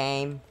mini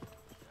game.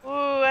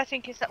 oh, I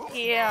think it's up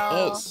here.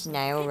 It's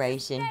snail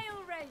racing.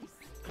 Snail race.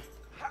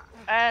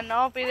 And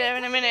I'll be there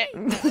in a minute.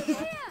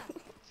 Here.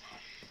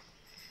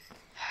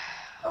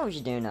 What was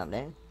you doing up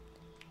there?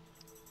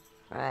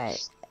 Right,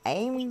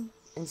 aim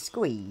and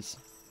squeeze.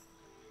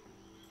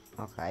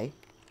 Okay.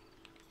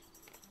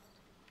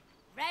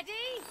 Ready?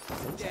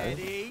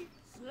 Steady.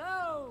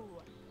 Slow.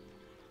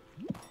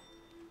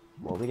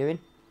 What are we doing?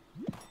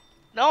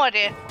 No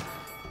idea.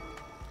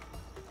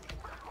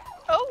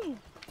 Oh,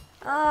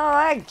 Oh,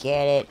 I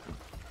get it.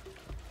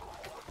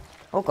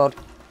 Oh god.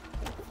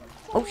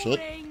 Oh shit.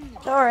 Boring.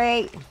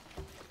 Sorry.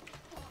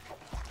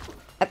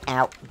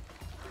 Out.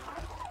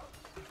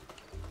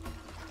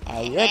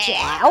 Hey, look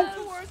out.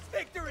 The worst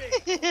victory!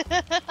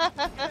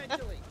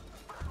 Eventually.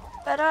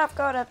 But I've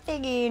got a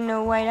thingy in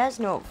the way. That's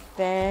not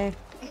fair.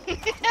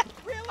 Really?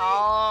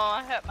 oh,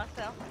 I hurt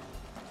myself.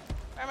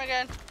 Where am I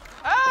going?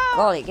 Oh,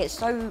 God, it gets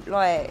so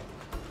like.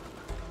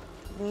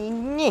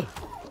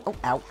 Oh,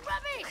 ow.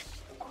 Rubbish.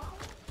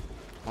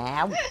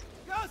 Ow. Go,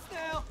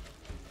 Snail!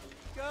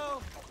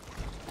 Go!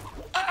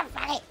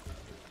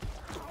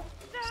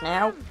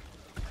 Snail.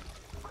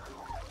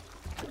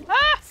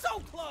 ah, So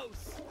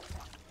close!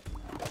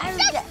 son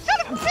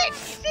of a bitch!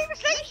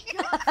 Seriously?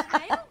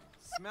 Snail?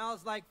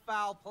 Smells like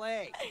foul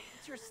play.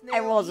 It's your snail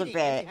It was a eating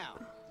bit. anyhow.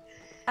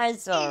 I'm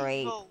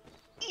sorry. Evil.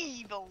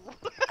 Evil.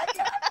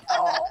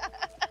 Oh,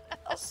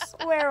 I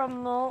swear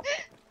I'm not.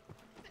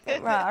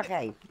 Right,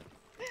 okay.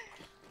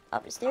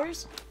 Up the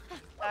stairs.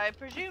 I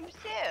presume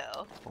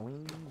so.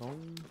 Boing,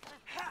 boing.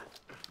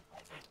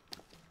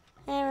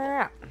 There we're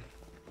up.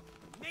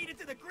 Made it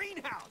to the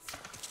greenhouse.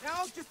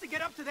 Now just to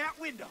get up to that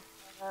window.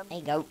 There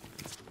you go.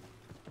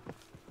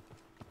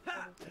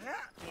 Ha,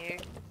 ha. You.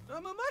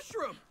 I'm a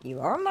mushroom. You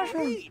are a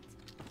mushroom. Neat.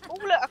 Oh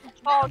look, I can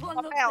charge That one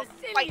my looks pound.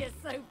 the Wait.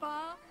 silliest so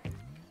far.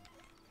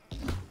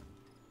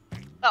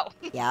 Oh.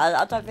 Yeah,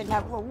 I don't think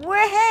that.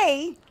 Where?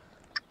 Hey.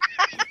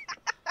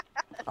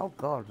 Oh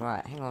God!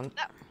 Right, hang on.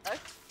 No,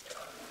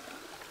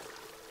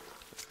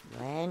 no.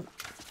 Glenn.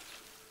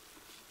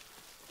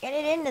 Get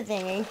it in the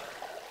thingy.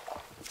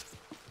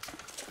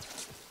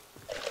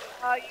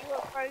 Oh, you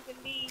got frozen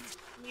knees.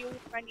 You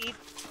I need.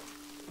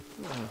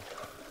 Hmm.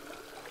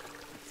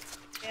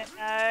 Yeah,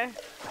 no.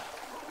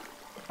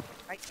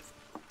 Right.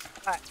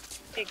 Right.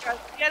 It goes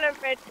yellow,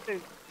 red,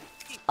 blue.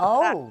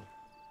 Oh.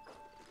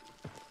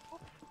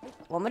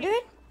 What am I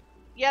doing?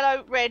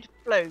 Yellow, red,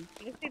 blue.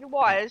 You can see the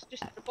wires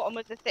just at the bottom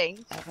of the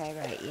thing. Okay,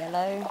 right.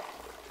 Yellow.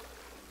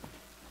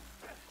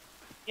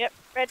 Yep,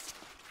 red.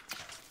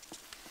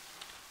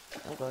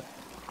 Oh god.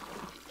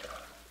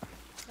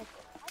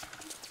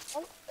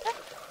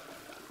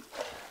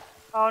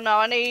 Oh no,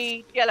 I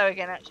need yellow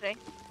again actually.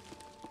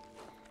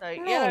 So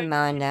Never yellow,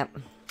 mind that.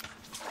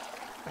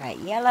 Right,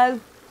 yellow.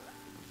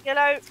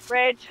 yellow,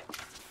 red.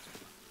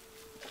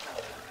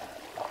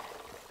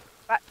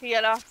 Back to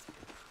yellow.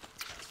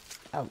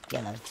 Oh,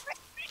 yellow.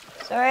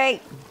 Sorry.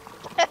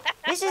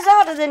 This is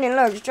harder than it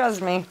looks,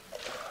 trust me.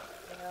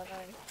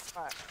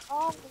 Right.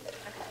 Oh,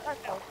 I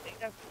don't know. It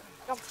don't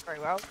jump very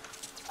well.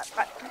 Right,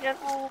 back to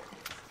yellow.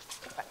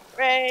 Back to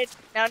red.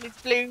 Now I need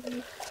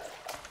blue.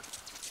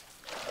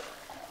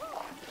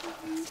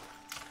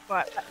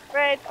 Right, back to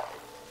red.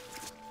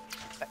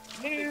 Back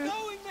to blue.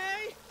 Going,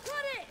 May!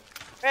 Got it!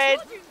 Red.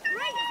 You're doing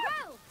great as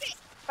well!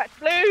 Back to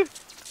blue.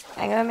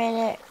 Hang on a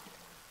minute.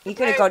 You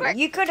could have Very gone. quick.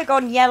 You could have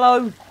gone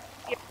yellow.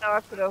 Yeah, no,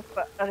 I could have,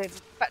 but I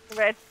didn't. Back to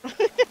red.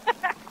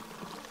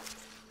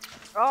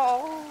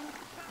 Oh.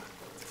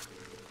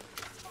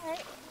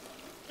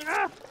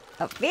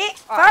 A bit.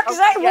 Alright, Fuck's oh,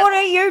 sake! yeah. What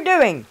are you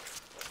doing?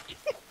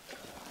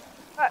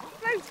 Right,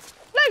 blue,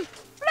 blue,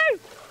 blue,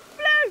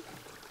 blue.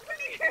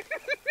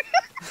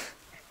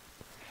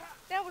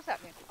 Now what's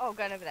happening? Oh,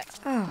 going over there.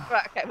 Oh,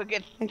 Right, okay, we're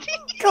good.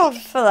 God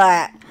for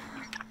that.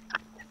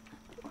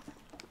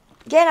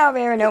 Get up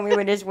here and help me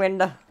with this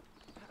window.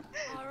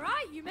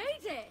 Alright, you made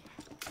it!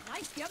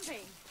 Nice jumping.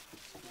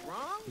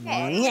 Wrong?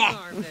 Yeah.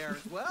 Arm there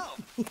as well.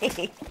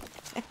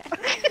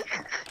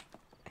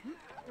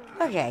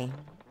 Okay.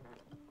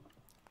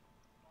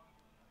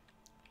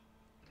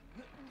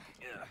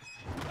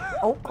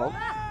 Oh, God.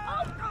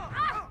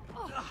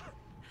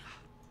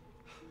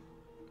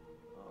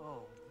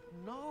 Oh,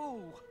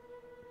 no.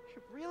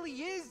 It really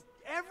is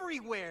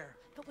everywhere.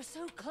 But we're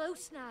so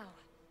close now.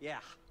 Yeah.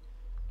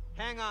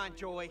 Hang on,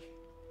 Joy.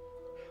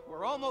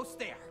 We're almost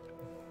there.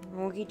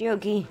 Okie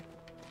dokie.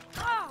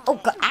 Oh,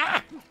 God.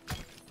 Ah!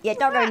 Yeah,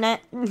 don't go in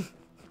that.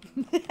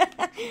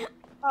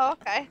 Oh,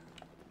 okay.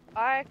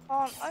 I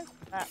can't open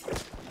that.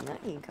 No,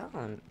 you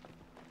can't.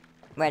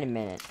 Wait a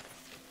minute.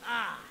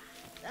 Ah,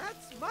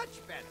 that's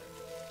much better.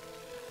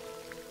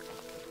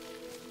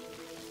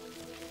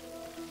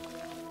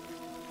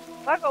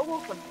 I got a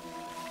walk on.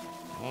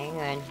 Hang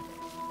on.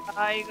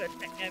 Oh, you got to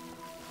check me over.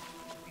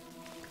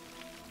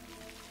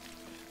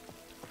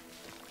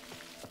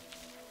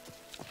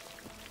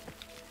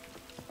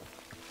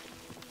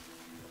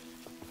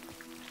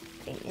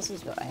 I think this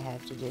is what I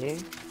have to do.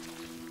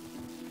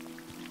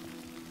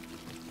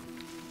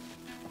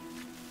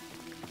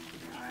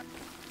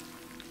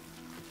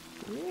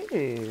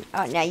 Ooh.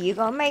 Oh, now you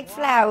gotta make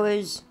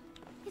flowers.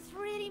 It's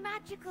really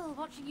magical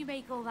watching you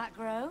make all that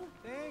grow.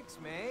 Thanks,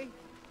 May.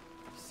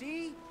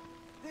 See?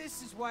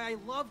 This is why I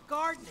love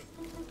gardening.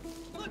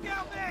 Look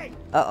out, May!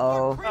 Uh-oh.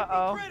 More creepy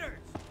Uh-oh. critters!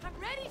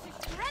 I'm ready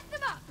to shred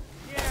them up.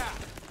 Yeah.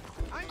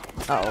 I'm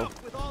fed Uh-oh.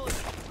 up with all of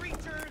these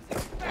creatures,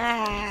 infections,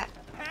 Ah.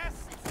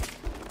 pests.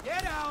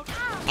 Get out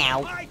Ow.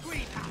 of my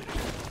greenhouse!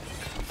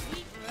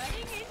 Keep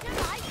running into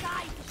my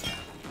side.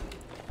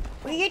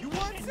 Will you You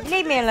want some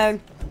leave me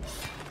alone?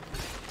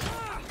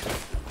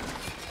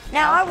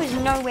 Now, I was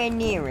nowhere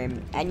near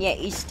him, and yet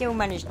he still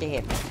managed to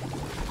hit me.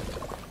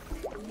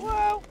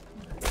 Whoa.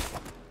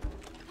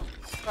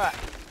 Right.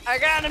 I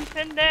got him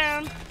pinned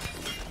down.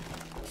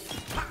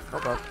 Oh,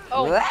 God.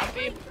 Oh, What? I'm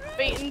being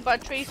beaten by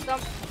tree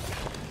stump.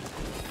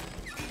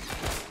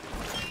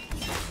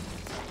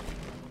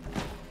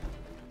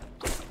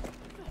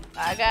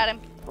 I got him.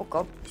 Oh,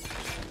 God.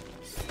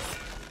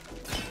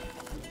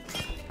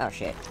 Oh,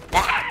 shit.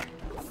 Ah!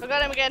 I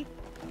got him again.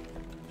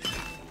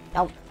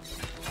 Oh.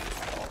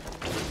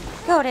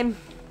 Got him.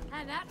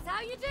 And that's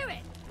how you do it.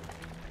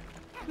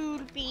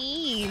 Cool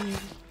beans.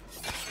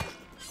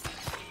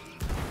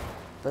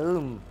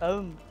 Boom.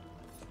 Boom.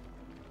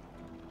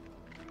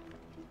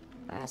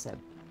 That's a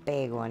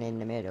big one in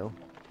the middle.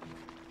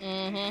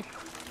 Mm-hmm.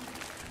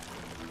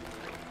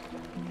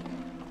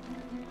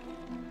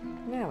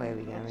 Now where are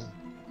we going?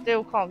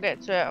 Still can't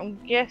get to it. I'm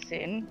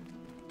guessing.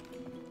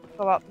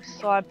 Go up the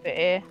side bit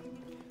here.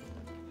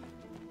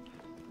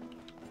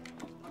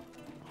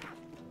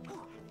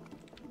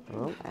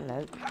 Oh,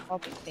 hello. I'll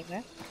be sitting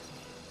there.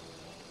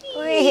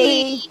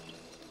 Whee!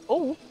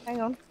 Oh,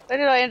 hang on. Where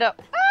did I end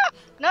up? Ah!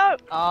 No!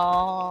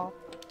 Oh.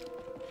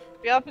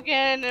 Be up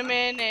again in a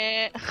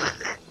minute.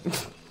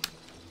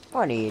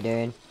 What are you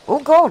doing? Oh,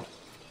 God!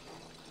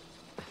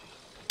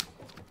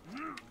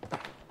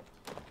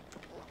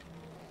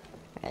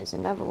 There's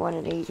another one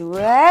of these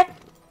red.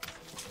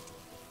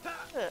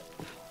 Look.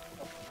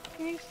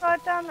 Can you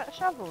slide down that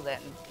shovel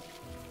then?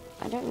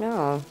 I don't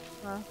know.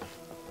 Huh.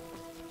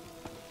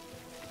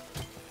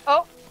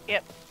 Oh,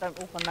 yep. Don't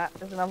walk on that.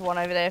 There's another one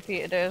over there for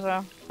you to do as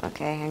well.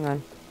 Okay, hang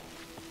on.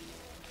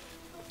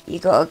 You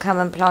gotta come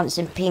and plant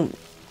some pink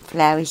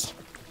flowers.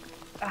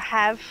 I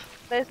have.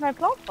 There's no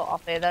plant pot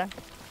up here though.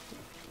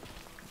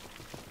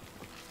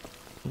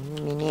 In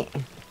a minute.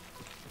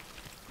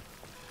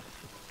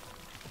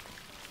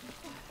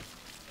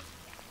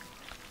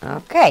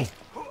 Okay.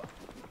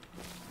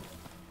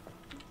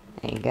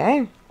 There you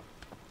go.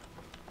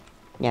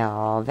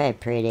 Oh, very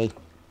pretty.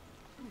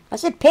 I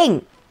said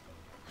pink.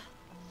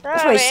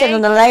 That's what it said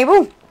on the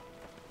label.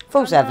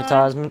 False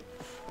advertisement.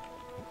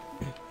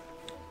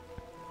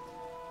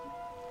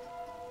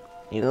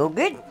 You all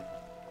good?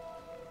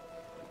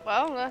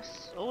 Well,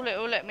 that's all it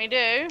will let me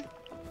do.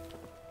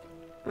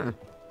 Hmm.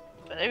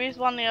 But there is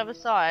one the other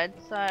side,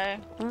 so I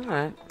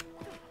Alright.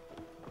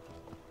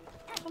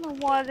 don't know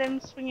why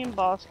them swinging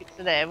baskets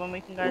are there when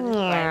we can go this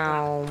way.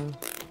 Meow.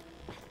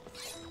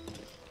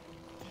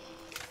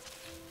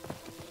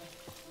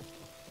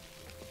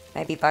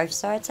 Maybe both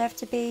sides have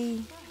to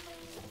be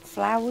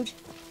flowered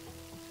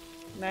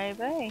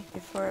Maybe.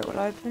 before it will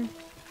open.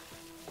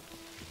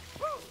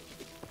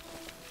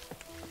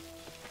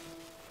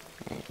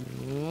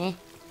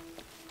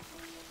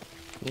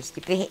 Just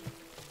a bit.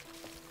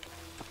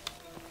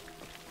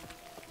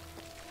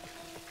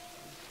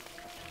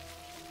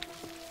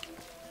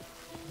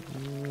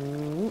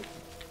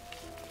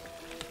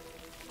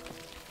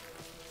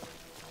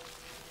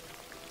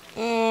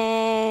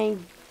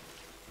 And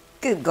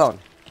good God.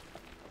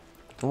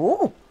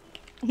 Ooh.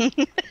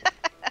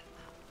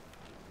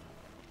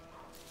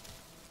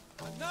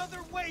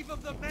 Another wave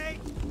of the mate.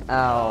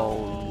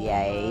 Oh,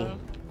 yay.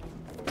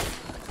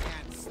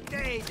 And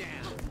stay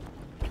down.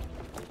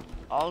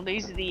 Oh,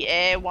 these are the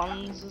air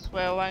ones as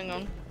well. Hang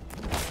on.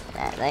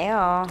 There they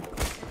are.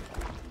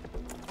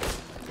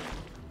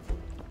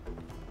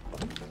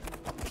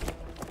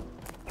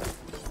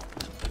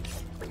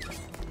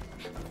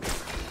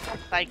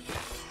 Like,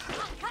 I'll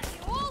cut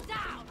you all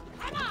down.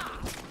 Come on.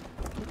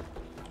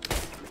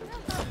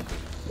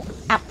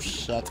 Oh,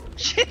 shit.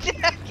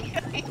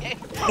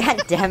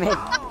 God damn it.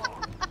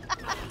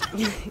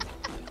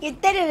 You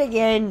did it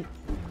again.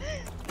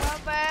 my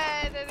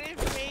bad. I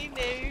didn't mean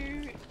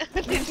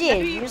to. You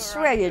did. You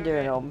swear you're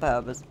doing it on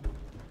purpose.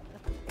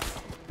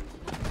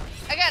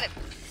 I got it.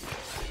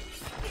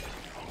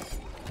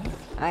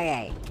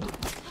 Okay.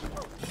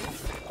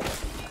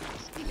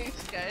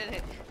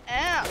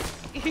 Ow!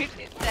 You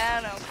did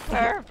that on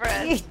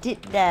purpose. You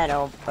did that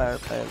on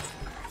purpose.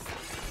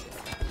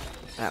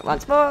 Alright,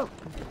 once more.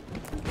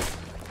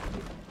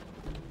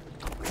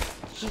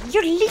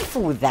 You're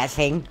lethal with that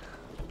thing.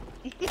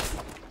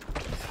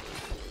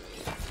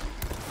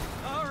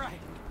 All right,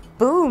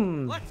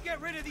 Boom. let's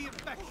get rid of the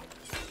infection.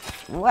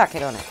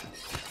 Working on it.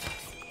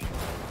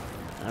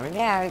 There we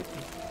go.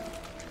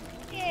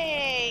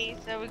 Yay!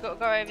 So we got to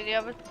go over the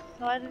other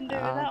side and do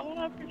that one,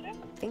 I presume. I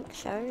think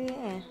so,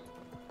 yeah.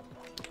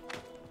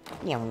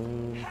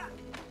 Yum.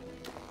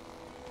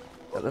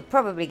 But we're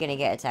probably going to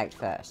get attacked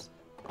first.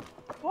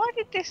 Why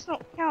did this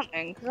not count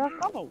then? Because I've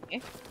done all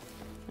this.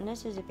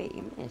 Unless there's a bit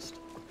you missed.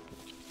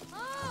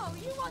 Oh,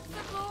 you want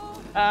some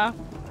more? Uh.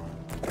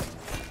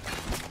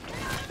 Get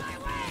out of my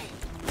way!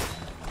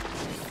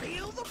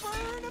 Feel the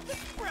burn of the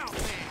sprout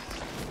man.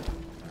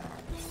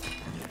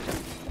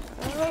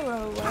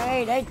 Oh,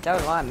 away. They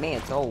don't like me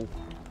at all.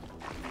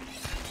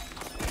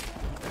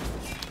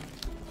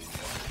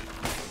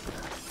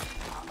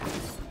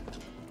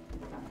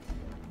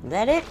 Is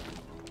that it?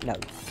 No.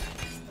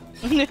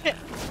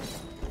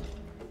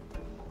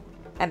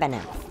 How about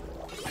now?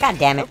 God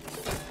damn it.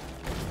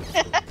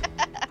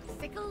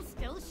 Sickle's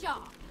still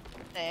sharp.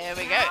 There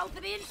we Now go.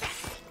 for the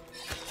infection.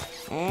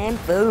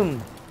 And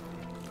boom.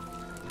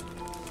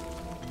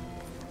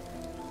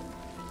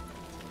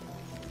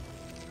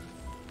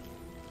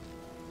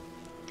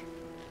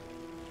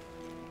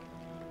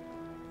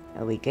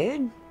 Are we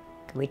good?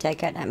 Can we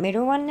take out that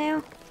middle one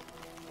now?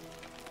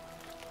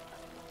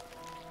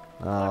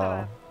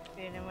 Oh,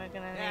 Feeling we're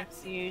gonna need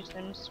to use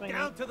them swinging.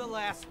 Down to the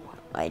last one.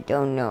 I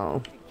don't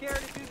know. You care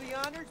to do the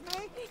honors,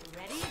 mate?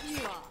 Ready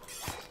as you are.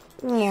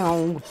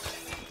 Meow.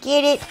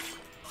 Get it?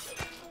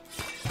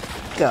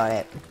 Got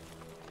it.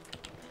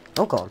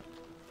 Oh god.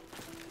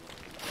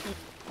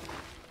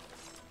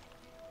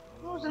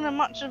 Wasn't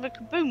much of a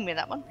kaboom with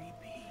that one.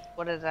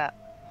 What is that?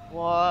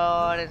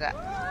 What is that?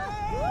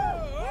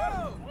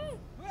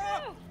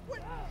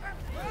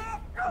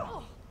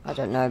 I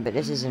don't know, but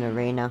this is an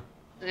arena.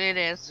 It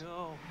is.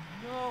 No,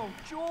 no,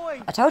 Joy.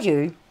 I told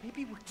you.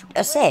 Maybe we're too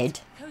I said.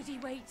 Cody,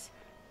 wait.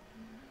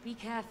 Be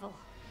careful.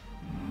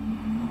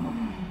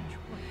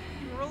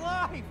 You're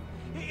alive.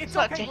 It's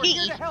Such okay. a We're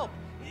here heat. to help.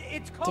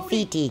 It's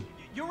Cody. Defeaty.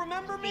 You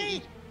remember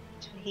me?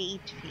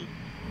 Tweet.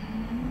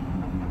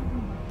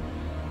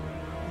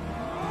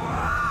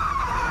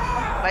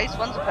 Place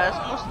one's a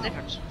person. What's the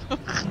difference?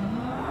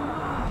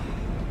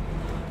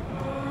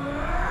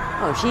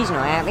 Oh, she's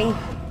not happy.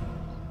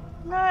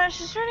 No,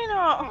 she's really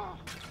not.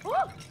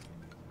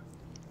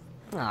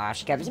 Aw,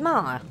 she gave us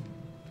more.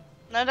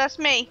 No, that's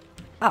me.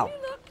 Oh. You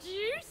look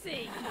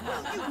juicy.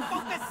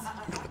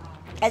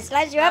 Can I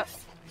slice you up?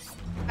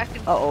 I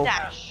can Uh-oh.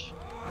 dash.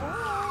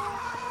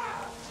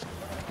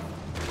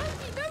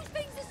 Cody, those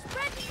things are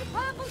spreading the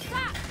purple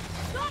sap.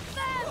 Stop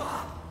them.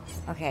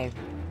 Okay.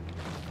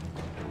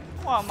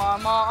 Why,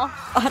 Mama?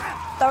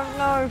 I don't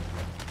know.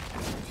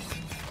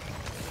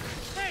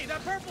 Hey,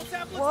 that purple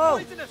sap looks Whoa.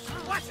 poisonous.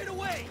 Wash it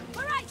away.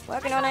 All right.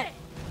 Working I on got it.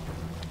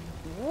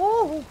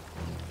 Woo!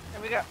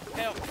 There we go.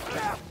 Go.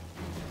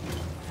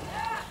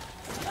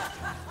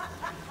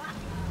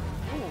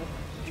 Ooh,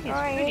 it's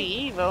Trying. pretty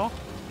evil.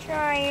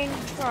 Trying.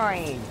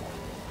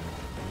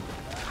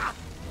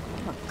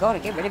 Oh god, I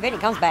get rid of it, it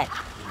comes back.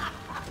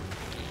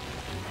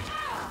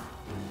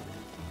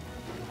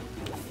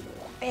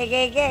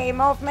 Biggie game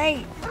off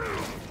me.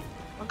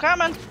 I'm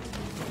coming.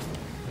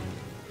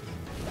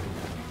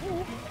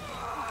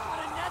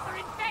 another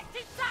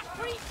infected sap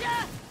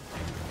creature.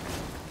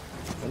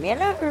 Leave me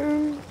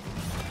alone.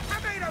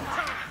 Tomato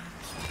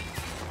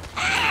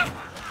time.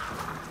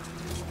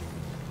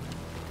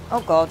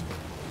 Oh god.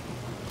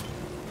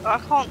 I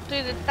can't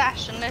do the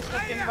dash unless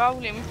I've been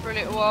rolling for a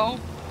little while.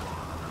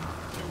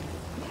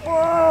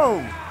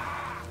 Whoa!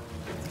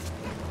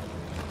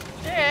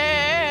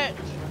 Shit!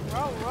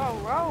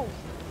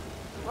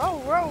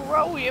 Roll,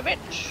 roll, you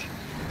bitch!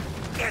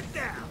 Get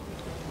down.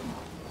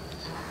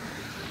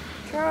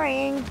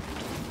 Trying.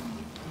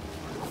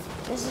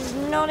 This is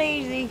not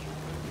easy.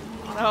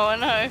 Oh, I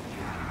know. I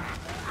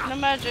can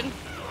imagine.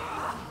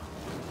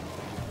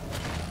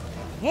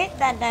 Hit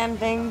that damn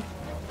thing.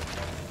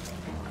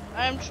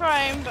 I am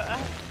trying, but I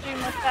have to do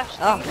my dash.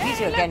 Oh, thing. these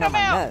Hey, are look, getting on I'm my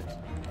out. nerves.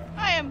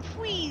 I am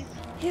freeze.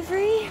 You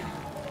free?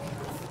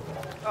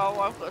 Oh,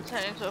 I've got to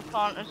turn into a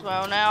plant as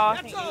well now. I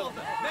That's think all of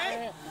them.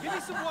 May, give me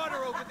some water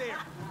over there.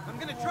 I'm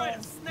gonna try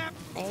to snap.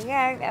 There you go,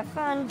 have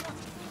fun.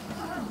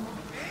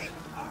 Hey,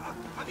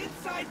 I'm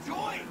inside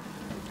Joy.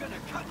 I'm gonna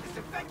cut this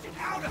infection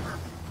out of her.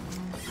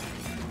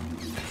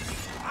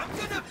 I'm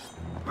gonna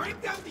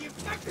break down the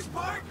infected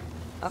part.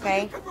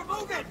 Okay. So you can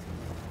remove it.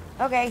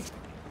 Okay.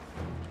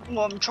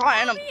 Well, I'm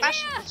trying. I'm Over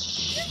bashing here. the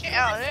shit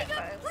out of it.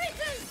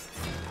 Prisons.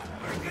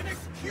 We're gonna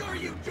cure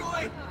you,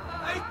 Joy.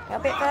 A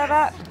bit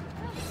further.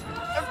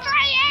 I'm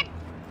trying.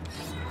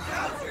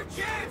 Now's your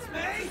chance,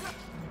 May.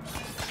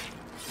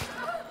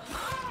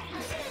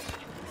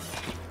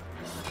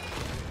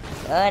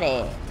 Got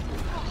it.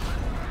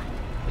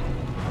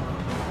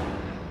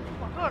 Oh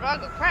my god, I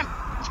got cramp.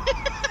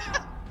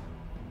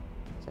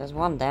 So there's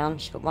one down,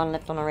 she's got one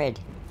left on her head.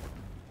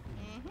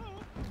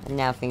 And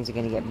now things are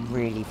going to get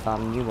really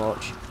fun, you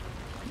watch.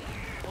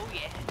 Oh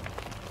yeah.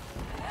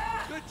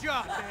 Good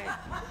job, May.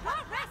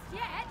 Can't rest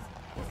yet.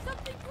 There's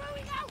something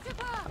growing out of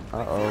her.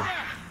 Uh-oh.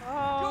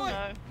 Oh Joy,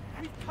 no.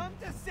 we've come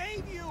to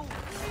save you.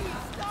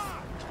 Please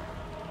stop.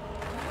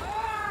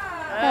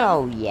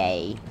 Oh,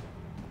 yay.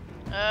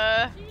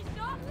 She's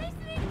not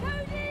listening,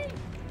 Cody.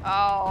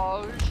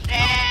 Oh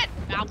shit.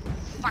 Oh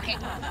fuck it.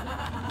 No, no.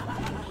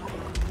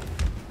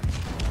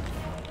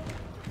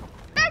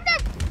 No, no,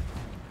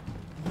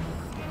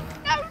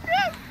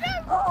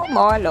 no. Oh,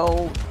 my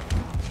lord.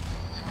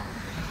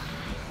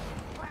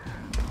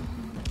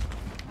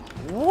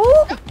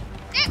 Whoop!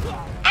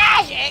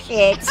 Ah,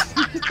 shit!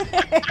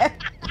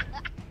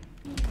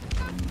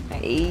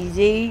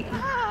 Easy.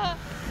 Ah.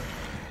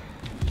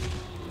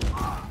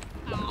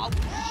 Oh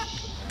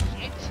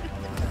shit.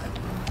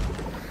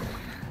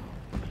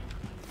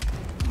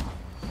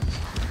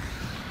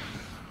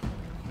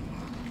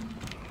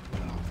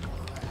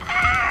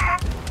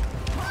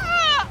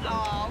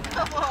 Oh,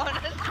 come on,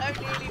 I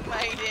so nearly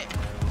made it.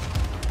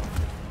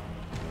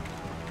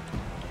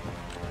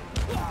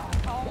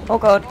 Oh,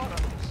 God.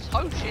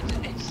 I'm so shit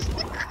at this.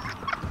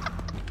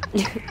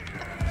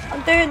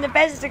 I'm doing the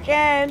best I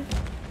can.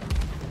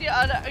 Yeah,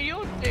 I know,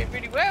 you're doing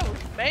really well.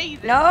 It's me.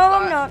 that's No,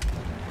 I'm like- not.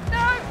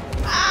 No.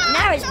 Ah,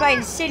 Now it's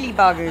playing silly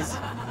buggers.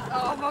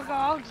 oh my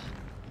god.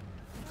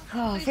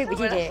 Oh, I think we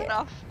did That's it.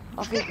 enough.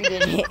 I think we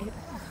did it.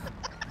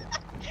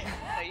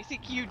 No, you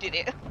think you did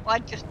it? I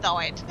just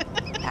died.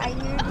 Ah,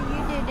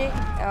 you did it.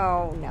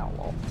 Oh,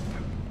 no.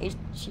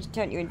 She's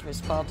turned you into a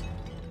spot.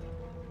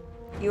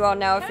 You are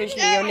now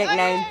officially your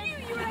nickname.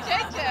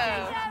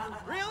 Potato.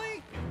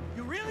 Really?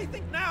 You really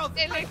think now the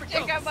Hey, time look, for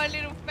check out jokes? my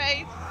little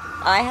face.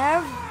 I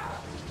have.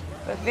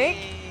 But Vic,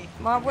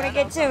 might want to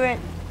get to it.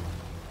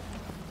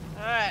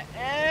 Alright,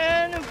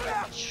 and a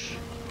bunch.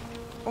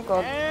 Oh,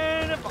 God.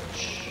 And a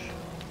bunch.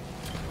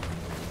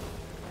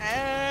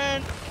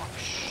 And a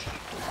bunch.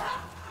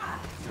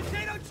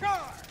 Potato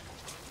char.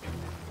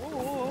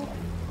 Ooh.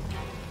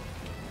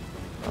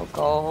 Oh,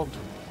 God.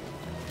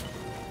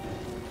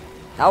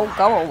 Oh,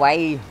 go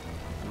away.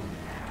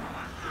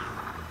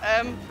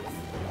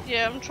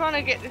 Yeah, I'm trying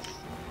to get this.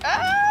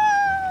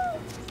 Ah!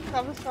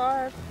 Other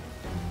side.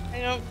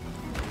 Hang on.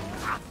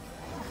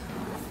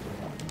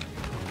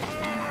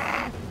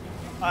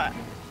 Right.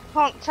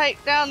 Can't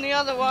take down the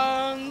other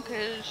one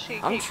because she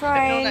I'm keeps putting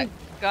all that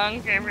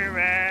trying. gunk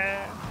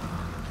everywhere.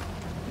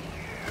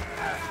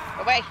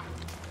 Away.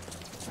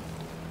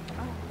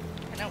 Oh,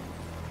 no.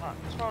 Right,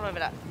 let's roll over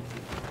that.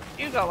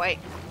 You go away.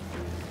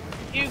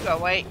 You go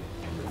away.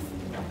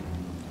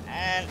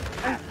 And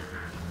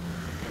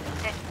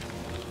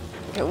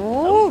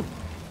Ooh!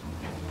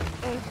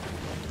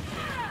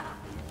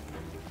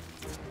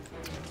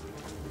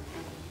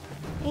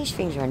 These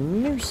things are a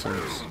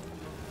nuisance.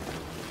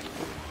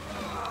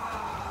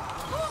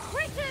 More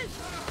critters!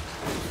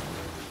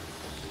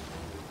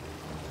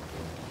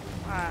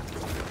 Alright.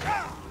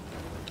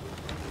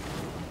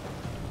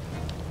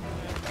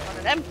 One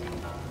of them.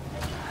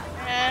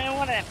 And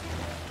one of them.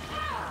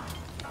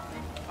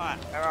 Alright,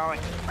 where are we?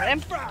 One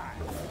of them.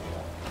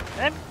 One of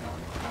them.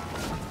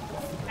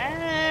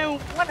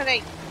 And one of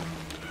these.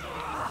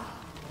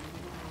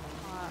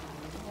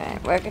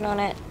 Alright, working on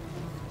it.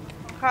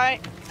 Okay,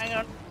 hang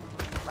on.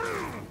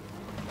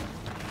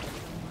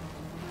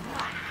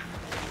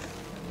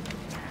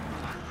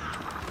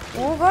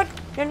 Oh god!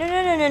 No, no,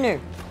 no, no, no, no!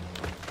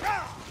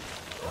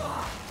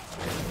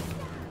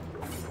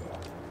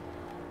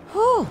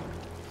 Oh!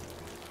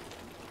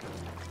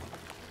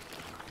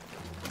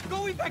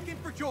 Going back in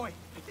for Joy.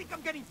 I think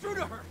I'm getting through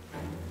to her.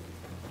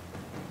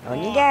 On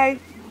you go!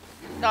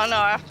 No,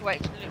 I have to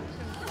wait for Luke.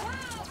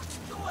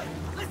 Joy,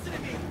 listen to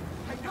me.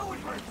 I know it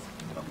hurts,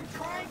 but we're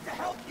trying to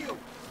help you.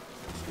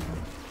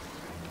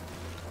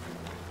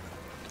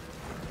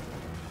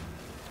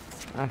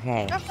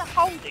 Okay. Do I have to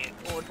hold it,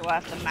 or do I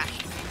have to mash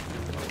it?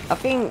 I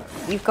think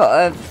you've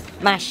got to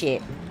mash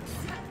it.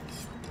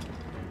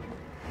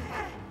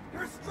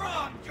 You're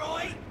strong,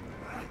 Joy.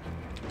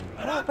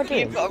 What do I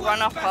You've do? got to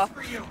run up her. Best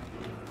for you.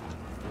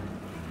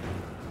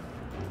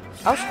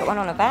 Oh, she's got one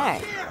on her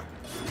back. Here,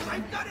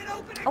 I've got it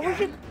open Oh, again.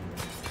 will you...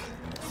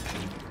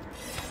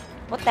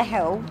 What the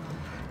hell?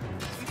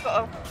 You've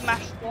got to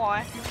mash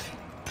Y.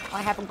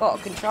 I haven't got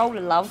a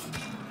controller, love.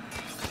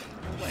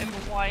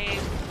 Whatever Y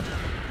is.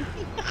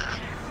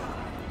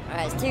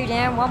 Alright, it's 2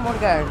 down, 1 more to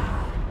go.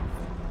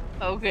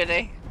 Oh,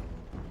 goody.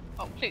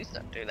 Oh, please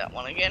don't do that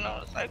one again.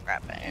 Oh, it's so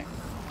crap at it.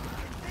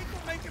 I think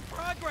we're making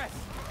progress.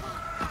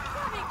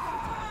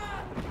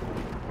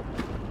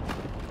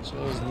 She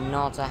is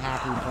not a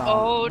happy plant.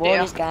 Oh, What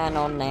dear. is going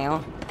on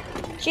now?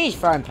 She's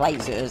throwing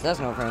plates at us, that's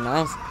not very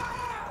nice.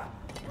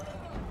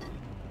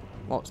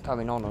 What's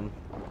going on them?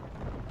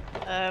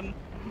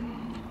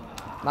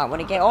 Might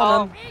want to get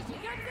on them. Here she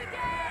comes again!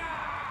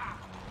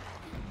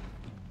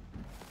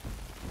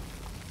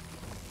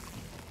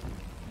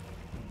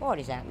 What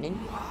is happening?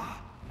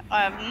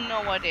 I have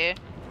no idea.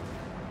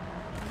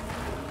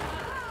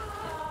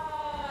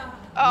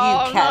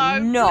 Oh, You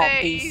cannot no,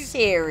 be please.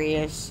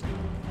 serious.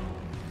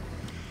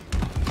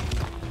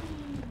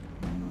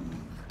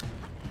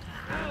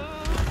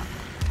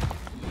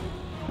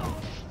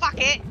 Fuck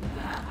it.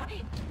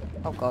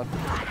 Oh god.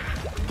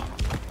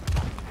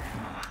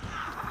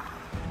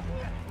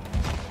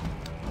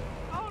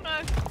 Oh, no.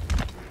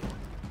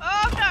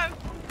 Oh,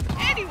 no.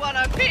 Anyone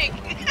I pick.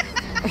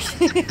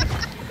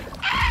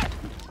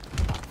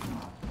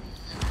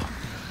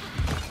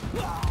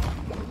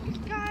 What's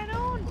going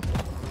on?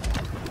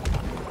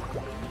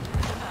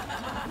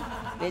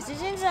 This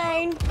is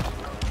insane.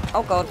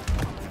 Oh god.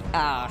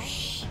 Oh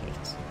shit.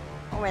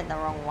 I went the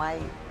wrong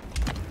way.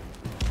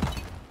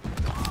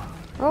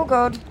 Oh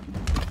god.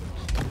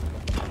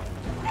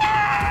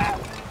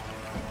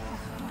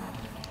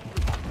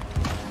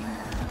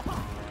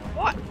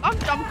 What? I'm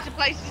jumping to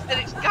places that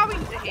it's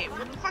going to hit.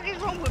 What the fuck is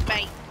wrong with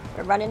me?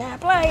 We're running out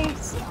of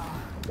plates.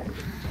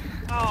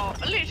 Oh,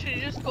 I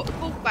literally just got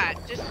pulled back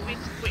just a bit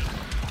quick.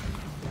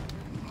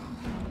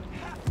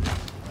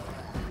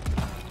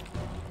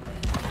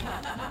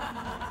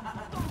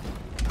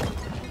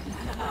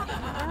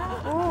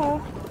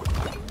 Oh.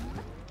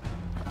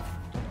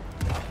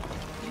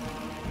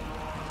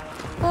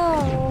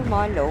 Oh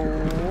my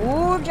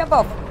lord. Jump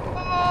off.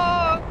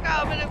 Oh,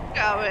 I'm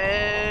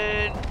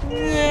coming.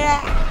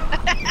 Yeah.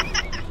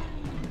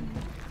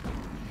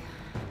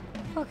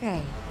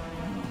 Okay.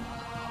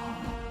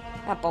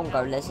 That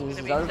bongo lessons Gonna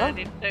is be over. turned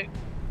into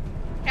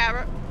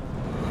carrot.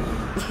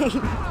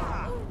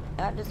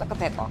 Just like a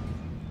pepper.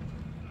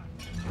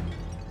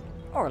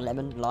 Or a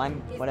lemon,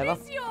 lime, whatever. Is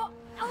this your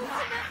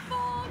ultimate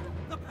form?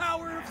 The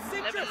power of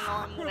citrus Lemon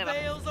lime, whatever.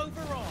 prevails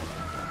over all.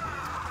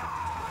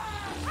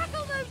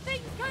 Tackle those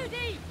things,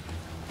 Cody!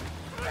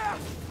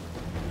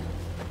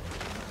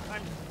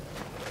 One,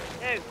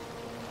 two,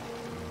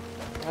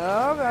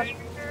 Oh god.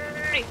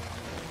 three.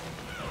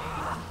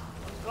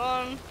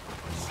 Gone.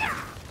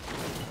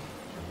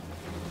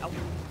 Oh,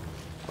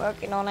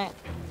 Working on it.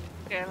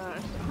 okay,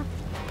 nice.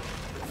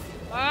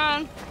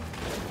 One.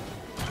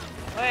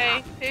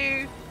 Way,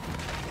 2,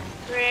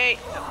 3.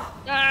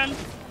 Done.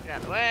 Get out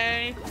of the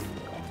way.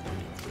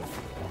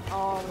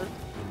 Oh, there's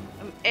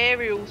some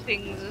aerial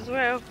things as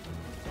well.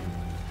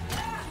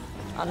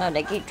 I know,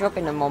 they keep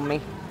dropping them on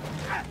me.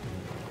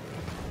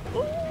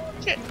 Ooh,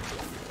 shit.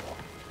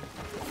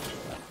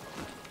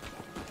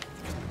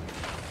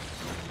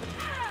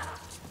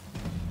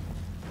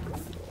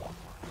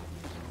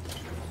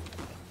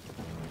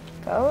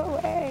 Go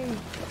away.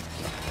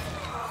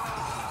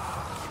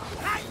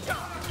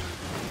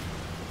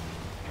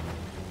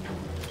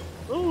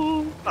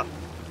 Ooh, fuck.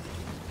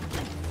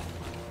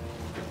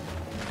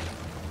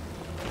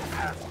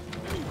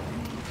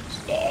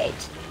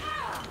 Shit.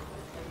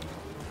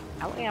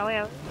 Owie.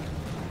 Ow.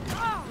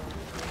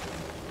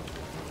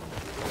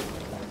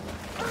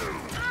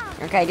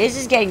 Okay, this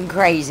is getting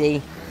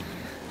crazy.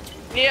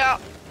 Yeah.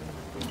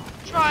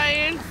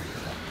 Trying.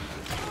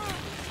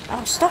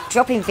 Oh, stop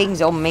dropping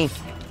things on me.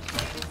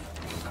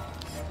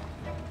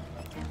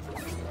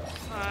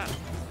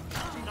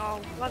 Oh,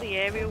 bloody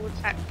aerial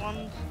attack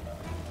ones.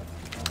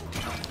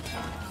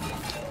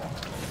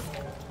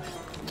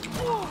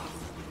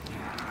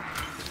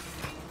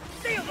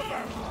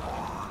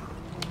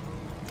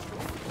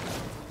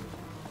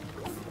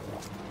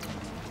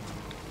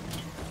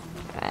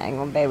 Hang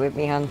on, bear with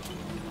me, hun.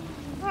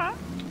 Alright.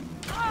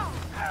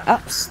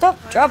 Oh, stop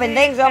dropping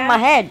things on my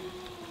head.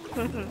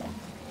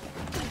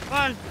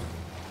 1,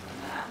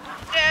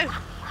 2.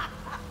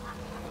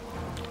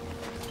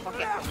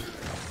 Okay.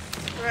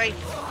 3.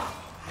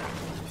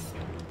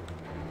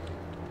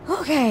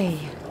 Okay.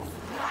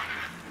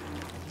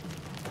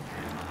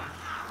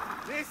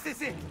 This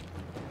is it.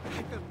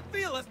 I can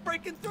feel us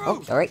breaking through.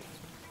 Oh, sorry.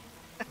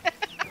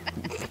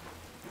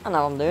 I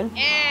know what I'm doing.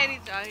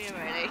 Anytime you're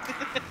ready.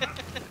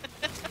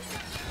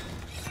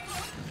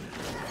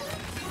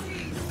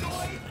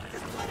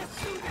 Just let us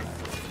do this.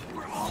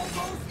 We're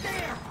almost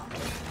there.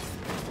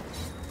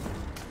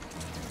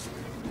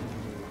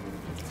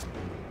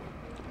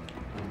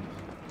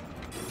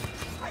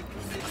 I can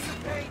feel the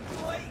pain,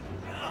 boy.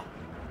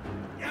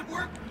 And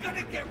we're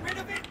gonna get rid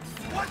of it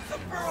once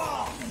and for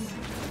all.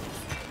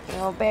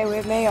 Oh, bear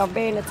with me. I'm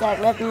being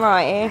attacked left and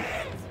right here.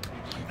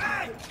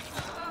 Hey!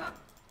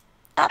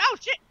 Oh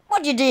shit!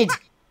 What you did?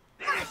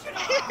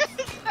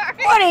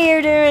 Sorry. What are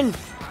you doing?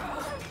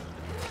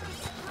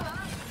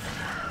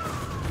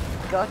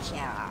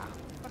 Gotcha.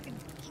 Fucking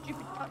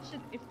stupid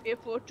touching if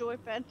fearful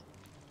joypad.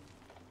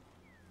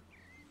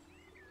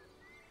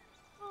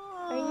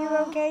 Are you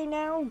okay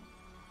now?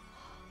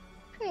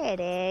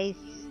 Pretty.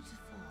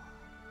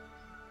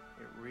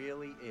 It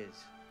really is.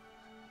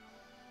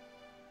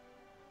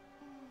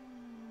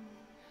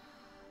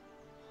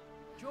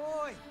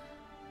 Joy!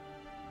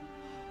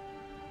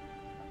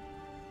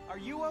 Are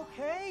you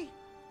okay?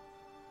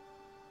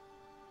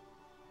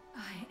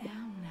 I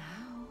am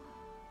now.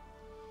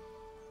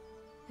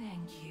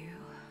 Thank you.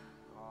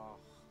 Oh,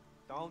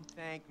 don't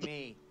thank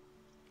me.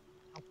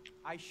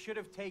 I should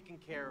have taken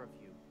care of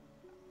you.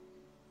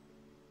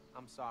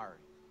 I'm sorry.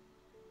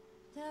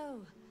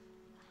 No,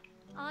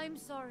 I'm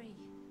sorry.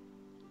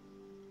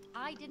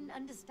 I didn't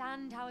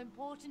understand how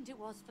important it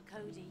was for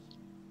Cody.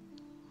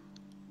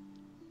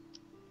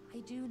 I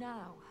do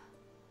now.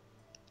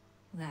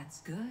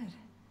 That's good.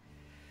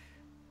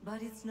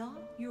 But it's not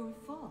your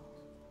fault.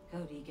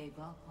 Cody gave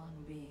up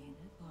on being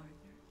a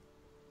partner.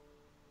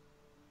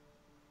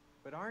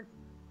 But aren't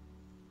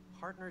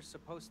partners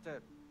supposed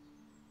to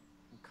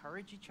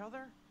encourage each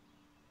other?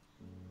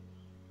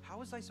 How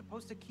was I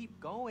supposed to keep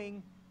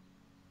going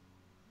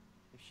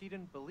if she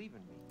didn't believe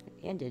in me?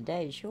 At the end of the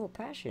day, it's your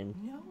passion.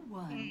 No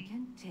one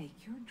can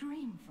take your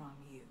dream from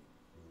you.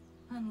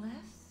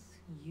 Unless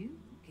you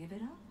give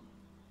it up.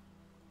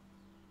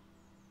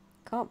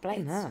 Can't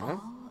blame It's her.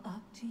 all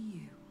up to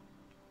you.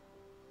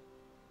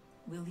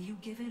 Will you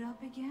give it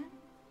up again?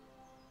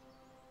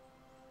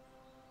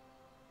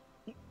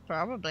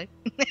 Probably.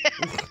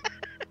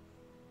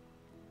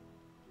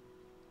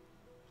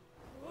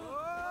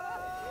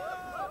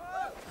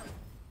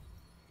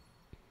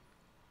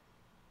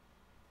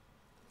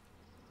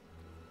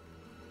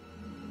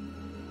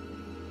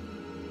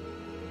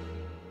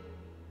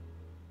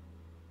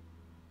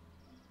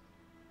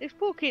 This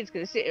poor kid's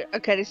gonna sit here.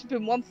 Okay, this has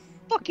been one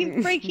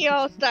fucking freaky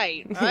ass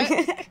day,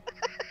 right?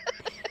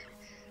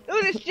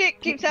 All this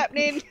shit keeps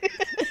happening.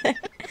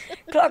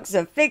 Clocks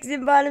are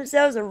fixing by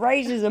themselves, the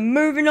razors are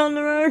moving on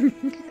their own.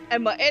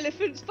 And my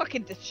elephant's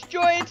fucking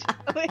destroyed.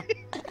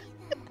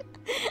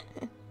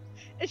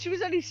 And she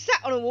was only sat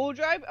on a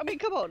wardrobe. I mean,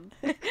 come on.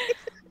 This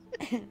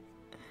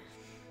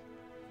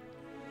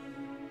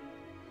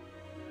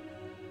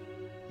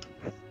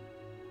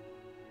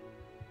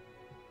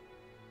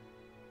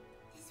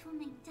will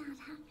make Dad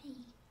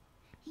happy.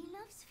 He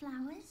loves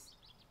flowers.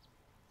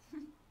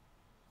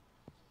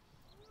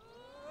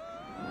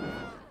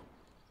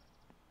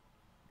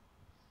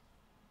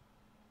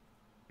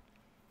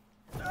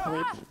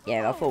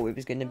 Yeah, I thought we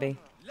was gonna be.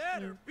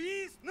 Letter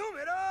piece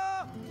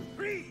numero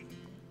 3.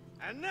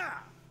 And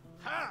now,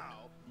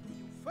 how do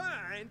you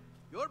find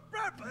your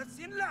purpose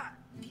in life?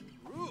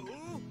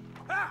 Through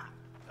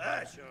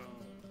passion.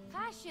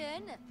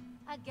 Passion?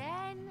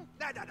 Again?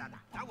 That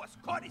was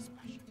Cody's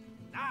passion.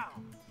 Now,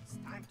 it's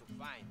time to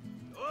find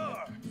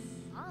yours.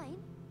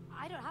 Mine?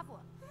 I don't have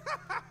one.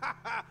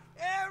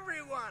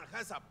 Everyone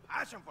has a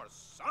passion for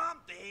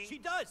something. She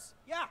does,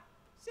 yeah.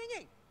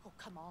 Singing. Oh,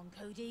 come on,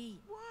 Cody.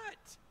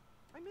 What?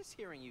 I miss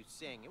hearing you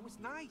sing. It was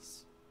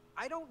nice.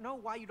 I don't know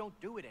why you don't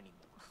do it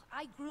anymore.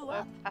 I grew Well,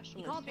 up. passion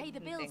You was can't pay the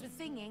different bills thing. with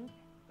singing.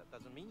 That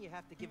doesn't mean you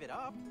have to give it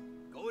up.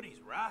 Cody's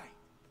right.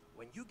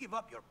 When you give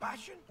up your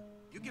passion,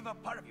 you give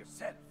up part of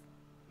yourself.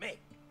 May,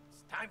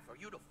 it's time for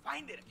you to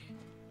find it again.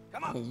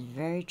 Come on. It's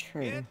very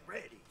true. Get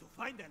ready to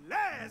find the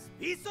last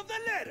piece of the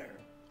letter.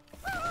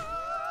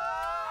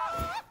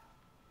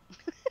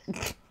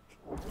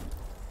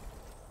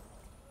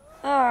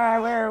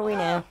 Alright, where are we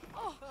now?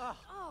 Oh,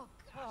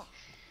 God.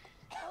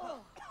 Oh,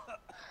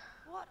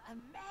 what a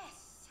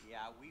mess. Yeah,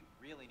 we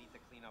really need to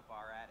clean up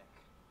our attic.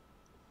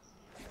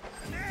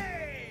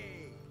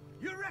 Hey!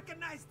 You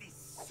recognize this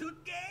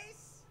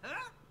suitcase?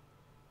 Huh?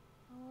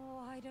 Oh,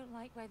 I don't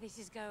like where this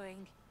is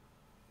going.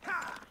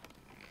 Ha!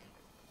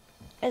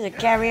 There's a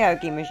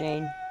karaoke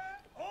machine.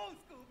 Old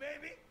school,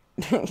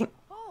 baby.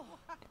 Oh,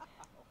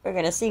 We're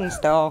gonna sing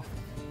style.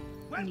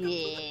 Welcome Yeah.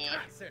 to the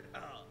concert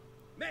hall.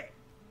 May,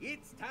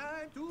 it's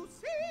time to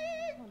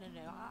sing. oh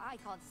no, I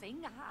can't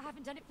sing. I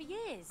haven't done it for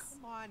years.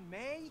 Come on,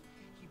 May.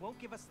 He won't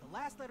give us the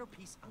last letter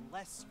piece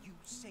unless you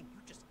sing.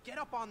 You just get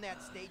up on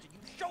that stage and you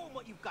show him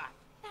what you've got.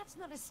 That's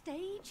not a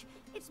stage.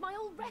 It's my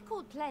old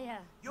record player.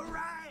 You're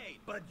right,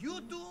 but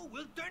you two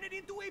will turn it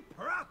into a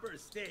proper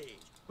stage.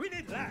 We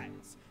need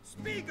lights,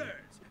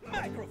 speakers,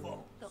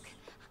 microphones. Look,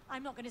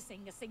 I'm not going to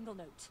sing a single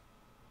note.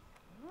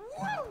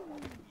 Woo!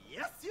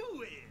 Yes, you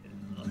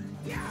will.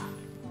 Yeah.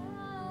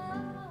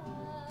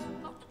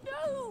 Oh,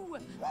 no!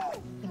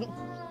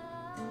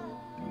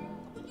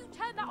 Will you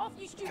turn that off,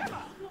 you stupid?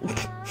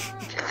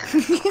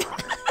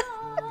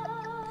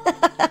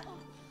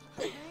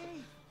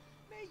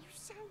 May, you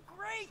sound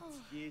great.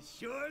 It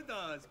sure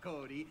does,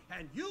 Cody.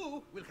 And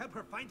you will help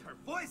her find her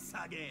voice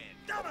again.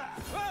 Double.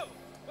 Whoa!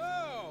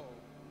 Whoa!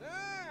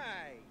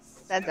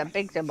 Nice. That's a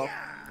big symbol.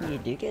 Yeah. You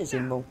do get a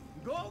symbol.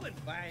 Go and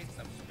find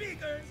some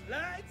speakers,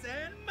 lights,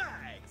 and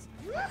mics.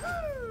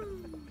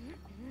 Woohoo!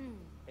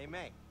 Hey,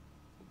 May.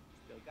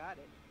 Still got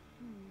it.